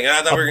cow thing. And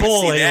I thought we were going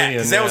to see that.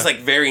 Because that was, like,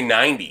 very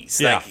 90s.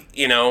 Yeah. Like,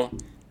 you know.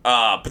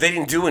 But they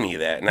didn't do any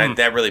of that. And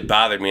that really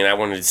bothered me. And I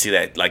wanted to see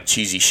that, like,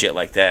 cheesy shit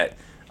like that.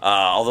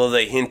 Although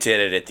they hinted at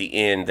it at the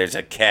end, there's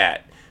a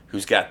cat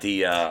who's got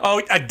the...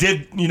 Oh, I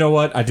did. You know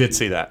what? I did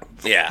see that.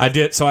 Yeah. I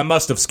did. So I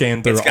must have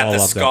scanned through all of them.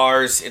 It's got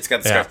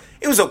the scars.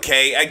 It was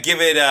okay. I'd give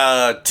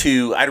it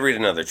 2. I'd read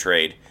another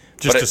trade.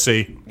 Just to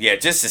see. Yeah,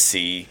 just to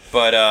see.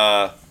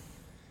 But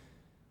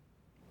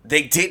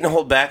they didn't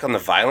hold back on the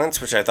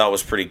violence, which I thought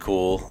was pretty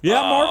cool.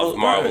 Yeah,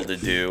 Marvel to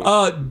do.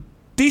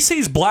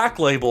 DC's Black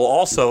Label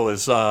also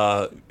is, we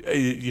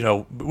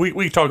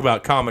talk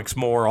about comics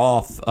more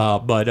off,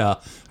 but I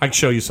can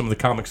show you some of the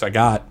comics I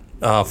got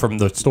from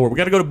the store. We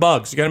got to go to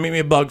Bugs. You got to meet me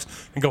at Bugs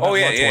and go have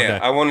lunch one day.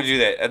 I want to do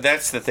that.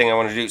 That's the thing I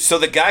want to do. So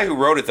the guy who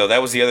wrote it, though,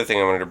 that was the other thing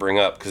I wanted to bring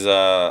up because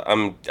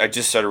I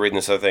just started reading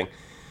this other thing.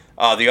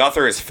 The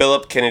author is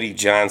Philip Kennedy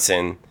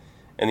Johnson,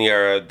 and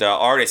the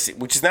artist,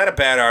 which is not a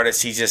bad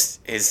artist,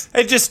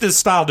 his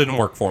style didn't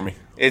work for me.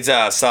 It's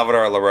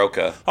Salvador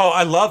LaRocca. Oh,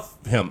 I love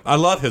him. I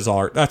love his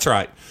art. That's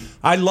right.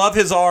 I love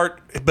his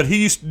art, but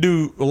he used to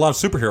do a lot of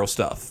superhero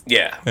stuff.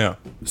 Yeah.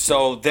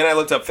 So then I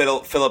looked up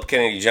Philip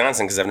Kennedy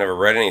Johnson because I've never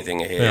read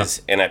anything of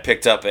his, and I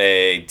picked up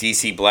a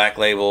DC Black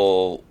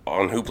Label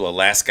on Hoopla,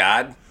 Last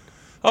God.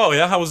 Oh,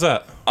 yeah? How was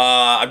that?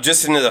 I'm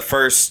just into the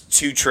first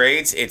 2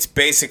 trades. It's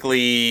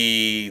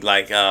basically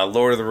like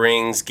Lord of the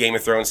Rings, Game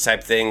of Thrones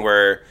type thing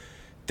where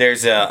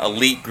there's a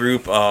elite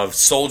group of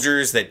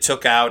soldiers that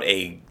took out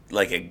a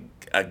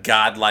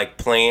godlike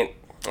plant,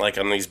 like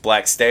on these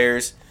black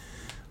stairs,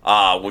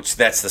 which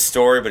that's the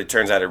story, but it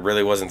turns out it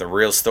really wasn't the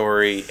real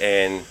story,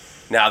 and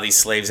now these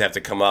slaves have to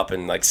come up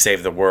and like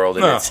save the world,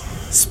 and it's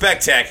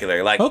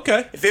spectacular. Like,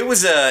 okay, if it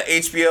was a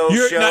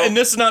HBO show, and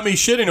this is not me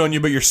shitting on you,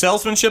 but your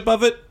salesmanship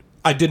of it,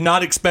 I did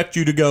not expect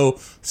you to go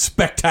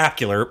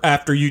spectacular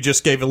after you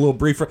just gave a little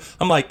brief.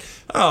 I'm like,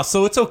 oh,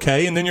 so it's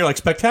okay, and then you're like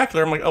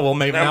spectacular. I'm like, oh well,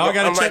 maybe now I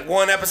got to check. Like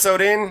one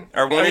episode in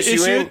or one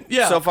issue in.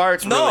 Yeah. So far,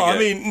 it's really good. I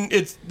mean,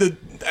 it's the.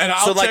 And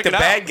I'll so like check the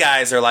bad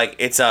guys are like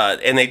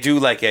and they do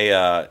like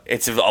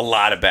it's a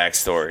lot of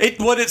backstory.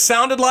 What it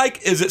sounded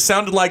like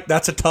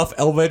that's a tough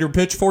elevator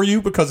pitch for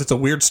you because it's a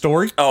weird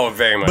story. Oh,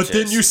 very much. But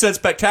then you said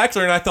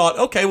spectacular, and I thought,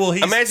 okay, well,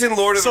 imagine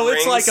Lord of the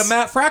Rings. So it's like a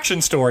Matt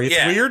Fraction story.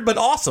 It's weird but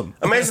awesome.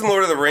 Imagine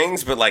Lord of the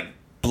Rings, but like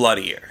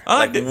bloodier,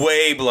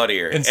 way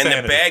bloodier. Insanity.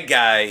 And the bad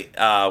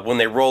guy, when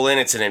they roll in,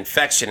 it's an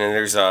infection, and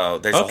there's a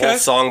whole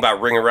song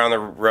about "Ring Around the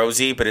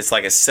Rosie," but it's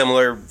like a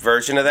similar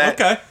version of that.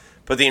 Okay.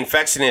 But the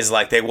infection is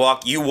like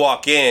you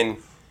walk in,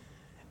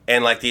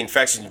 and like the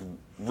infection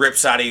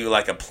rips out of you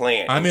like a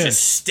plant.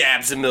 Just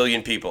stabs a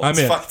million people.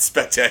 It's fucking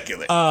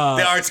spectacular.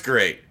 The art's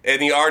great.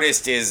 And the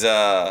artist is,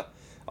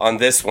 on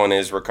this one,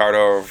 is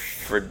Ricardo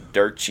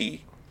Federici.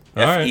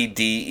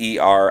 Federici.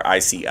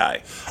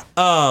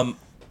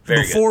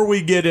 Before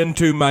we get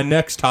into my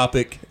next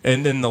topic,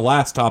 and then the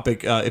last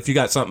topic, if you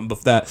got something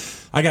before that,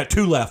 I got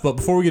 2 left. But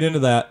before we get into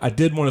that, I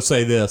did want to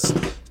say this.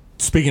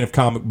 Speaking of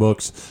comic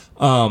books,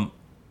 2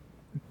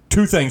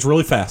 things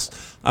really fast.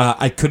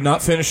 I could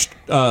not finish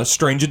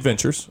Strange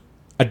Adventures.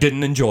 I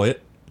didn't enjoy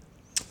it.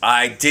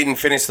 I didn't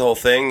finish the whole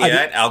thing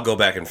yet. I'll go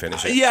back and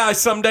finish it. Yeah,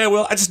 someday I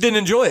will. I just didn't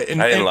enjoy it.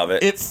 I didn't love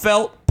it. It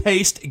felt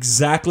paced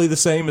exactly the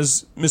same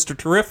as Mr.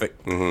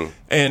 Terrific. Mm-hmm.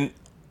 And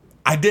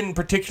I didn't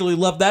particularly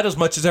love that as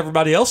much as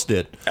everybody else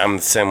did. I'm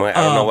the same way.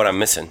 I don't know what I'm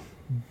missing.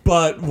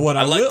 But what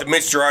I like the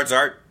Mitch Gerard's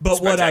art.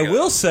 But what I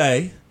will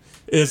say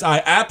is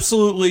I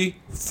absolutely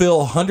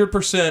feel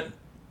 100%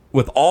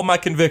 with all my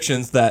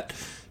convictions that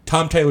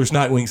Tom Taylor's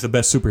Nightwing is the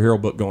best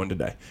superhero book going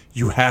today.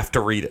 You have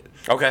to read it.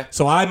 Okay.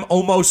 So I've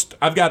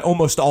got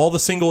almost all the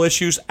single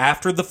issues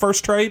after the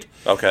first trade.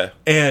 Okay.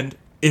 And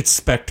it's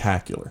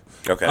spectacular.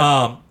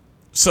 Okay.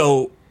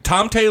 So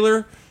Tom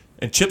Taylor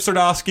and Chip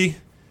Zdarsky,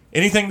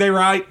 anything they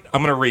write,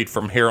 I'm going to read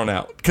from here on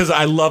out because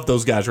I love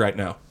those guys right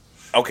now.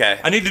 Okay.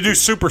 I need to do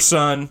Super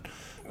Son.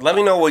 Let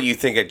me know what you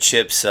think of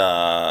Chip's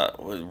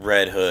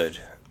Red Hood.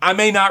 I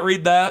may not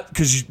read that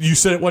because you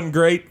said it wasn't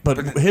great,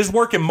 but his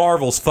work in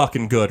Marvel's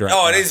fucking good right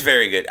now. Oh, it is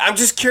very good. I'm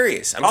just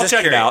curious. I'll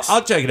check it out.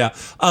 I'll check it out.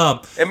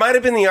 It might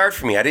have been the art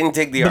for me. I didn't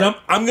dig the art. But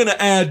I'm going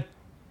to add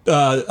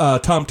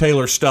Tom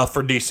Taylor's stuff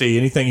for DC.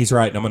 Anything he's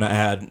writing, I'm going to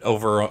add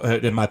over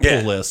in my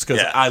pull list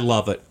because I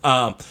love it.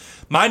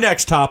 My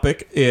next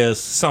topic is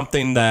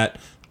something that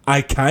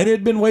I kind of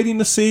had been waiting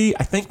to see.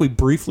 I think we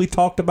briefly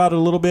talked about it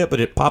a little bit, but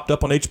it popped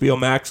up on HBO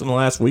Max in the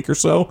last week or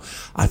so.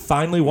 I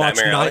finally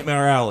watched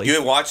Nightmare Alley.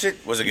 You watched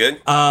it? Was it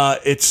good?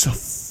 It's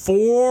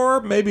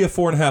maybe a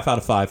 4.5 out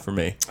of 5 for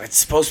me. It's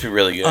supposed to be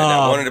really good.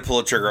 I wanted to pull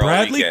a trigger all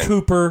weekend. Bradley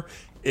Cooper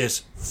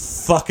is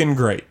fucking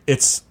great.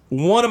 It's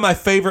one of my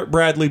favorite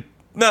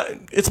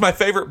it's my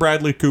favorite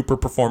Bradley Cooper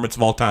performance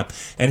of all time.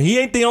 And he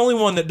ain't the only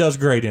one that does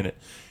great in it.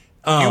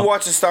 You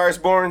watch A Star Is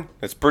Born?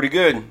 It's pretty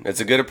good. It's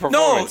a good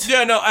performance.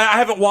 I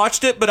haven't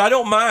watched it, but I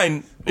don't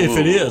mind if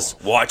it is.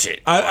 Watch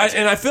it.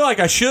 And I feel like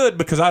I should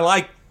because I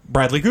like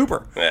Bradley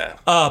Cooper. Yeah.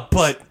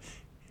 But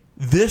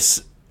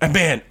this,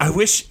 man, I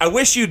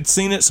wish you'd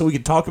seen it so we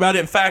could talk about it.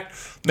 In fact,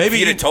 maybe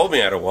you'd have told me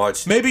I'd have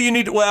watched it. Maybe you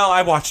need to, well,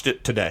 I watched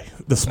it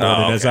this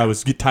morning as I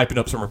was typing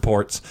up some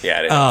reports. Yeah,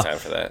 I didn't have time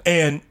for that.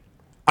 And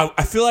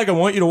I feel like I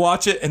want you to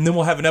watch it, and then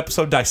we'll have an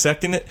episode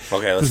dissecting it.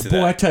 Okay, let's do that.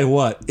 Boy, I tell you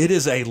what, it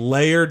is a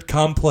layered,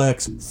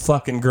 complex,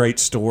 fucking great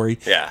story.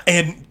 Yeah.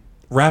 And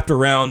wrapped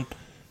around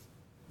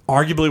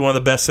arguably one of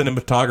the best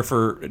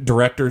cinematic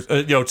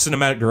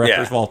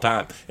directors of all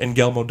time, in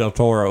Guillermo del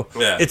Toro.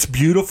 Yeah. It's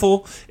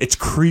beautiful. It's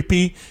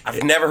creepy.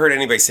 I've never heard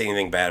anybody say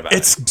anything bad about it.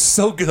 It's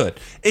so good.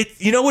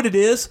 You know what it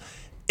is?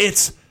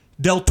 It's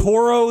del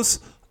Toro's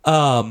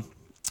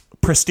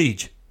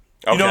Prestige.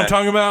 You know what I'm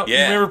talking about?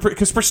 Yeah. Remember,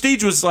 because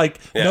Prestige was like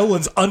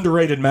Nolan's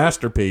underrated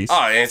masterpiece.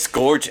 Oh, and it's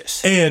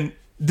gorgeous. And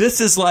this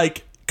is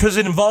like, because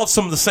it involves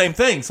some of the same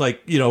things,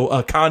 like,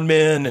 con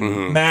men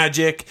and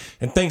magic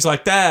and things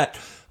like that,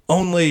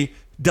 only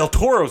Del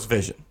Toro's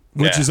vision,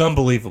 which is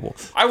unbelievable.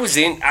 I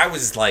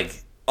was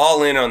like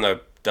all in on the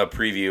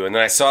preview, and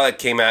then I saw it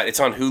came out. It's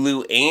on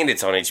Hulu and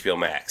it's on HBO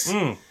Max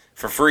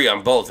for free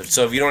on both.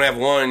 So if you don't have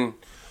one,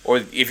 or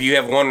if you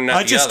have one and not the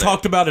other. I just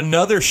talked about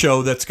another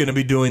show that's going to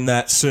be doing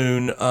that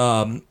soon.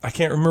 I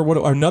can't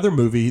remember another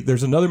movie.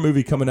 There's another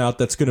movie coming out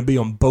that's going to be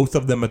on both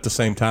of them at the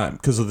same time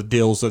because of the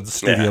deals of the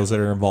studios that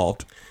are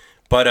involved.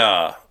 But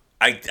I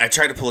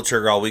tried to pull a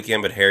trigger all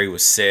weekend, but Harry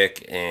was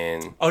sick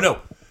and... Oh,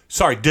 no.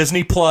 Sorry,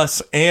 Disney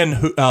Plus and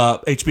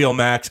HBO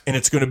Max, and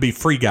it's going to be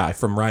Free Guy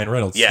from Ryan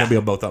Reynolds. It's going to be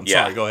on both of them.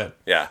 Sorry, go ahead.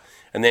 Yeah.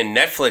 And then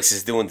Netflix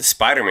is doing the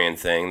Spider-Man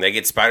thing. They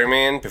get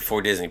Spider-Man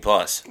before Disney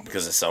Plus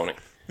because of Sony.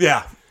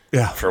 Yeah.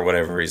 Yeah. For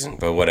whatever reason,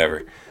 but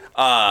whatever.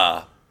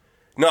 No,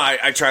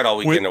 I tried all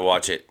weekend to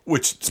watch it.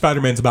 Which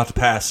Spider-Man's about to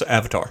pass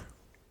Avatar.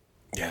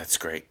 Yeah, it's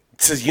great.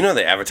 So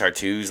the Avatar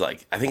 2's I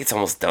think it's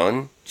almost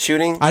done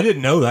shooting. I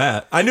didn't know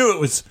that. I knew it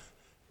was...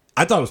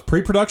 I thought it was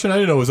pre-production. I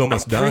didn't know it was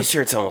almost done. I'm pretty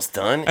sure it's almost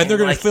done. And they're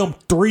going to film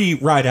 3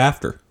 right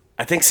after.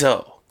 I think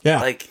so. Yeah.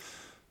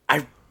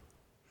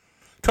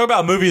 Talk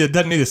about a movie that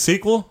doesn't need a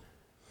sequel.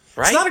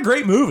 Right? It's not a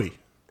great movie.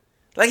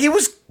 It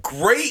was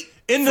great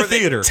in the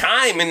theater.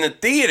 Time in the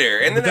theater.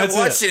 And then I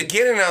watched it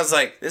again and I was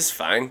like, this is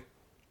fine.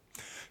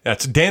 Yeah,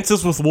 it's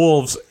Dances with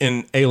Wolves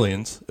in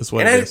Aliens is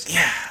what it is.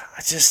 Yeah,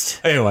 I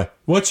just... Anyway,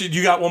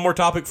 you got one more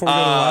topic before we go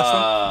to the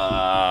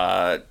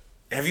last one?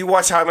 Have you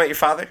watched How I Met Your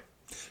Father?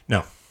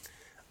 No.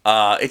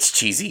 It's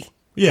cheesy.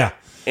 Yeah.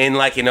 In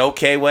an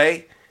okay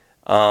way.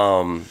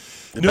 The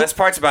best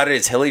parts about it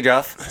is Hilary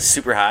Duff,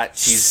 super hot.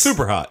 She's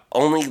super hot.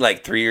 Only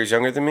 3 years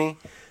younger than me.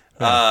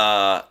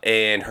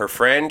 And her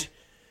friend,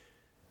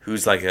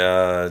 who's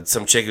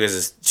some chick who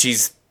is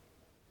she's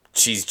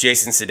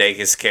Jason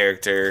Sudeikis'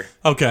 character.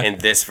 Okay. In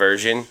this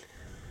version,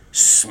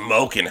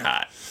 smoking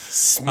hot.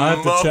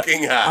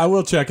 I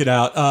will check it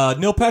out.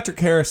 Neil Patrick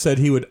Harris said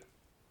he would.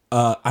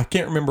 I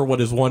can't remember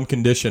what his one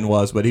condition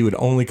was, but he would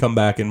only come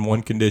back in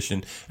one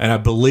condition, and I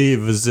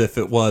believe as if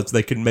it was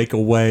they could make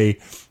a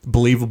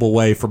believable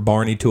way for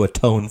Barney to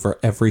atone for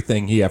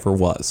everything he ever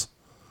was.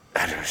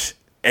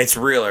 It's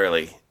real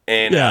early,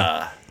 and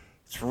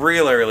it's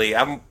real early.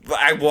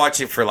 I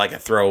watch it for a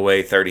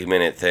throwaway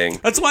 30-minute thing.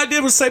 That's what I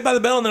did with Saved by the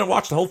Bell, and then I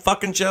watched the whole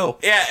fucking show.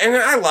 Yeah, and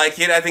I like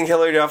it. I think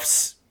Hilary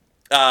Duff's.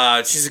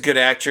 She's a good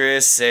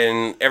actress,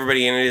 and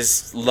everybody in it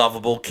is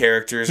lovable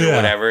characters or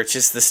whatever. It's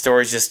just the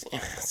story's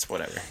it's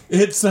whatever.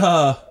 It's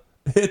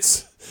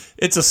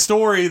a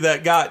story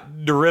that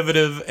got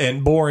derivative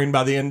and boring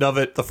by the end of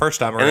it the first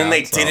time around. And then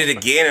they did it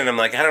again, and I'm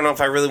like, I don't know if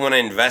I really want to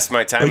invest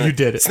my time. Oh, you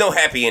did it. It's no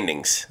happy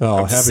endings. Oh,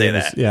 I'll just say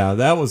that. Yeah,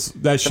 that's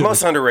the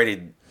most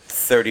underrated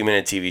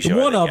 30-minute TV show.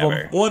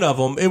 One of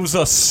them. It was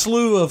a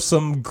slew of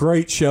some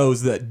great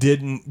shows that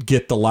didn't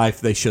get the life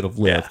they should have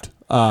lived.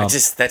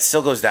 That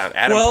still goes down.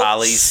 Adam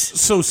Polly's.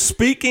 So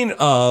speaking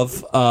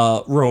of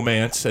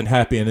romance and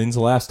happy endings,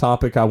 the last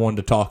topic I wanted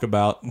to talk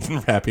about,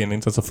 happy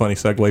endings, that's a funny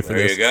segue for There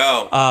this. you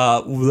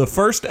go. The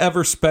first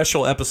ever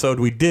special episode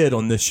we did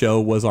on this show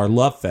was our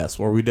Love Fest,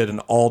 where we did an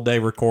all-day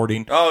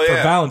recording for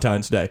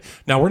Valentine's Day.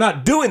 Now, we're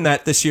not doing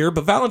that this year,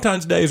 but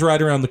Valentine's Day is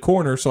right around the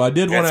corner, so I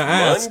did want to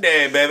ask.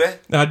 Monday, baby.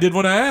 I did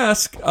want to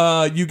ask,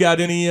 you got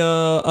any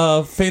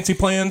fancy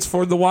plans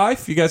for the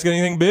wife? You guys got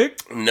anything big?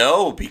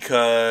 No,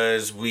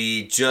 because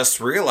we just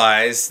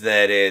realized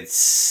that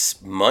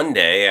it's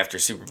Monday after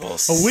Super Bowl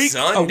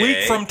Sunday. A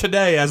week from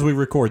today as we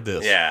record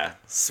this. Yeah,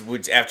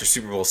 after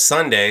Super Bowl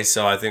Sunday,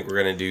 so I think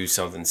we're going to do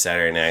something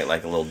Saturday night,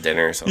 like a little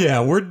dinner or something.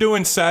 Yeah, we're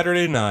doing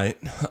Saturday night.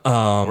 Where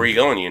are you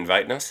going? You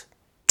inviting us?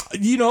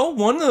 You know,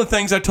 one of the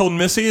things I told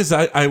Missy is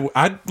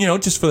I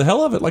just for the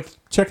hell of it, like,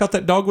 check out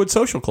that Dogwood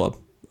Social Club.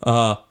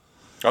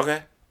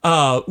 Okay.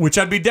 Which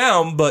I'd be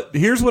down, but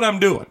here's what I'm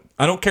doing.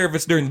 I don't care if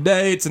it's during the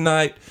day, it's a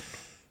night.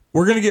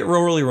 We're going to get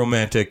really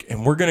romantic,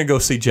 and we're going to go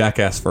see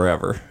Jackass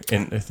Forever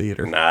in the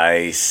theater.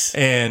 Nice.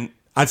 And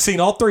I've seen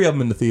all three of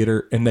them in the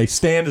theater, and they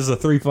stand as the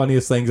three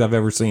funniest things I've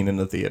ever seen in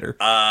the theater.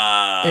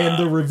 And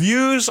the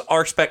reviews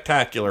are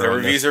spectacular. The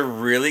reviews are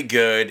really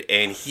good,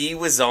 and he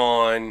was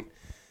on...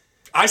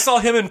 I saw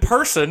him in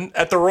person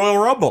at the Royal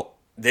Rumble.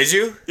 Did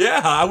you? Yeah,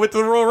 I went to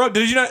the Royal Rumble.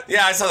 Did you not?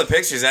 Yeah, I saw the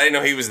pictures. I didn't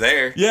know he was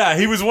there. Yeah,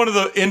 he was one of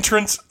the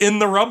entrants in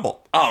the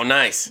Rumble. Oh,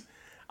 nice.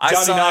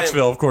 Johnny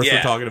Knoxville, of course,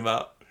 we're talking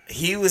about.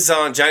 He was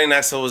on. Johnny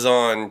Knoxville was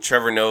on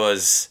Trevor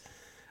Noah's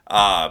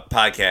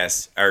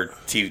podcast or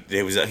TV.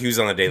 He was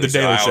on the Daily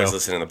Show. I always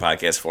listen to the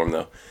podcast for him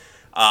though.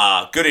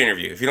 Good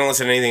interview. If you don't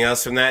listen to anything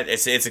else from that,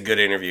 it's a good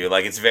interview.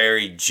 Like, it's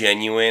very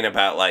genuine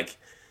about like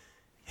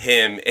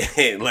him.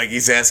 Like,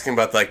 he's asking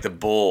about like the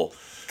bull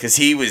because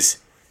he was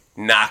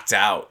knocked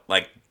out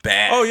like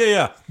bad. Oh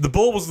yeah. The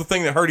bull was the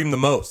thing that hurt him the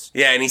most.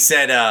 Yeah, and he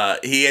said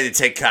he had to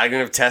take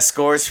cognitive test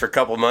scores for a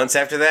couple months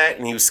after that,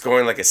 and he was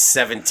scoring like a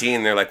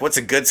 17. They're like, "What's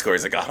a good score?"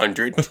 He's like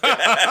 100.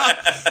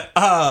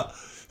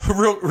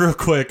 Real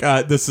quick,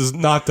 this is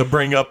not to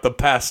bring up the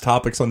past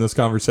topics on this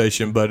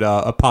conversation, but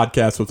a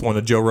podcast with one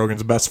of Joe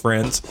Rogan's best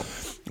friends.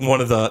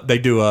 They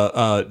do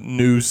a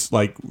news,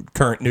 like,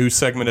 current news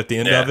segment at the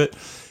end of it,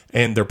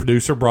 and their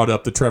producer brought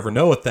up the Trevor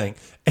Noah thing,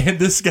 and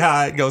this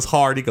guy goes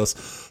hard. He goes,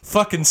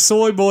 "Fucking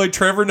soy boy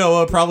Trevor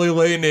Noah probably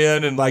laying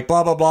in and like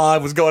blah blah blah."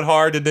 It was going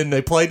hard, and then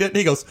they played it, and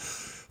he goes,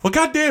 "Well,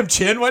 goddamn,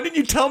 Chin, why didn't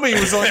you tell me he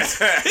was on?" He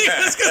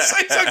was gonna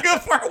say something good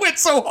before it went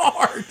so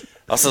hard.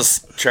 Also,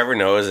 Trevor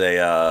Noah is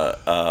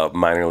a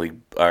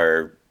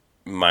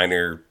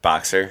minor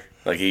boxer.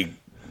 Like, he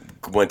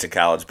went to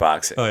college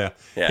boxing. Oh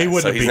yeah. He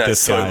wouldn't have beat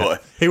this guy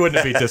up. He wouldn't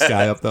have beat this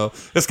guy up though.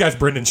 This guy's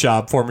Brendan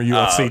Schaub, former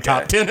UFC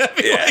top 10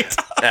 heavyweight.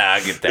 Yeah, I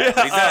get that.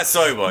 He's not a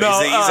soy boy.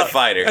 No, he's a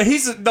fighter.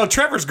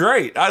 Trevor's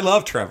great. I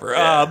love Trevor.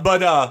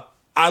 But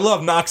I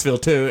love Knoxville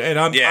too, and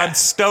I'm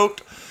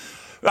stoked.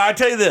 I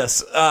tell you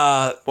this.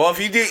 Well, if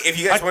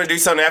you guys want to do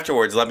something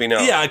afterwards, let me know.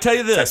 Yeah, I tell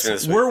you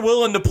this. We're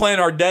willing to plan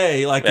our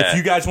day. Like, if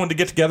you guys wanted to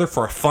get together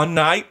for a fun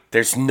night.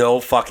 There's no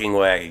fucking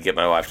way I could get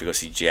my wife to go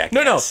see Jackass.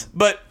 No.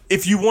 But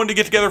if you wanted to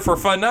get together for a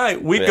fun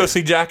night, we'd go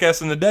see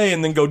Jackass in the day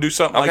and then go do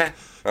something like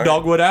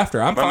Dogwood after.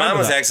 My mom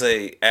was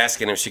actually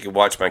asking if she could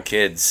watch my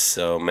kids,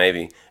 so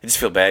maybe. I just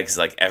feel bad because,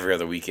 like, every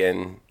other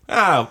weekend.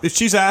 Oh, if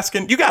she's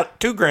asking, you got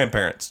 2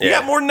 grandparents. You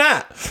got more than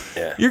that.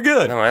 Yeah. You're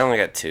good. No, I only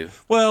got 2.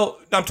 Well,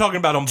 I'm talking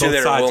about on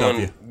both sides of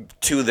you.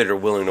 2 that are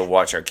willing to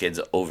watch our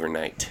kids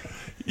overnight.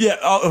 Yeah.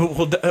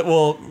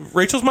 Well,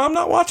 Rachel's mom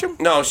not watch them?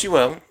 No, she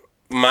will.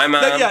 My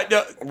mom,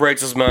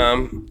 Rachel's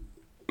mom.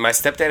 My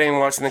stepdad ain't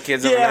watching the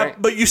kids overnight. Yeah,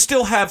 but you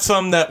still have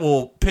some that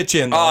will pitch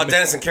in. Oh,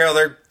 Dennis and Carol,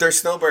 they're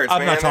snowbirds.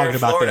 I'm not talking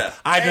about them.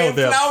 I know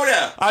them.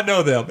 Florida. I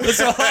know them. They're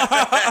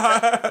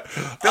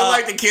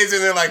like the kids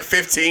when they're like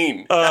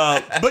 15.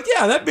 But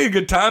yeah, that'd be a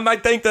good time. I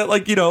think that,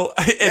 like,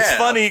 it's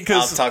funny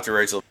because I'll talk to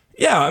Rachel.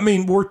 Yeah, I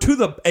mean, we're to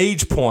the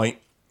age point,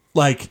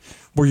 like,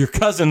 where your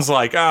cousin's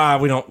like,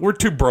 we're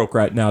too broke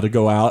right now to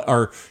go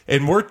out,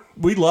 and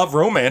we love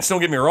romance. Don't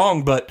get me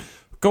wrong, but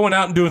going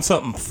out and doing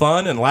something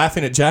fun and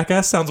laughing at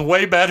Jackass sounds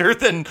way better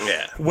than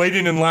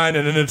waiting in line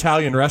at an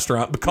Italian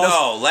restaurant.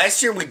 Because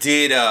last year we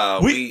did.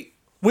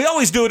 We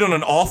always do it on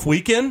an off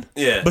weekend.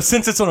 Yeah. But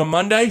since it's on a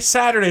Monday,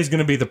 Saturday's going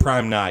to be the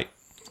prime night.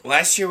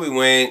 Last year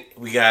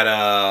we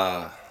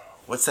got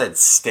what's that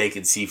steak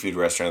and seafood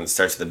restaurant that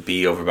starts with a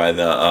B over by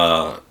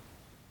the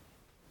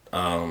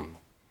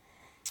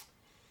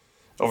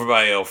over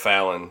by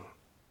O'Fallon,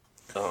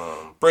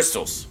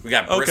 Bristol's. We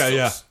got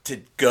Bristol's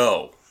to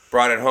go.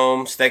 Brought it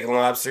home, steak and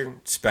lobster,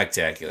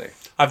 spectacular.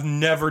 I've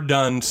never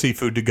done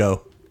seafood to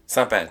go. It's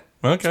not bad.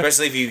 Okay.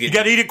 Especially if you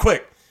got to eat it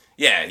quick.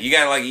 Yeah, you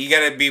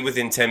gotta be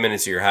within 10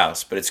 minutes of your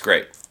house, but it's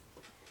great.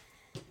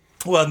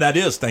 Well, that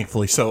is,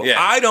 thankfully. So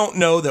I don't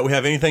know that we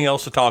have anything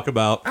else to talk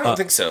about. I don't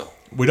think so.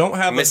 We don't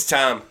have Miss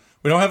Tom.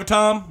 We don't have a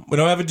Tom. We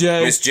don't have a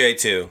Jay. Miss J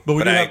too.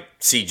 But I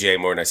see Jay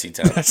more than I see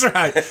Tom. That's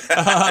right.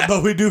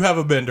 But we do have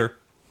a Bender.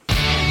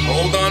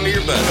 Hold on to your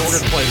butts. We're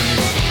going to play the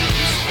music.